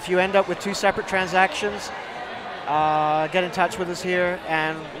statement, if you end up with two separate transactions, get in touch with us here,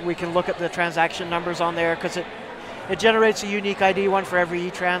 and we can look at the transaction numbers on there, because it generates a unique ID, one for every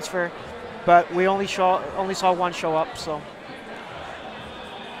e-transfer. But we only saw one show up. So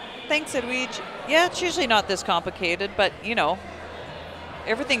Thanks, Edwidge. Yeah, it's usually not this complicated, but you know,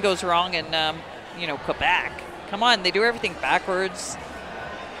 everything goes wrong in Quebec. Come on, they do everything backwards.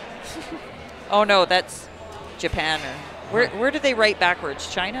 Oh no, that's Japan. Or where do they write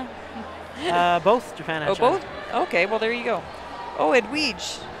backwards? China? both Japan and Oh, China. both? Okay, well there you go. Oh,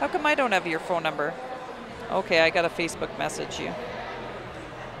 Edwidge, how come I don't have your phone number? Okay, I got a Facebook message you.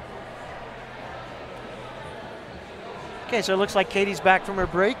 Okay, so it looks like Katie's back from her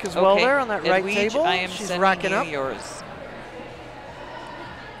break as well there on that right Edwidge, table. I am She's sending racking you up. yours.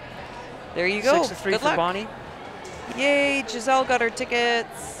 There you go. 6-3 Good for luck. Bonnie. Yay, Giselle got her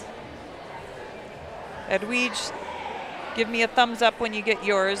tickets. Edwidge, give me a thumbs up when you get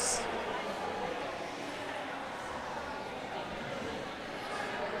yours.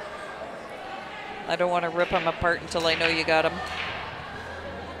 I don't want to rip them apart until I know you got them.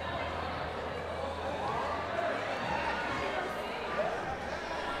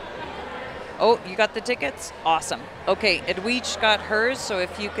 Oh, you got the tickets? Awesome. Okay, Edwidge got hers, so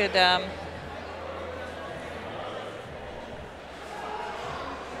if you could...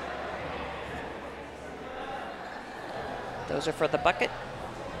 those are for the bucket.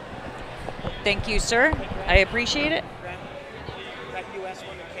 Thank you, sir. I appreciate it. That US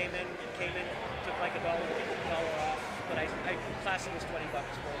one that came in took like $1 off, but I classed it as $20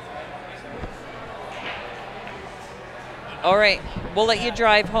 All right, we'll let you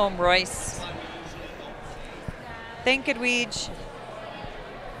drive home, Royce. Thank you, Edwidge.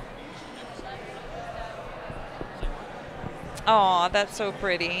 Aw, that's so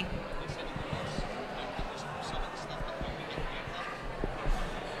pretty.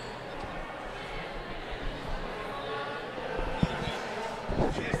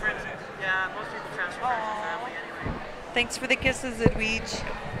 Yeah, most people transfer friends and family anyway. Thanks for the kisses, Edwidge.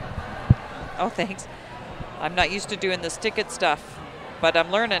 Oh, thanks. I'm not used to doing this ticket stuff, but I'm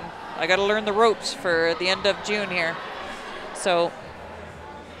learning. I got to learn the ropes for the end of June here. So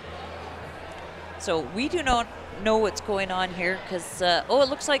we do not know what's going on here because, it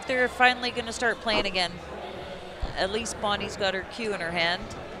looks like they're finally going to start playing again. At least Bonnie's got her cue in her hand,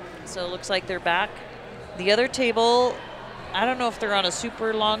 so it looks like they're back. The other table, I don't know if they're on a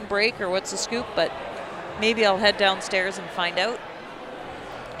super long break or what's the scoop, but maybe I'll head downstairs and find out.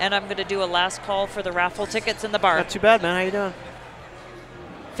 And I'm going to do a last call for the raffle tickets in the bar. Not too bad, man. How you doing?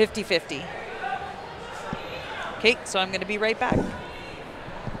 50-50. Okay, so I'm going to be right back.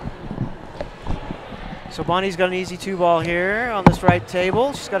 So Bonnie's got an easy 2-ball here on this right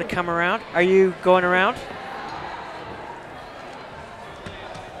table. She's got to come around. Are you going around?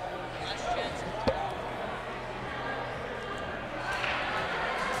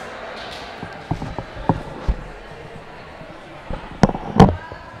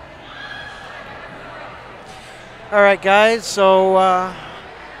 All right, guys, so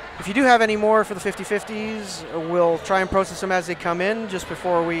if you do have any more for the 50-50s, we'll try and process them as they come in just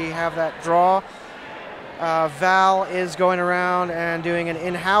before we have that draw. Val is going around and doing an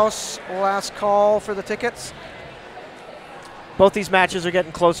in-house last call for the tickets. Both these matches are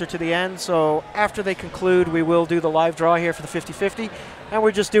getting closer to the end, so after they conclude, we will do the live draw here for the 50-50, and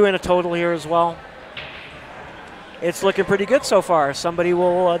we're just doing a total here as well. It's looking pretty good so far. Somebody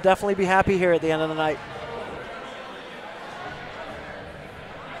will definitely be happy here at the end of the night.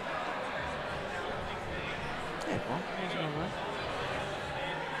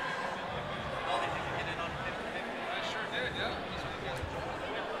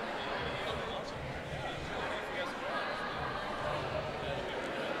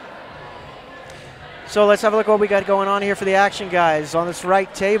 So let's have a look what we got going on here for the action, guys. On this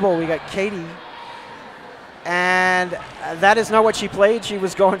right table, we got Katie. And that is not what she played. She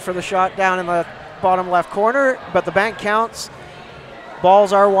was going for the shot down in the bottom left corner, but the bank counts.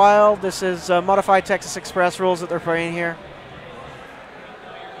 Balls are wild. This is modified Texas Express rules that they're playing here.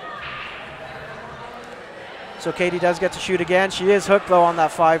 So Katie does get to shoot again. She is hooked, though, on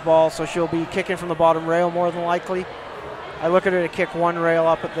that 5 ball, so she'll be kicking from the bottom rail more than likely. I look at her to kick 1 rail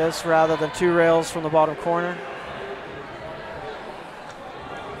up at this rather than 2 rails from the bottom corner.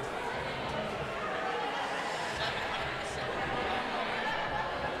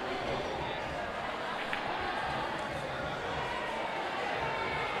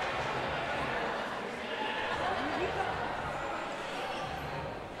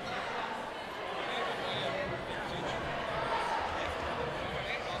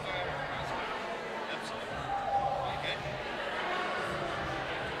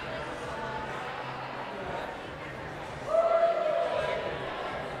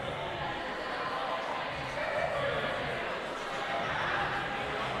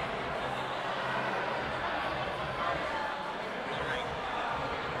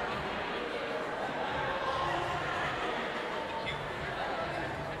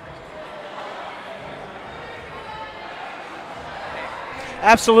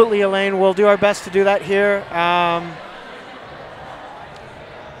 Absolutely, Elaine. We'll do our best to do that here. Val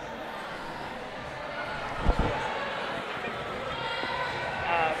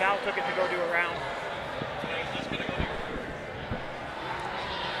took it to go do a round.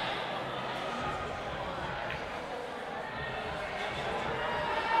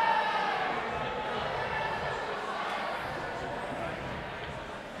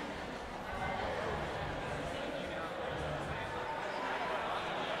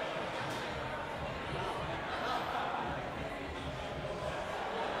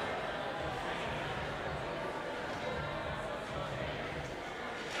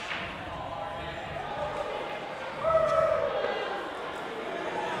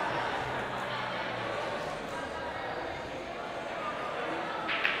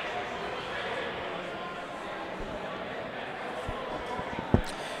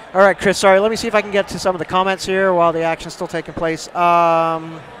 All right, Chris, sorry. Let me see if I can get to some of the comments here while the action's still taking place.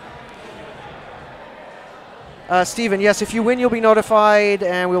 Steven, yes, if you win, you'll be notified,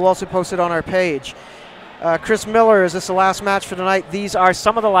 and we'll also post it on our page. Chris Miller, is this the last match for tonight? These are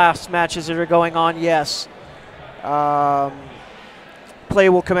some of the last matches that are going on, yes. Play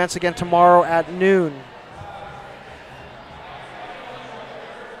will commence again tomorrow at noon.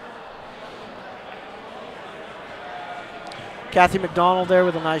 Kathy McDonald there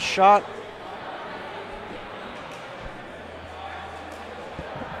with a nice shot.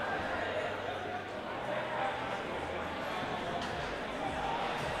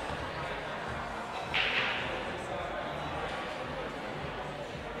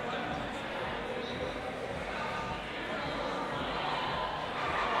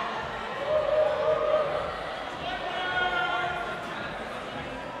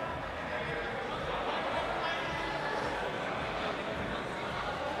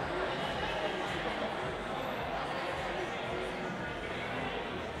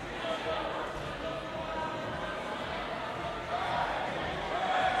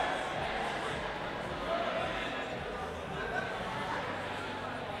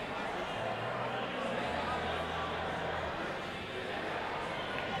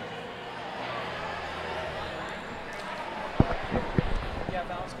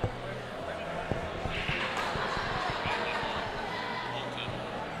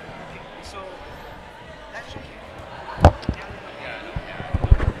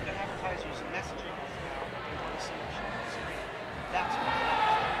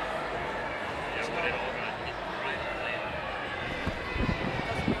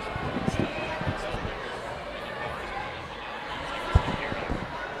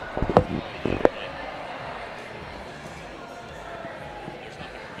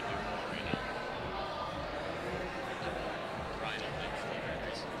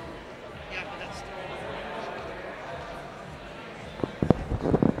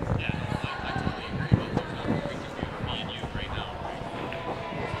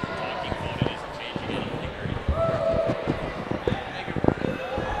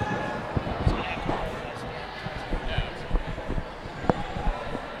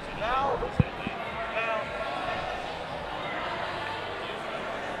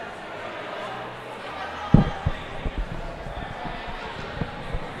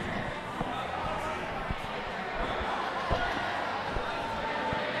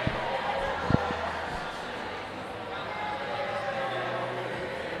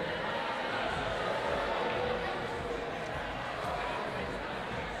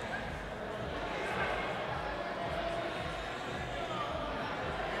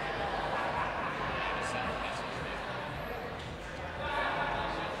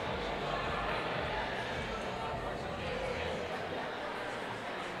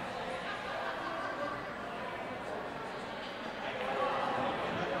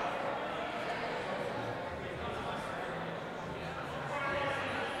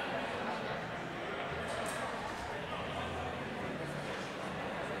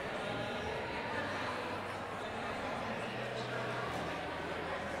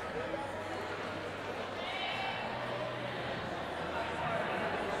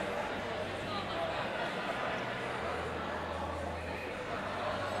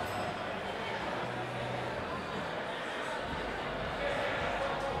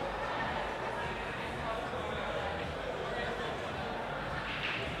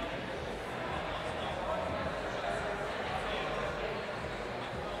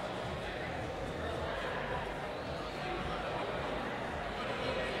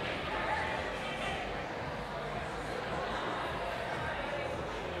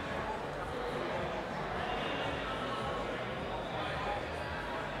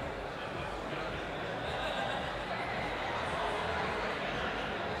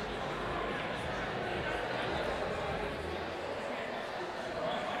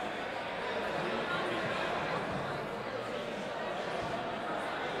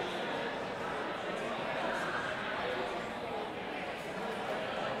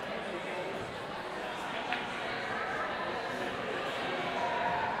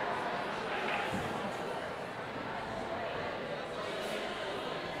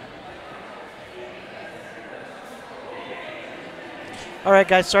 All right,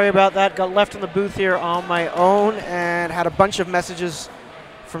 guys, sorry about that. Got left in the booth here on my own and had a bunch of messages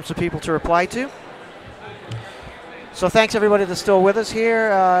from some people to reply to. So thanks everybody that's still with us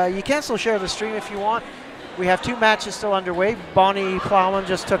here. You can still share the stream if you want. We have 2 matches still underway. Bonnie Plowman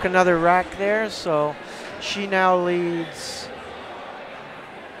just took another rack there, so she now leads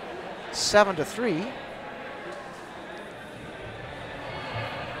 7-3.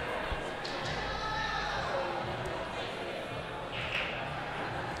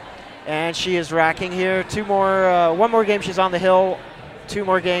 And she is racking here. 2 more, 1 more game she's on the hill. 2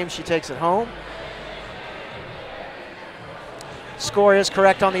 more games she takes it home. Score is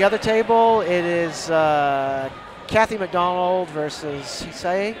correct on the other table. It is Kathy McDonald versus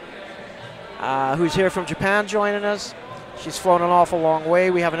Hisei, who's here from Japan joining us. She's flown an awful long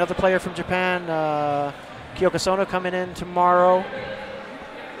way. We have another player from Japan, Kyoko Sono, coming in tomorrow.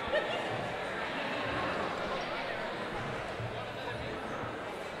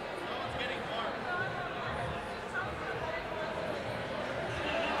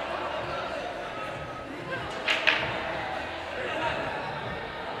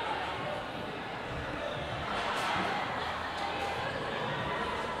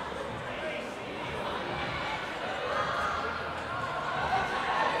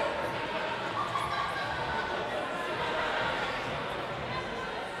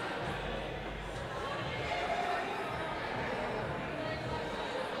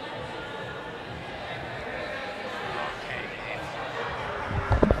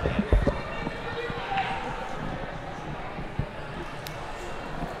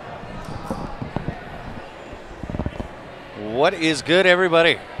 What is good,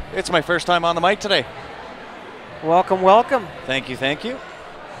 everybody? It's my first time on the mic today. Welcome, welcome. Thank you, thank you.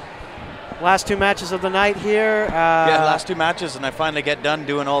 Last 2 matches of the night here. Yeah, last 2 matches, and I finally get done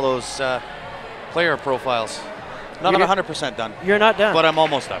doing all those player profiles. Not 100% done. You're not done. But I'm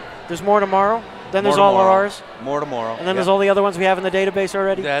almost done. There's more tomorrow. Then More there's all of tomorrow. ours. More tomorrow. And then there's all the other ones we have in the database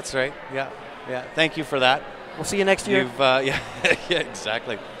already. That's right. Yeah, yeah. Thank you for that. We'll see you next year. You've, yeah, yeah,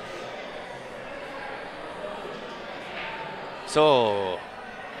 exactly. So,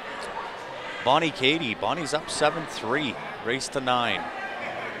 Katie. Bonnie's up 7-3. Race to 9.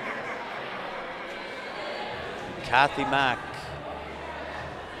 Kathy Mack.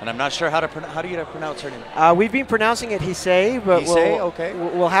 And I'm not sure how do you pronounce her name? We've been pronouncing it Hisei, but Hisei, okay.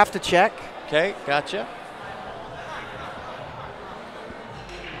 We'll have to check. Okay, gotcha.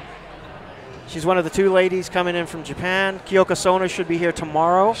 She's one of the 2 ladies coming in from Japan. Kyoko Sono should be here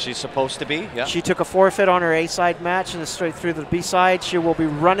tomorrow. She's supposed to be, yeah. She took a forfeit on her A-side match and is straight through to the B-side. She will be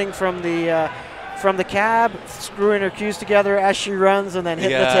running from the cab, screwing her cues together as she runs, and then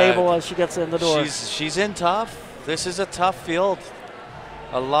hitting the table as she gets in the door. She's in tough. This is a tough field.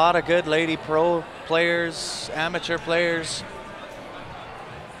 A lot of good lady pro players, amateur players.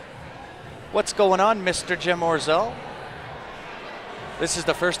 What's going on, Mr. Jim Orzel? This is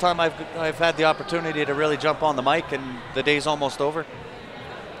the first time I've had the opportunity to really jump on the mic, and the day's almost over.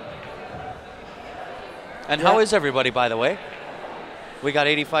 And how is everybody, by the way? We got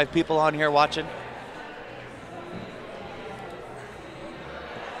 85 people on here watching.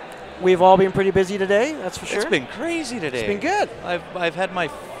 We've all been pretty busy today, that's for sure. It's been crazy today. It's been good. I've had my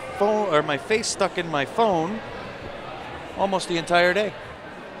phone or my face stuck in my phone almost the entire day.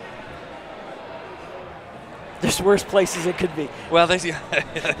 There's worse places it could be. Well,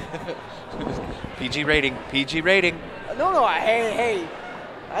 PG rating, PG rating. No, hey,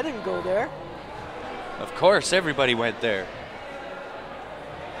 I didn't go there. Of course, everybody went there.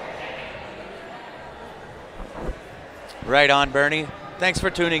 Right on, Bernie. Thanks for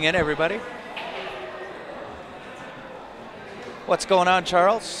tuning in, everybody. What's going on,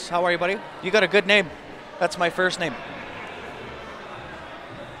 Charles? How are you, buddy? You got a good name. That's my first name.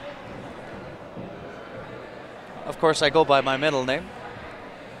 Of course, I go by my middle name.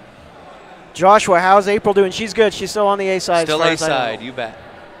 Joshua, how's April doing? She's good. She's still on the A-side. Still A-side, you bet.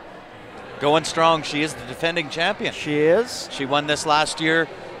 Going strong. She is the defending champion. She is. She won this last year.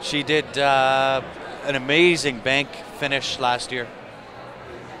 She did an amazing bank finish last year.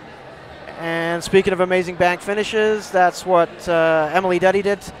 And speaking of amazing bank finishes, that's what Emily Duddy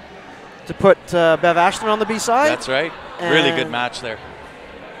did to put Bev Ashton on the B-side. That's right. Really good match there.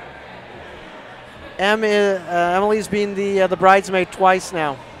 Emily's been the bridesmaid twice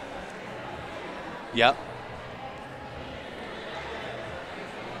now. Yep.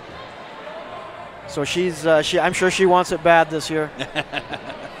 So she's I'm sure she wants it bad this year.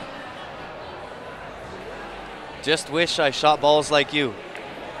 Just wish I shot balls like you.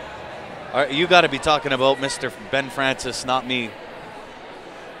 You got to be talking about Mr. Ben Francis, not me.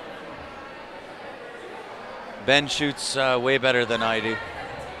 Ben shoots way better than I do.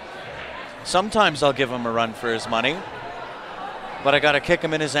 Sometimes I'll give him a run for his money, but I got to kick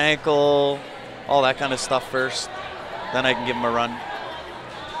him in his ankle, all that kind of stuff first. Then I can give him a run.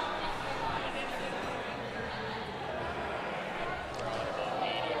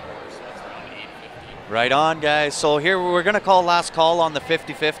 Right on, guys. So here we're going to call last call on the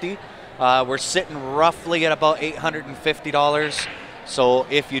 50-50. We're sitting roughly at about $850. So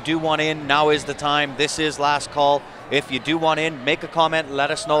if you do want in, now is the time. This is last call. If you do want in, make a comment. Let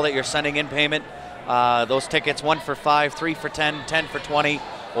us know that you're sending in payment. Those tickets, 1 for 5, 3 for 10, 10 for 20,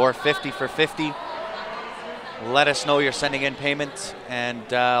 or 50 for 50. Let us know you're sending in payment, and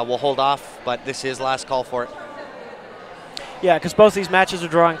we'll hold off. But this is last call for it. Yeah, because both these matches are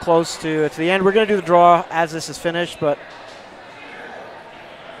drawing close to the end. We're going to do the draw as this is finished, but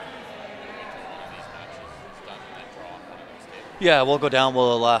yeah, we'll go down.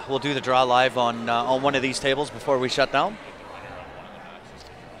 We'll do the draw live on one of these tables before we shut down.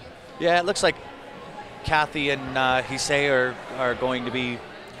 Yeah, it looks like Kathy and Hisei are going to be.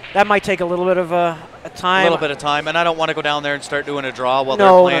 That might take a little bit of a time. A little bit of time, and I don't want to go down there and start doing a draw while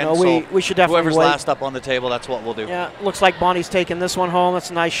No, they're no, playing. we should definitely whoever's wait. last up on the table, that's what we'll do. Yeah, looks like Bonnie's taking this one home. That's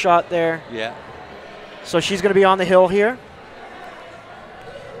a nice shot there. Yeah. So she's going to be on the hill here.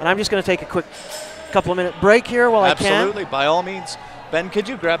 And I'm just going to take a quick couple of minute break here while I can. Absolutely, by all means. Ben, could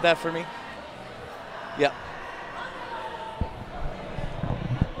you grab that for me? Yeah.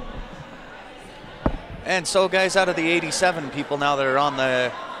 And so, guys, out of the 87 people now that are on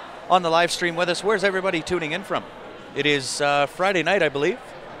the live stream with us, where's everybody tuning in from? It is Friday night, I believe.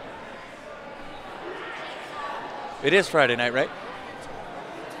 It is Friday night, right?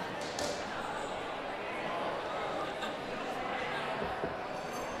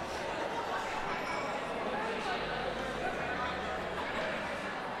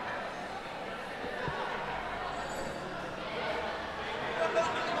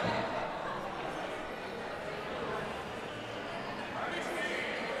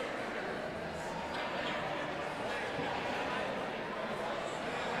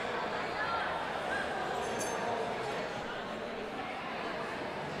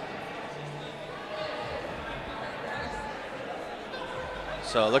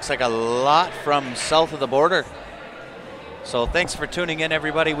 So it looks like a lot from south of the border. So thanks for tuning in,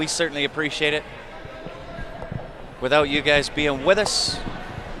 everybody. We certainly appreciate it. Without you guys being with us,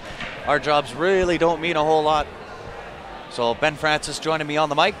 our jobs really don't mean a whole lot. So Ben Francis joining me on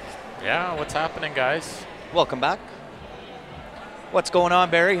the mic. Yeah, what's happening, guys? Welcome back. What's going on,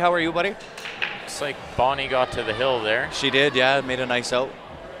 Barry? How are you, buddy? Looks like Bonnie got to the hill there. She did, yeah. Made a nice out.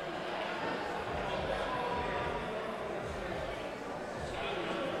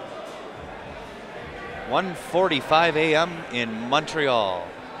 (1:45 a.m. in Montreal).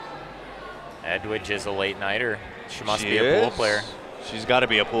 Edwidge is a late nighter. She must be is. a pool player. She's got to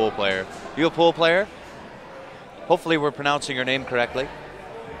be a pool player. You a pool player? Hopefully we're pronouncing your name correctly.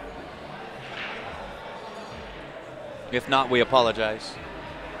 If not, we apologize.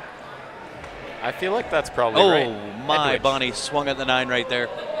 I feel like that's probably Oh, right. my, Edwidge. Bonnie swung at the 9 right there.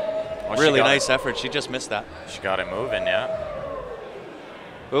 Oh, she Really got nice it. effort. She just missed that. She got it moving, yeah.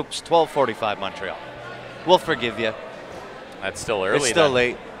 Oops, 12:45 Montreal. We'll forgive you. That's still early. It's still then.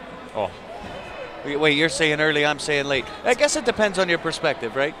 late. Oh, Wait, you're saying early, I'm saying late. I guess it depends on your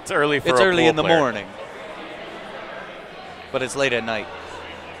perspective, right? it's early for It's a early pool in the player. morning. But it's late at night.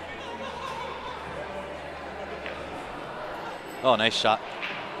 Oh, nice shot.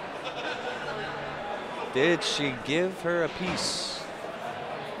 Did she give her a piece?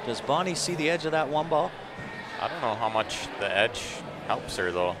 Does Bonnie see the edge of that one ball? I don't know how much the edge helps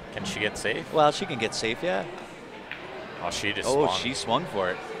her, though. Can she get safe? Well, she can get safe, yeah. Oh, she just Oh, swung. she swung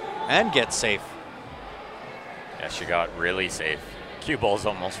for it. And get safe. Yeah, she got really safe. Cue ball's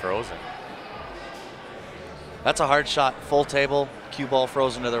almost frozen. That's a hard shot. Full table, cue ball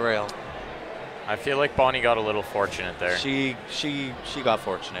frozen to the rail. I feel like Bonnie got a little fortunate there. She got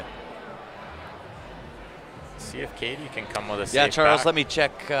fortunate. See if Katie can come with a safe Yeah, Charles, back. let me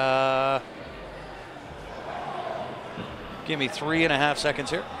check. Give me 3.5 seconds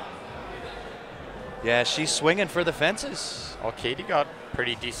here. Yeah, she's swinging for the fences. Well, Katie got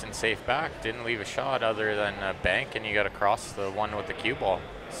pretty decent safe back. Didn't leave a shot other than a bank, and you got to cross the one with the cue ball.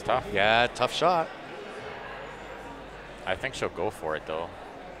 It's tough. Yeah, tough shot. I think she'll go for it, though.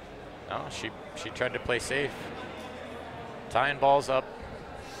 No, she tried to play safe. Tying balls up.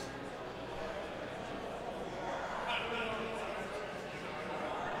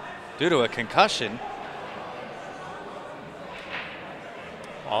 Due to a concussion.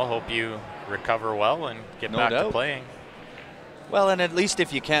 I'll hope you recover well and get No back to doubt. playing. Well, and at least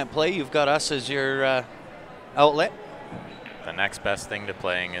if you can't play, you've got us as your outlet. The next best thing to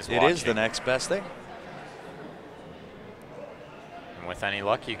playing is It watching. is the next best thing. And with any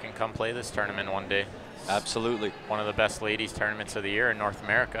luck, you can come play this tournament one day. Absolutely. One of the best ladies tournaments of the year in North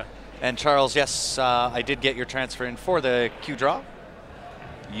America. And Charles, yes, I did get your transfer in for the Q draw.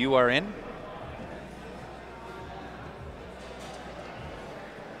 You are in.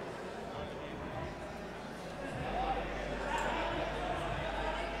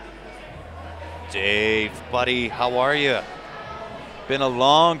 Dave, buddy, how are you? Been a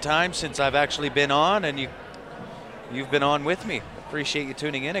long time since I've actually been on, and you've been on with me. Appreciate you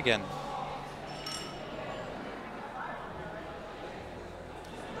tuning in again.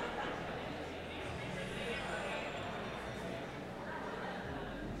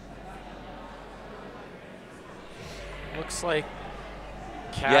 Looks like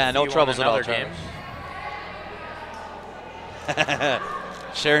Yeah, no Kathy troubles won at all, another game. Travis.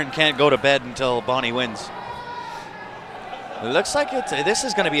 Sharon can't go to bed until Bonnie wins. It looks like this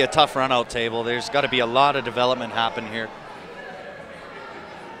is going to be a tough run-out table. There's got to be a lot of development happen here.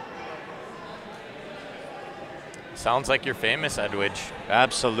 Sounds like you're famous, Edwidge.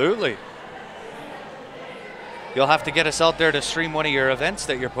 Absolutely. You'll have to get us out there to stream one of your events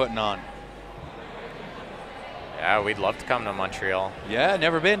that you're putting on. Yeah, we'd love to come to Montreal. Yeah,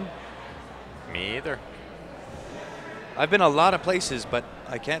 never been. Me either. I've been a lot of places, but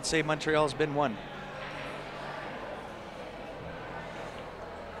I can't say Montreal's been one.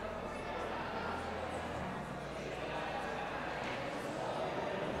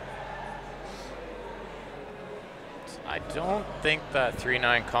 I don't think that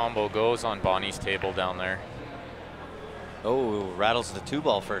 3-9 combo goes on Bonnie's table down there. Oh, rattles the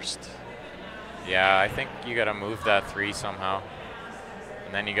 2-ball first. Yeah, I think you got to move that 3 somehow.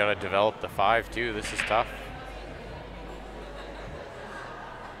 And then you got to develop the 5 too. This is tough.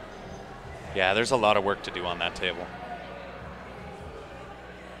 Yeah, there's a lot of work to do on that table.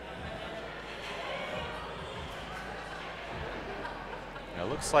 It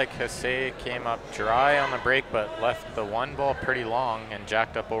looks like Hesse came up dry on the break, but left the 1 ball pretty long and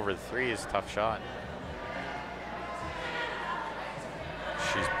jacked up over the 3 is a tough shot.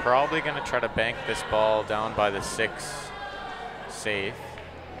 She's probably going to try to bank this ball down by the 6 safe.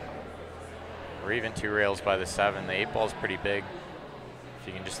 Or even 2 rails by the 7. The 8 ball's pretty big. If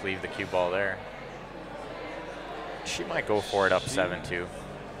you can just leave the cue ball there. She might go for it up 7-2.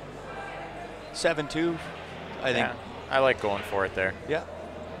 7-2, I think. Yeah, I like going for it there. Yeah.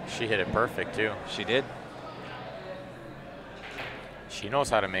 She hit it perfect too. She did. She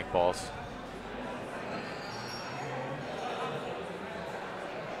knows how to make balls.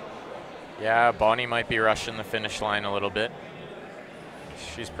 Yeah, Bonnie might be rushing the finish line a little bit.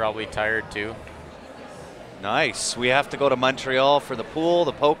 She's probably tired too. Nice. We have to go to Montreal for the pool,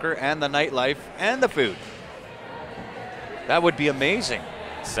 the poker, and the nightlife, and the food. That would be amazing.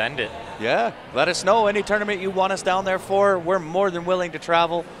 Send it. Yeah, let us know any tournament you want us down there for. We're more than willing to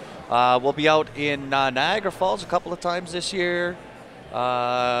travel. We'll be out in Niagara Falls a couple of times this year.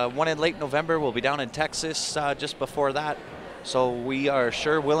 One in late November. We'll be down in Texas just before that. So we are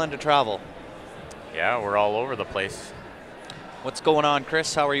sure willing to travel. Yeah, we're all over the place. What's going on,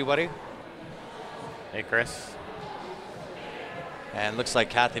 Chris? How are you, buddy? Hey, Chris. And looks like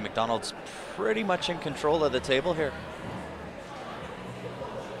Kathy McDonald's pretty much in control of the table here.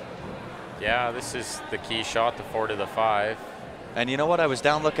 Yeah, this is the key shot, the 4 to the 5. And you know what? I was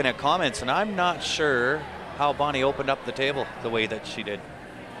down looking at comments, and I'm not sure how Bonnie opened up the table the way that she did.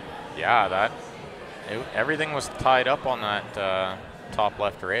 Yeah, everything was tied up on that top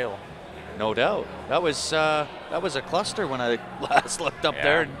left rail. No doubt. That was a cluster when I last looked up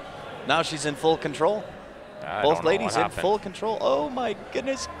there. And now she's in full control. Both ladies in full control. Oh my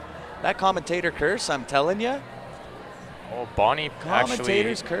goodness. That commentator curse, I'm telling you. Oh, Bonnie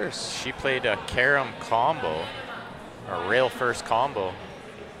Commentator's actually, curse. She played a carom combo, a rail first combo.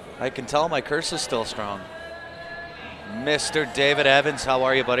 I can tell my curse is still strong. Mr. David Evans, how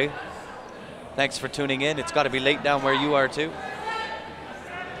are you, buddy? Thanks for tuning in. It's got to be late down where you are too.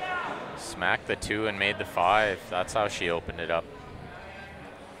 Smacked the 2 and made the 5. That's how she opened it up.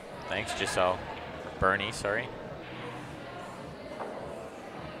 Thanks, Giselle. Bernie, sorry.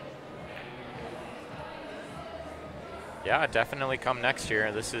 Yeah, definitely come next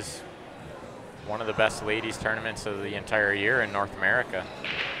year. This is one of the best ladies tournaments of the entire year in North America.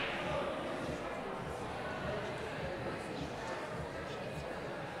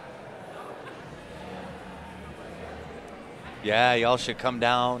 Yeah, y'all should come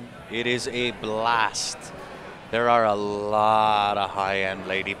down. It is a blast. There are a lot of high-end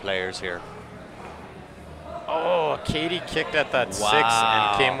lady players here. Oh, Oh, Katie kicked at that 6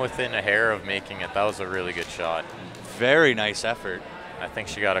 and came within a hair of making it. That was a really good shot. Very nice effort. I think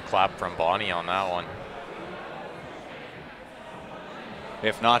she got a clap from Bonnie on that one.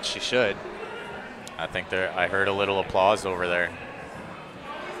 If not, she should. I think I heard a little applause over there.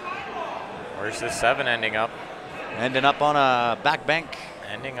 Where's the 7 ending up? Ending up on a back bank.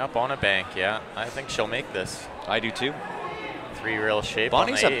 Ending up on a bank, yeah. I think she'll make this. I do too. 3 real shape.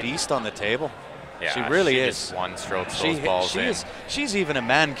 Bonnie's on a the 8. beast on the table. Yeah, she really is. Just one stroke those balls in. She's even a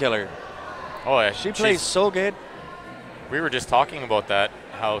man killer. Oh yeah, she plays so good. We were just talking about that.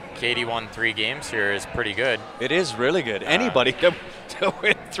 How Katie won 3 games here is pretty good. It is really good. Anybody to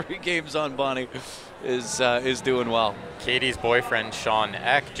win 3 games on Bonnie is doing well. Katie's boyfriend Sean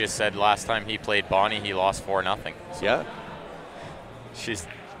Eck just said last time he played Bonnie, he lost 4-0. So yeah. She's.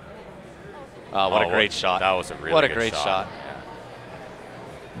 What a great shot! That was a really good great shot. Yeah.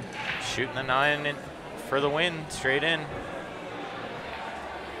 Shooting the 9 for the win, straight in.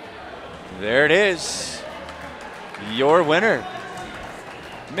 There it is. Your winner,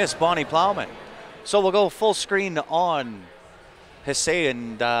 Miss Bonnie Plowman. So we'll go full screen on Hesse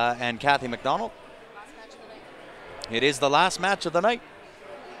and Kathy McDonald. It is the last match of the night.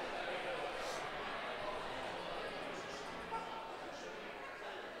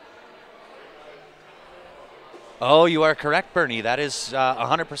 Oh, you are correct, Bernie. That is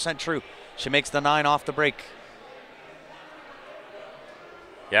 100% true. She makes the 9 off the break.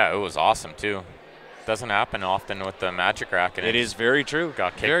 Yeah, it was awesome too. Doesn't happen often with the Magic Racket. It is very true.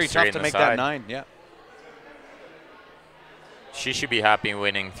 Got kicked very straight tough to in the make side. that 9. Yeah. She should be happy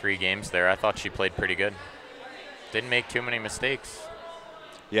winning 3 games there. I thought she played pretty good. Didn't make too many mistakes.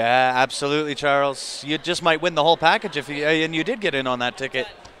 Yeah, absolutely, Charles. You just might win the whole package if you and you did get in on that ticket.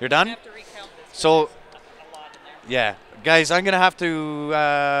 You're done? So, yeah. Guys, I'm going to have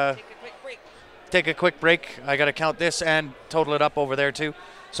to take a quick break. I got to count this and total it up over there too.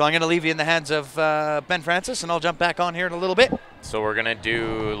 So I'm going to leave you in the hands of Ben Francis, and I'll jump back on here in a little bit. So we're going to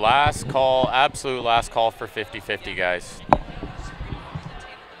do last call, absolute last call for 50-50, guys.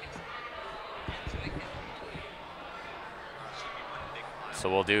 So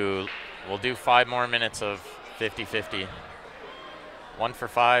we'll do 5 more minutes of 50-50. 1 for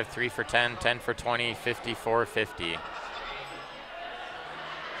 5, 3 for 10, 10 for 20, 50 for 50.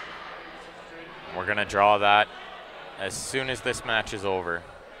 We're going to draw that as soon as this match is over.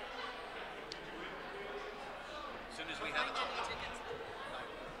 As soon as we have enough tickets,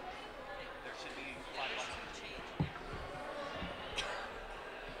 there should be $5 in change.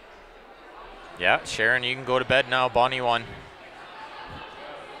 Yeah, Sharon, you can go to bed now. Bonnie won.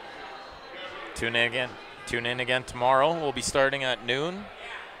 Tune in again tomorrow. We'll be starting at noon.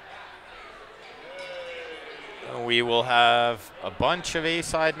 We will have a bunch of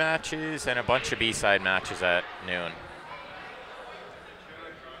A-side matches and a bunch of B-side matches at noon.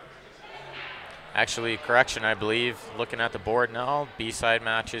 Actually, correction, I believe, looking at the board now, B-side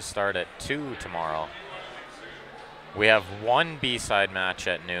matches start at 2 tomorrow. We have 1 B-side match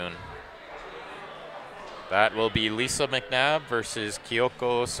at noon. That will be Lisa McNabb versus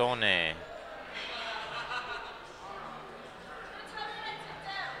Kyoko Sone.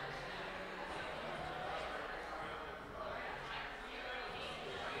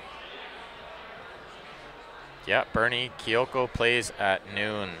 Yeah, Bernie, Kyoko plays at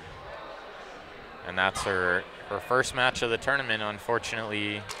noon. And that's her first match of the tournament.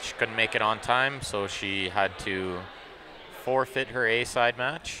 Unfortunately, she couldn't make it on time, so she had to forfeit her A-side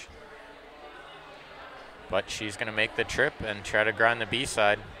match. But she's going to make the trip and try to grind the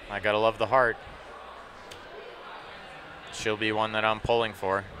B-side. I got to love the heart. She'll be one that I'm pulling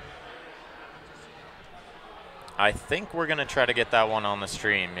for. I think we're going to try to get that one on the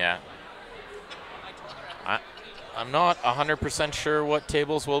stream, yeah. I'm not 100% sure what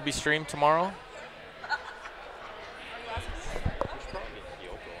tables will be streamed tomorrow.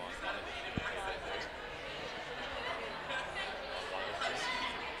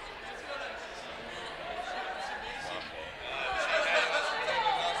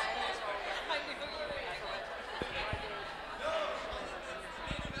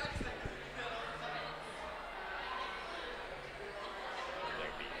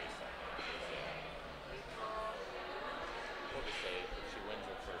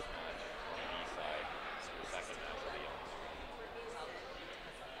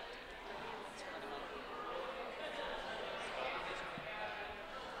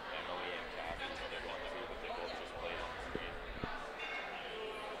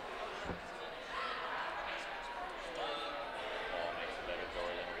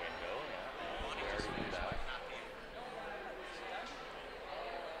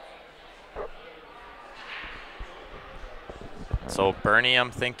 So Bernie,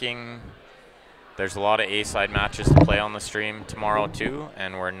 I'm thinking there's a lot of A-side matches to play on the stream tomorrow too,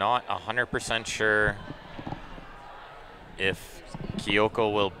 and we're not 100% sure if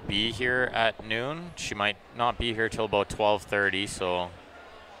Kyoko will be here at noon. She might not be here till about 12:30, so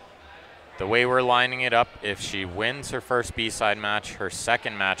the way we're lining it up, if she wins her first B-side match, her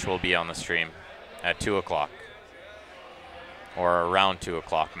second match will be on the stream at 2 o'clock or around 2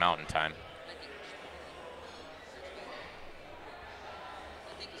 o'clock Mountain Time.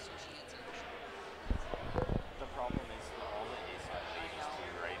 The problem is all the A-side ladies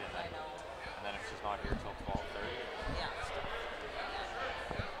too, right? And then if she's not here till 12:30. Yeah.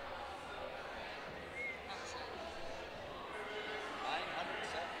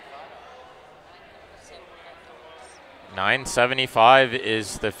 975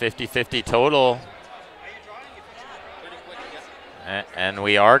 is the 50-50 total. And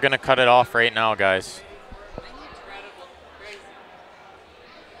we are going to cut it off right now, guys.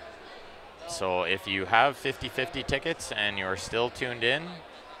 So if you have 50-50 tickets and you're still tuned in,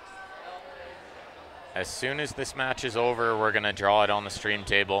 as soon as this match is over, we're going to draw it on the stream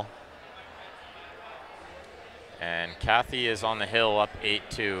table. And Kathy is on the hill up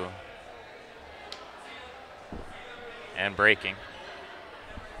 8-2 and breaking.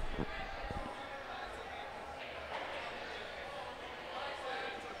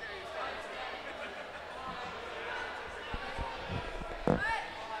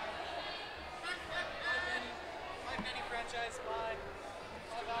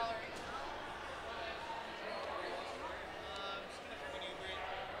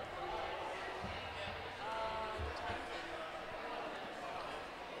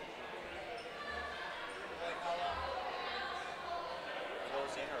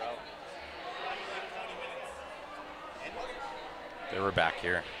 They were back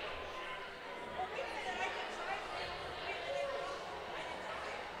here.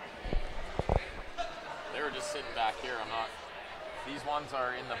 They were just sitting back here. I'm not. These ones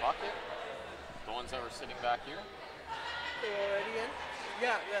are in the bucket. The ones that were sitting back here. They're already in?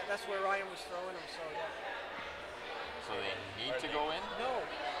 Yeah, that's where Ryan was throwing them, so yeah. So they need to go in? No,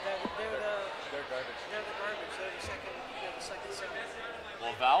 they're garbage. They're the garbage. They're the second segment.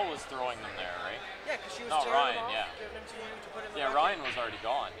 Well, Val was throwing them there, right? Yeah, because she was No, tearing Ryan, them off, yeah. giving them to you to put in the Yeah, bucket. Ryan was already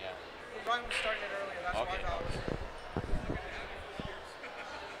gone, yeah. Ryan was starting it earlier. That's Okay. why Val was.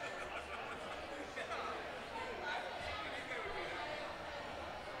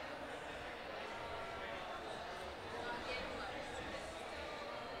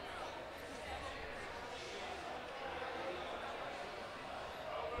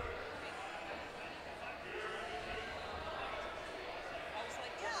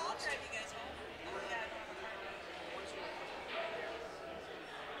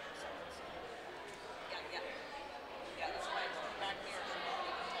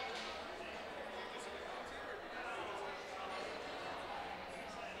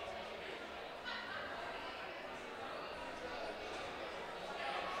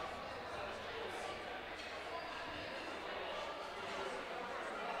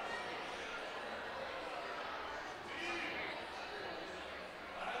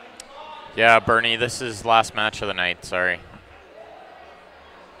 Yeah, Bernie, this is last match of the night, sorry.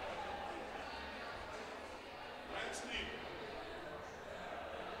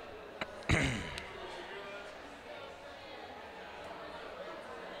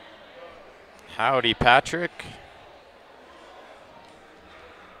 Howdy, Patrick.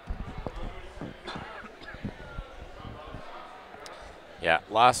 Yeah,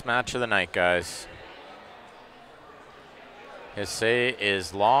 last match of the night, guys. Hissei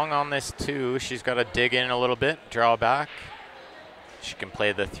is long on this 2. She's got to dig in a little bit, draw back. She can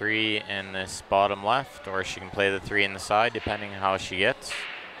play the 3 in this bottom left, or she can play the 3 in the side, depending on how she gets.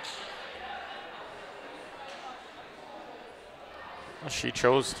 Well, she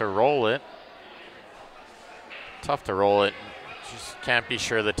chose to roll it. Tough to roll it. Just can't be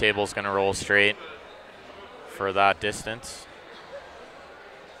sure the table's going to roll straight for that distance.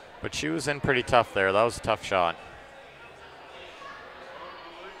 But she was in pretty tough there. That was a tough shot.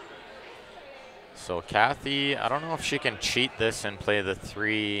 So Kathy, I don't know if she can cheat this and play the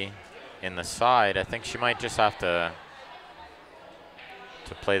 3 in the side. I think she might just have to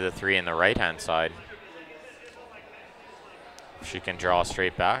play the 3 in the right-hand side. She can draw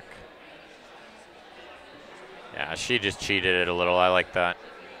straight back. Yeah, she just cheated it a little. I like that.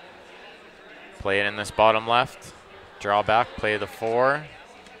 Play it in this bottom left. Draw back, play the 4.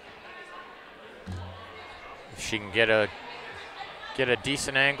 If she can get a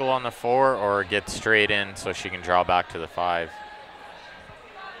decent angle on the 4 or get straight in so she can draw back to the 5.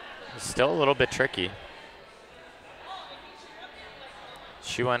 It's still a little bit tricky.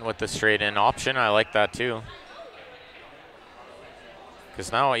 She went with the straight in option. I like that too. Because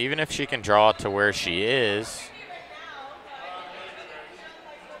now, even if she can draw to where she is,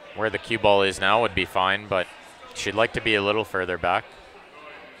 where the cue ball is now would be fine, but she'd like to be a little further back.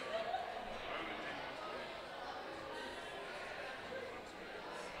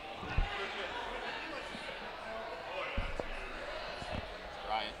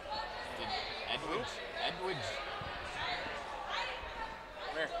 Ryan, did Edwidge?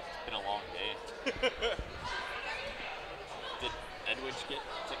 Where? It's been a long day. Did Edwidge get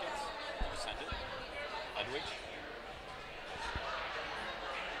tickets? Did you send it? Edwidge?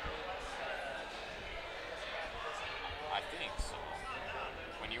 I think so.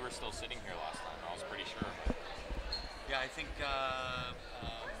 When you were still sitting here last time, I was pretty sure. Yeah, I think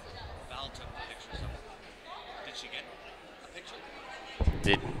Val took the pictures of it. Did she get a picture?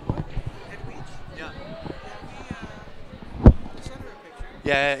 Did Yeah.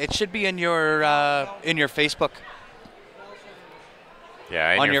 Yeah, it should be in your Facebook.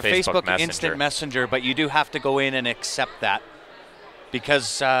 yeah, in on your Facebook, Messenger. Instant Messenger, but you do have to go in and accept that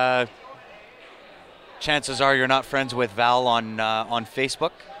because chances are you're not friends with Val on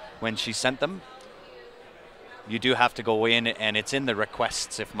Facebook when she sent them. You do have to go in, and it's in the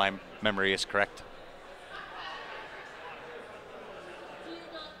requests if my memory is correct.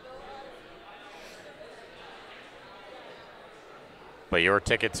 But your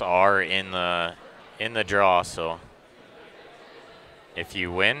tickets are in the draw, so if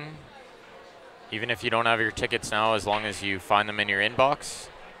you win, even if you don't have your tickets now, as long as you find them in your inbox,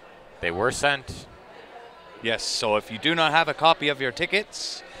 they were sent. Yes, so if you do not have a copy of your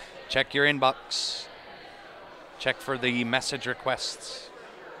tickets, check your inbox. Check for the message requests.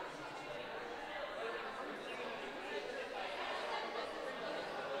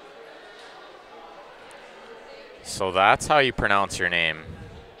 So that's how you pronounce your name.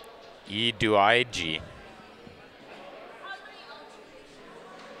 Eduige.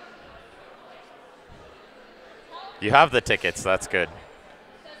 You have the tickets, that's good.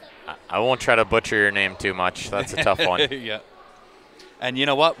 I won't try to butcher your name too much. That's a tough one. Yeah. And you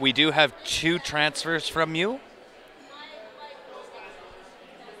know what? We do have 2 transfers from you.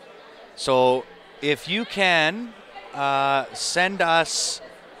 So if you can send us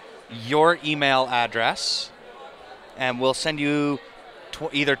your email address, and we'll send you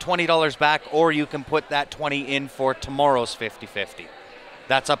either $20 back, or you can put that 20 in for tomorrow's 50-50.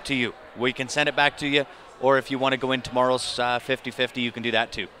 That's up to you. We can send it back to you, or if you want to go in tomorrow's 50-50, you can do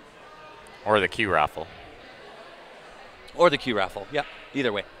that too. Or the Q raffle. Or the Q raffle. Yeah,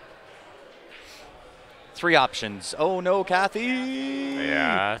 either way. 3 options. Oh no, Kathy.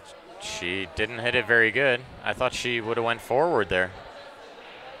 Yeah, she didn't hit it very good. I thought she would have went forward there.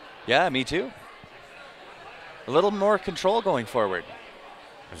 Yeah, me too. A little more control going forward.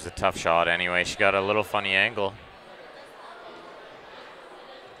 It was a tough shot anyway. She got a little funny angle.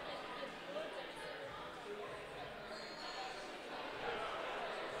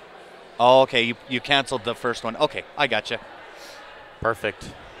 Oh, okay, you canceled the first one. Okay, I gotcha.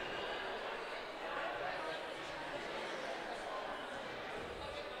 Perfect.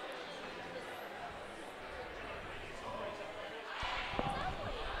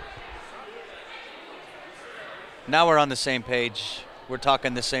 Now we're on the same page. We're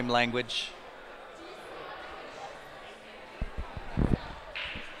talking the same language.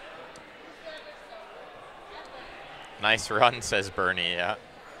 Nice run, says Bernie. Yeah.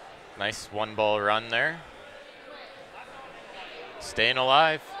 Nice 1-ball run there. Staying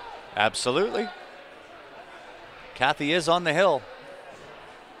alive. Absolutely. Kathy is on the hill.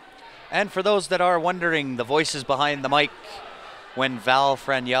 And for those that are wondering, the voices behind the mic when Val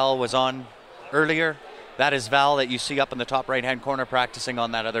Franiel was on earlier, that is Val that you see up in the top right-hand corner practicing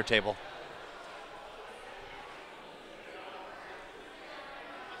on that other table.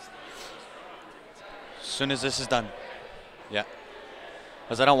 As soon as this is done. Yeah.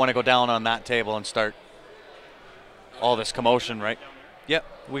 Because I don't want to go down on that table and start all this commotion, right? Yep,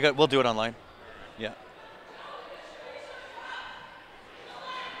 we'll do it online. Yeah.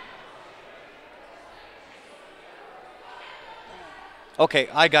 Okay,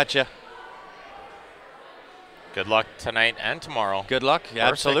 I gotcha. Good luck tonight and tomorrow. Good luck. Yeah,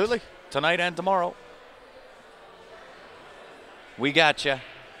 Perfect. absolutely. Tonight and tomorrow. We gotcha.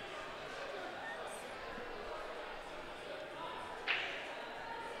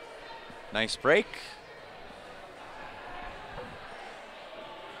 Nice break.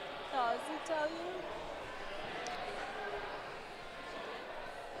 Does it tell you?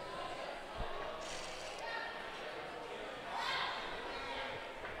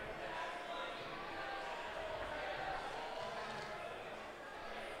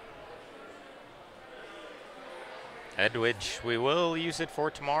 Edwidge, we will use it for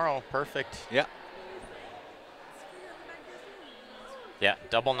tomorrow. Perfect. Yeah. Yeah,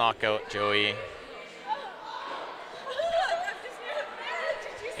 double knockout, Joey.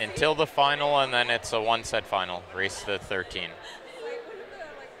 Until the final, and then it's a one-set final. Race to 13.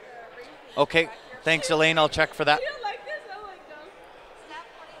 Okay. Thanks, Elaine. I'll check for that.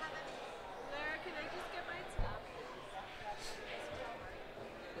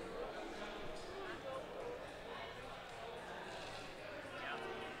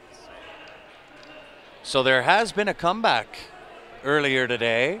 So there has been a comeback earlier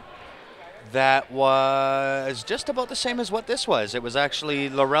today that was just about the same as what this was. It was actually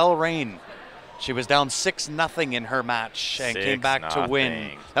Laurel Rain. She was down 6-0 in her match and came back to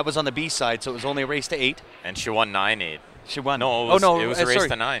win. That was on the B side, so it was only a race to 8. And she won 9-8. She won. No, it was a race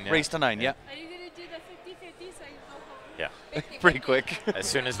to 9. Yeah. Race to 9, yeah. Are you going to do the 50-50 so I can go home? Yeah. Pretty quick. As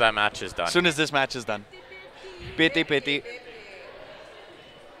soon as that match is done. As soon as this match is done. Pity, pity.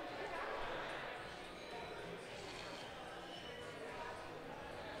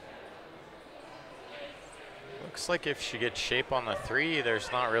 Looks like if she gets shape on the 3,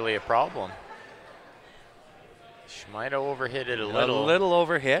 there's not really a problem. She might have overhit it a little. A little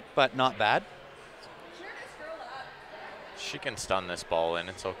overhit, but not bad. She can stun this ball in.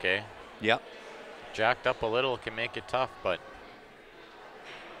 It's okay. Yep. Jacked up a little can make it tough, but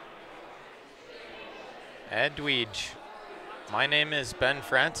Edwidge. My name is Ben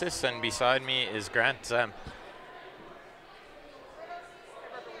Francis, and beside me is Grant Zemp.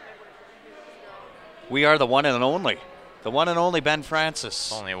 We are the one and only. The one and only Ben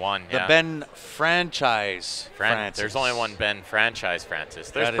Francis. Only one, The yeah. Ben franchise Francis. There's only one Ben franchise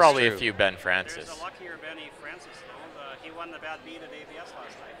Francis. There's That is probably a true. few Ben Francis. There's a luckier Benny Francis, though. He won the bad beat at ABS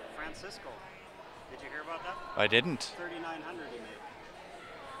last night. Francisco. Did you hear about that? I didn't. 3,900 he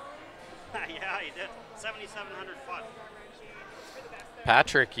made. Yeah, he did. 7,700 fought.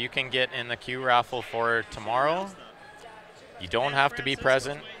 Patrick, you can get in the Q raffle for tomorrow. You don't have to be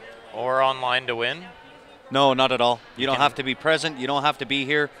present or online to win. No, not at all. You don't have to be present. You don't have to be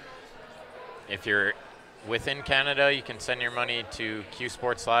here. If you're within Canada, you can send your money to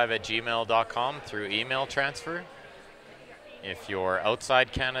qsportslive@gmail.com through email transfer. If you're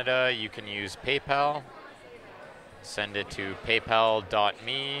outside Canada, you can use PayPal. Send it to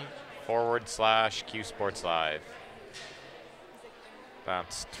paypal.me/qsportslive.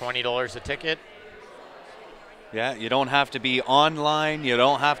 That's $20 a ticket. Yeah, you don't have to be online. You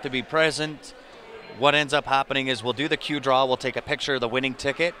don't have to be present. What ends up happening is we'll do the Q draw. We'll take a picture of the winning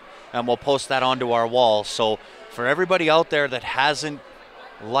ticket, and we'll post that onto our wall. So for everybody out there that hasn't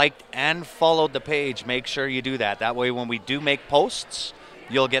liked and followed the page, make sure you do that. That way when we do make posts,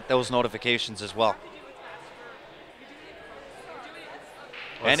 you'll get those notifications as well.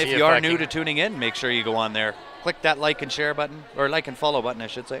 And if you are new to tuning in, make sure you go on there. Click that like and share button, or like and follow button, I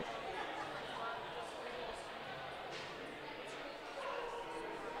should say.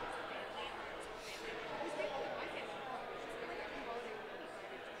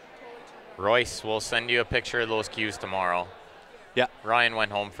 Royce, we'll send you a picture of those cues tomorrow. Yeah. Ryan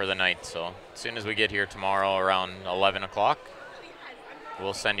went home for the night, so as soon as we get here tomorrow around 11 o'clock,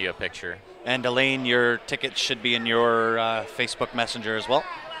 we'll send you a picture. And Elaine, your tickets should be in your Facebook Messenger as well.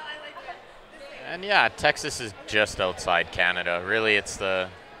 And yeah, Texas is just outside Canada. Really, it's the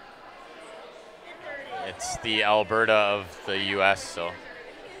Alberta of the U.S., so.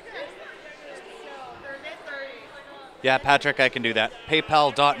 Yeah, Patrick, I can do that.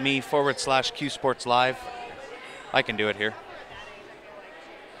 PayPal.me/QSportsLive. I can do it here.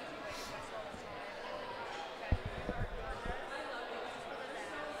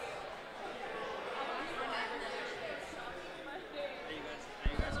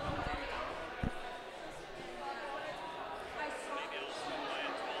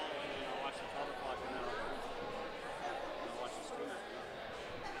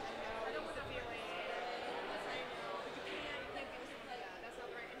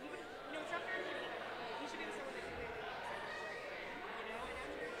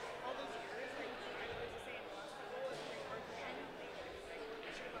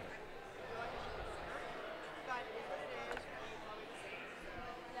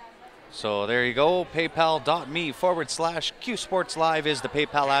 So there you go. PayPal.me/QSportsLive is the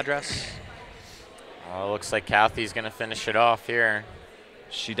PayPal address. Well, looks like Kathy's going to finish it off here.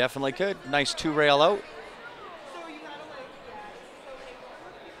 She definitely could. Nice 2-rail out.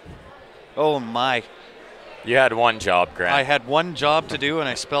 Oh my. You had one job, Grant. I had one job to do and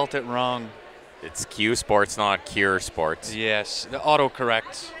I spelt it wrong. It's Q Sports, not Cure Sports. Yes, the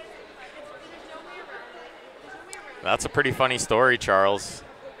autocorrect. That's a pretty funny story, Charles.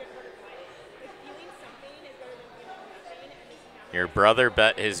 Your brother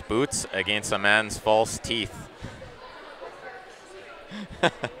bet his boots against a man's false teeth.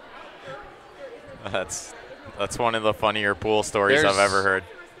 That's one of the funnier pool stories I've ever heard.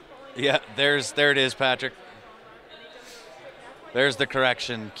 Yeah, there it is, Patrick. There's the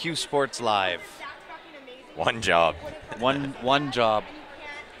correction. Q Sports Live. One job. One job.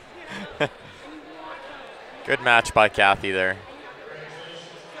 Good match by Kathy there.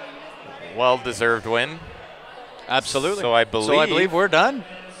 Well-deserved win. Absolutely. So I believe we're done.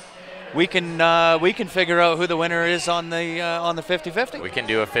 We can figure out who the winner is on the 50-50. We can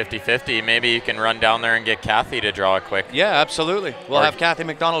do a 50-50. Maybe you can run down there and get Kathy to draw it quick. Yeah, absolutely. We'll have Kathy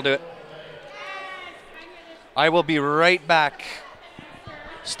McDonald do it. I will be right back.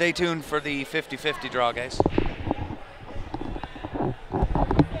 Stay tuned for the 50-50 draw, guys.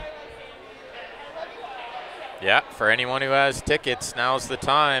 Yeah, for anyone who has tickets, now's the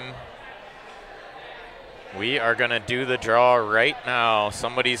time. We are going to do the draw right now.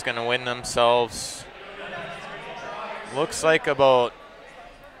 Somebody's going to win themselves, looks like about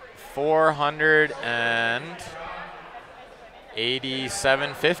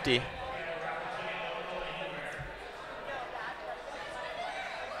 $487.50.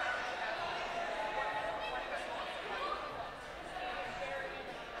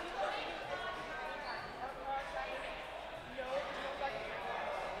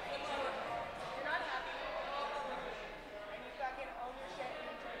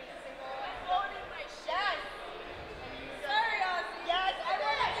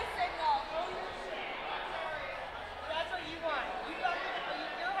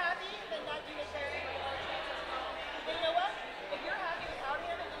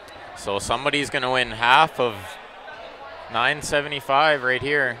 So somebody's going to win half of $975 right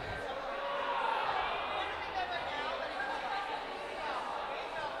here.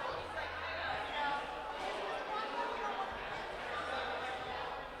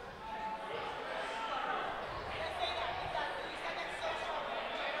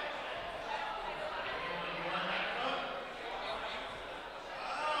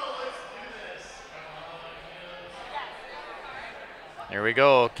 Here we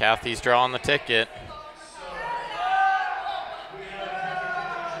go. Kathy's drawing the ticket.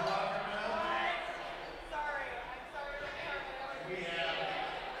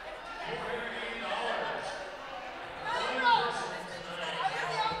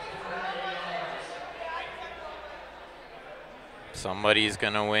 Somebody's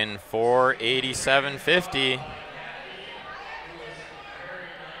going to win $487.50.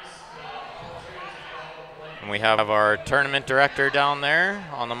 And we have our tournament director down there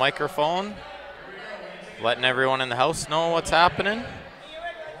on the microphone, letting everyone in the house know what's happening.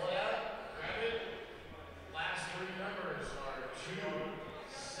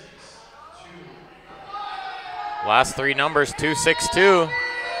 Last three numbers, 262.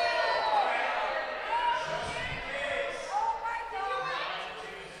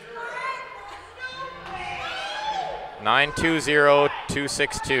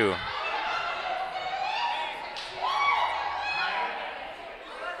 $920-262.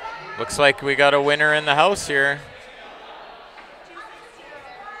 Looks like we got a winner in the house here.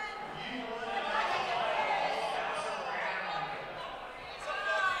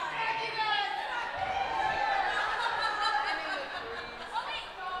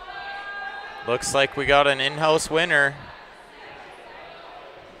 Looks like we got an in-house winner.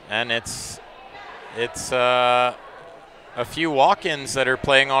 And it's a few walk-ins that are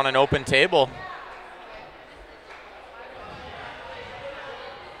playing on an open table.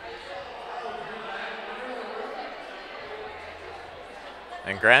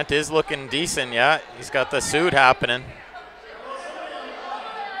 And Grant is looking decent, yeah. He's got the suit happening.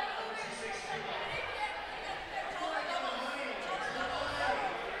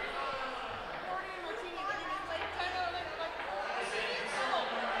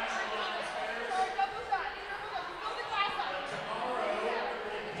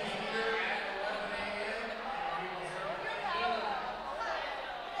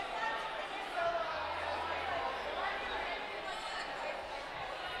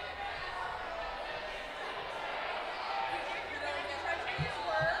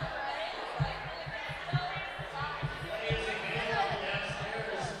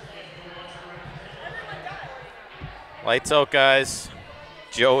 Lights out, guys.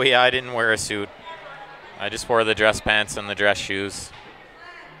 Joey, I didn't wear a suit. I just wore the dress pants and the dress shoes.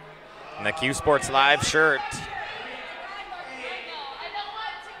 And the Q Sports Live shirt.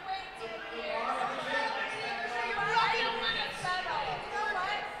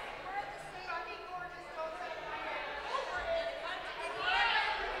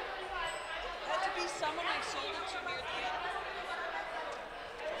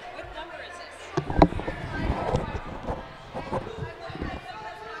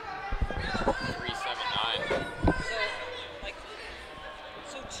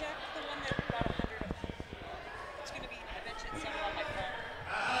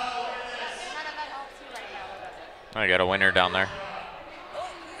 got a winner down there.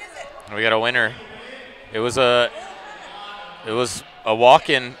 We got a winner. It was a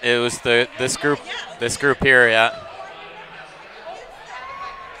walk-in. It was this group here, yeah.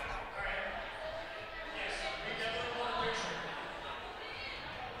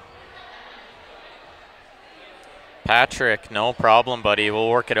 Patrick, no problem, buddy. We'll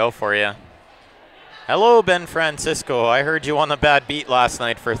work it out for you. Hello, Ben Francisco. I heard you won a bad beat last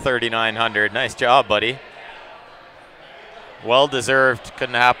night for 3,900. Nice job, buddy. Well deserved.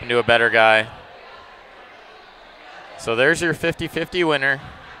 Couldn't happen to a better guy. So there's your 50-50 winner.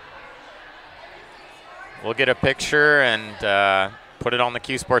 We'll get a picture and put it on the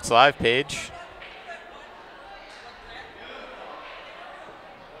Q Sports Live page.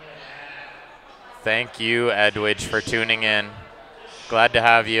 Thank you, Edwidge, for tuning in. Glad to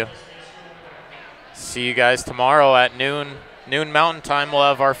have you. See you guys tomorrow at noon Mountain Time. We'll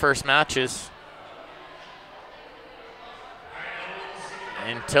have our first matches.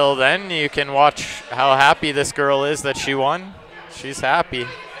 Until then, you can watch how happy this girl is that she won. She's happy.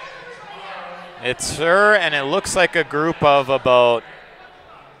 It's her, and it looks like a group of about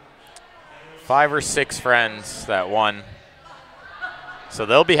 5 or 6 friends that won. So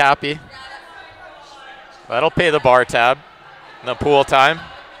they'll be happy. That'll pay the bar tab, the pool time.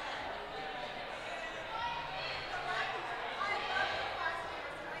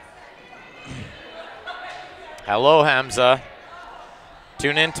 Hello, Hamza.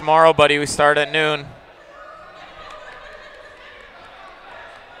 Tune in tomorrow, buddy. We start at noon.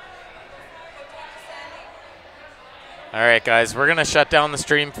 All right, guys, we're going to shut down the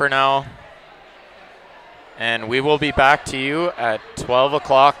stream for now. And we will be back to you at 12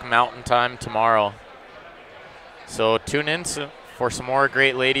 o'clock Mountain Time tomorrow. So tune in for some more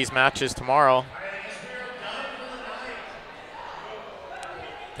great ladies matches tomorrow.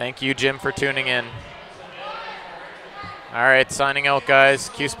 Thank you, Jim, for tuning in. All right, signing out, guys.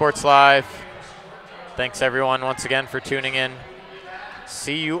 Q Sports Live. Thanks, everyone, once again for tuning in.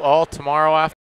 See you all tomorrow after.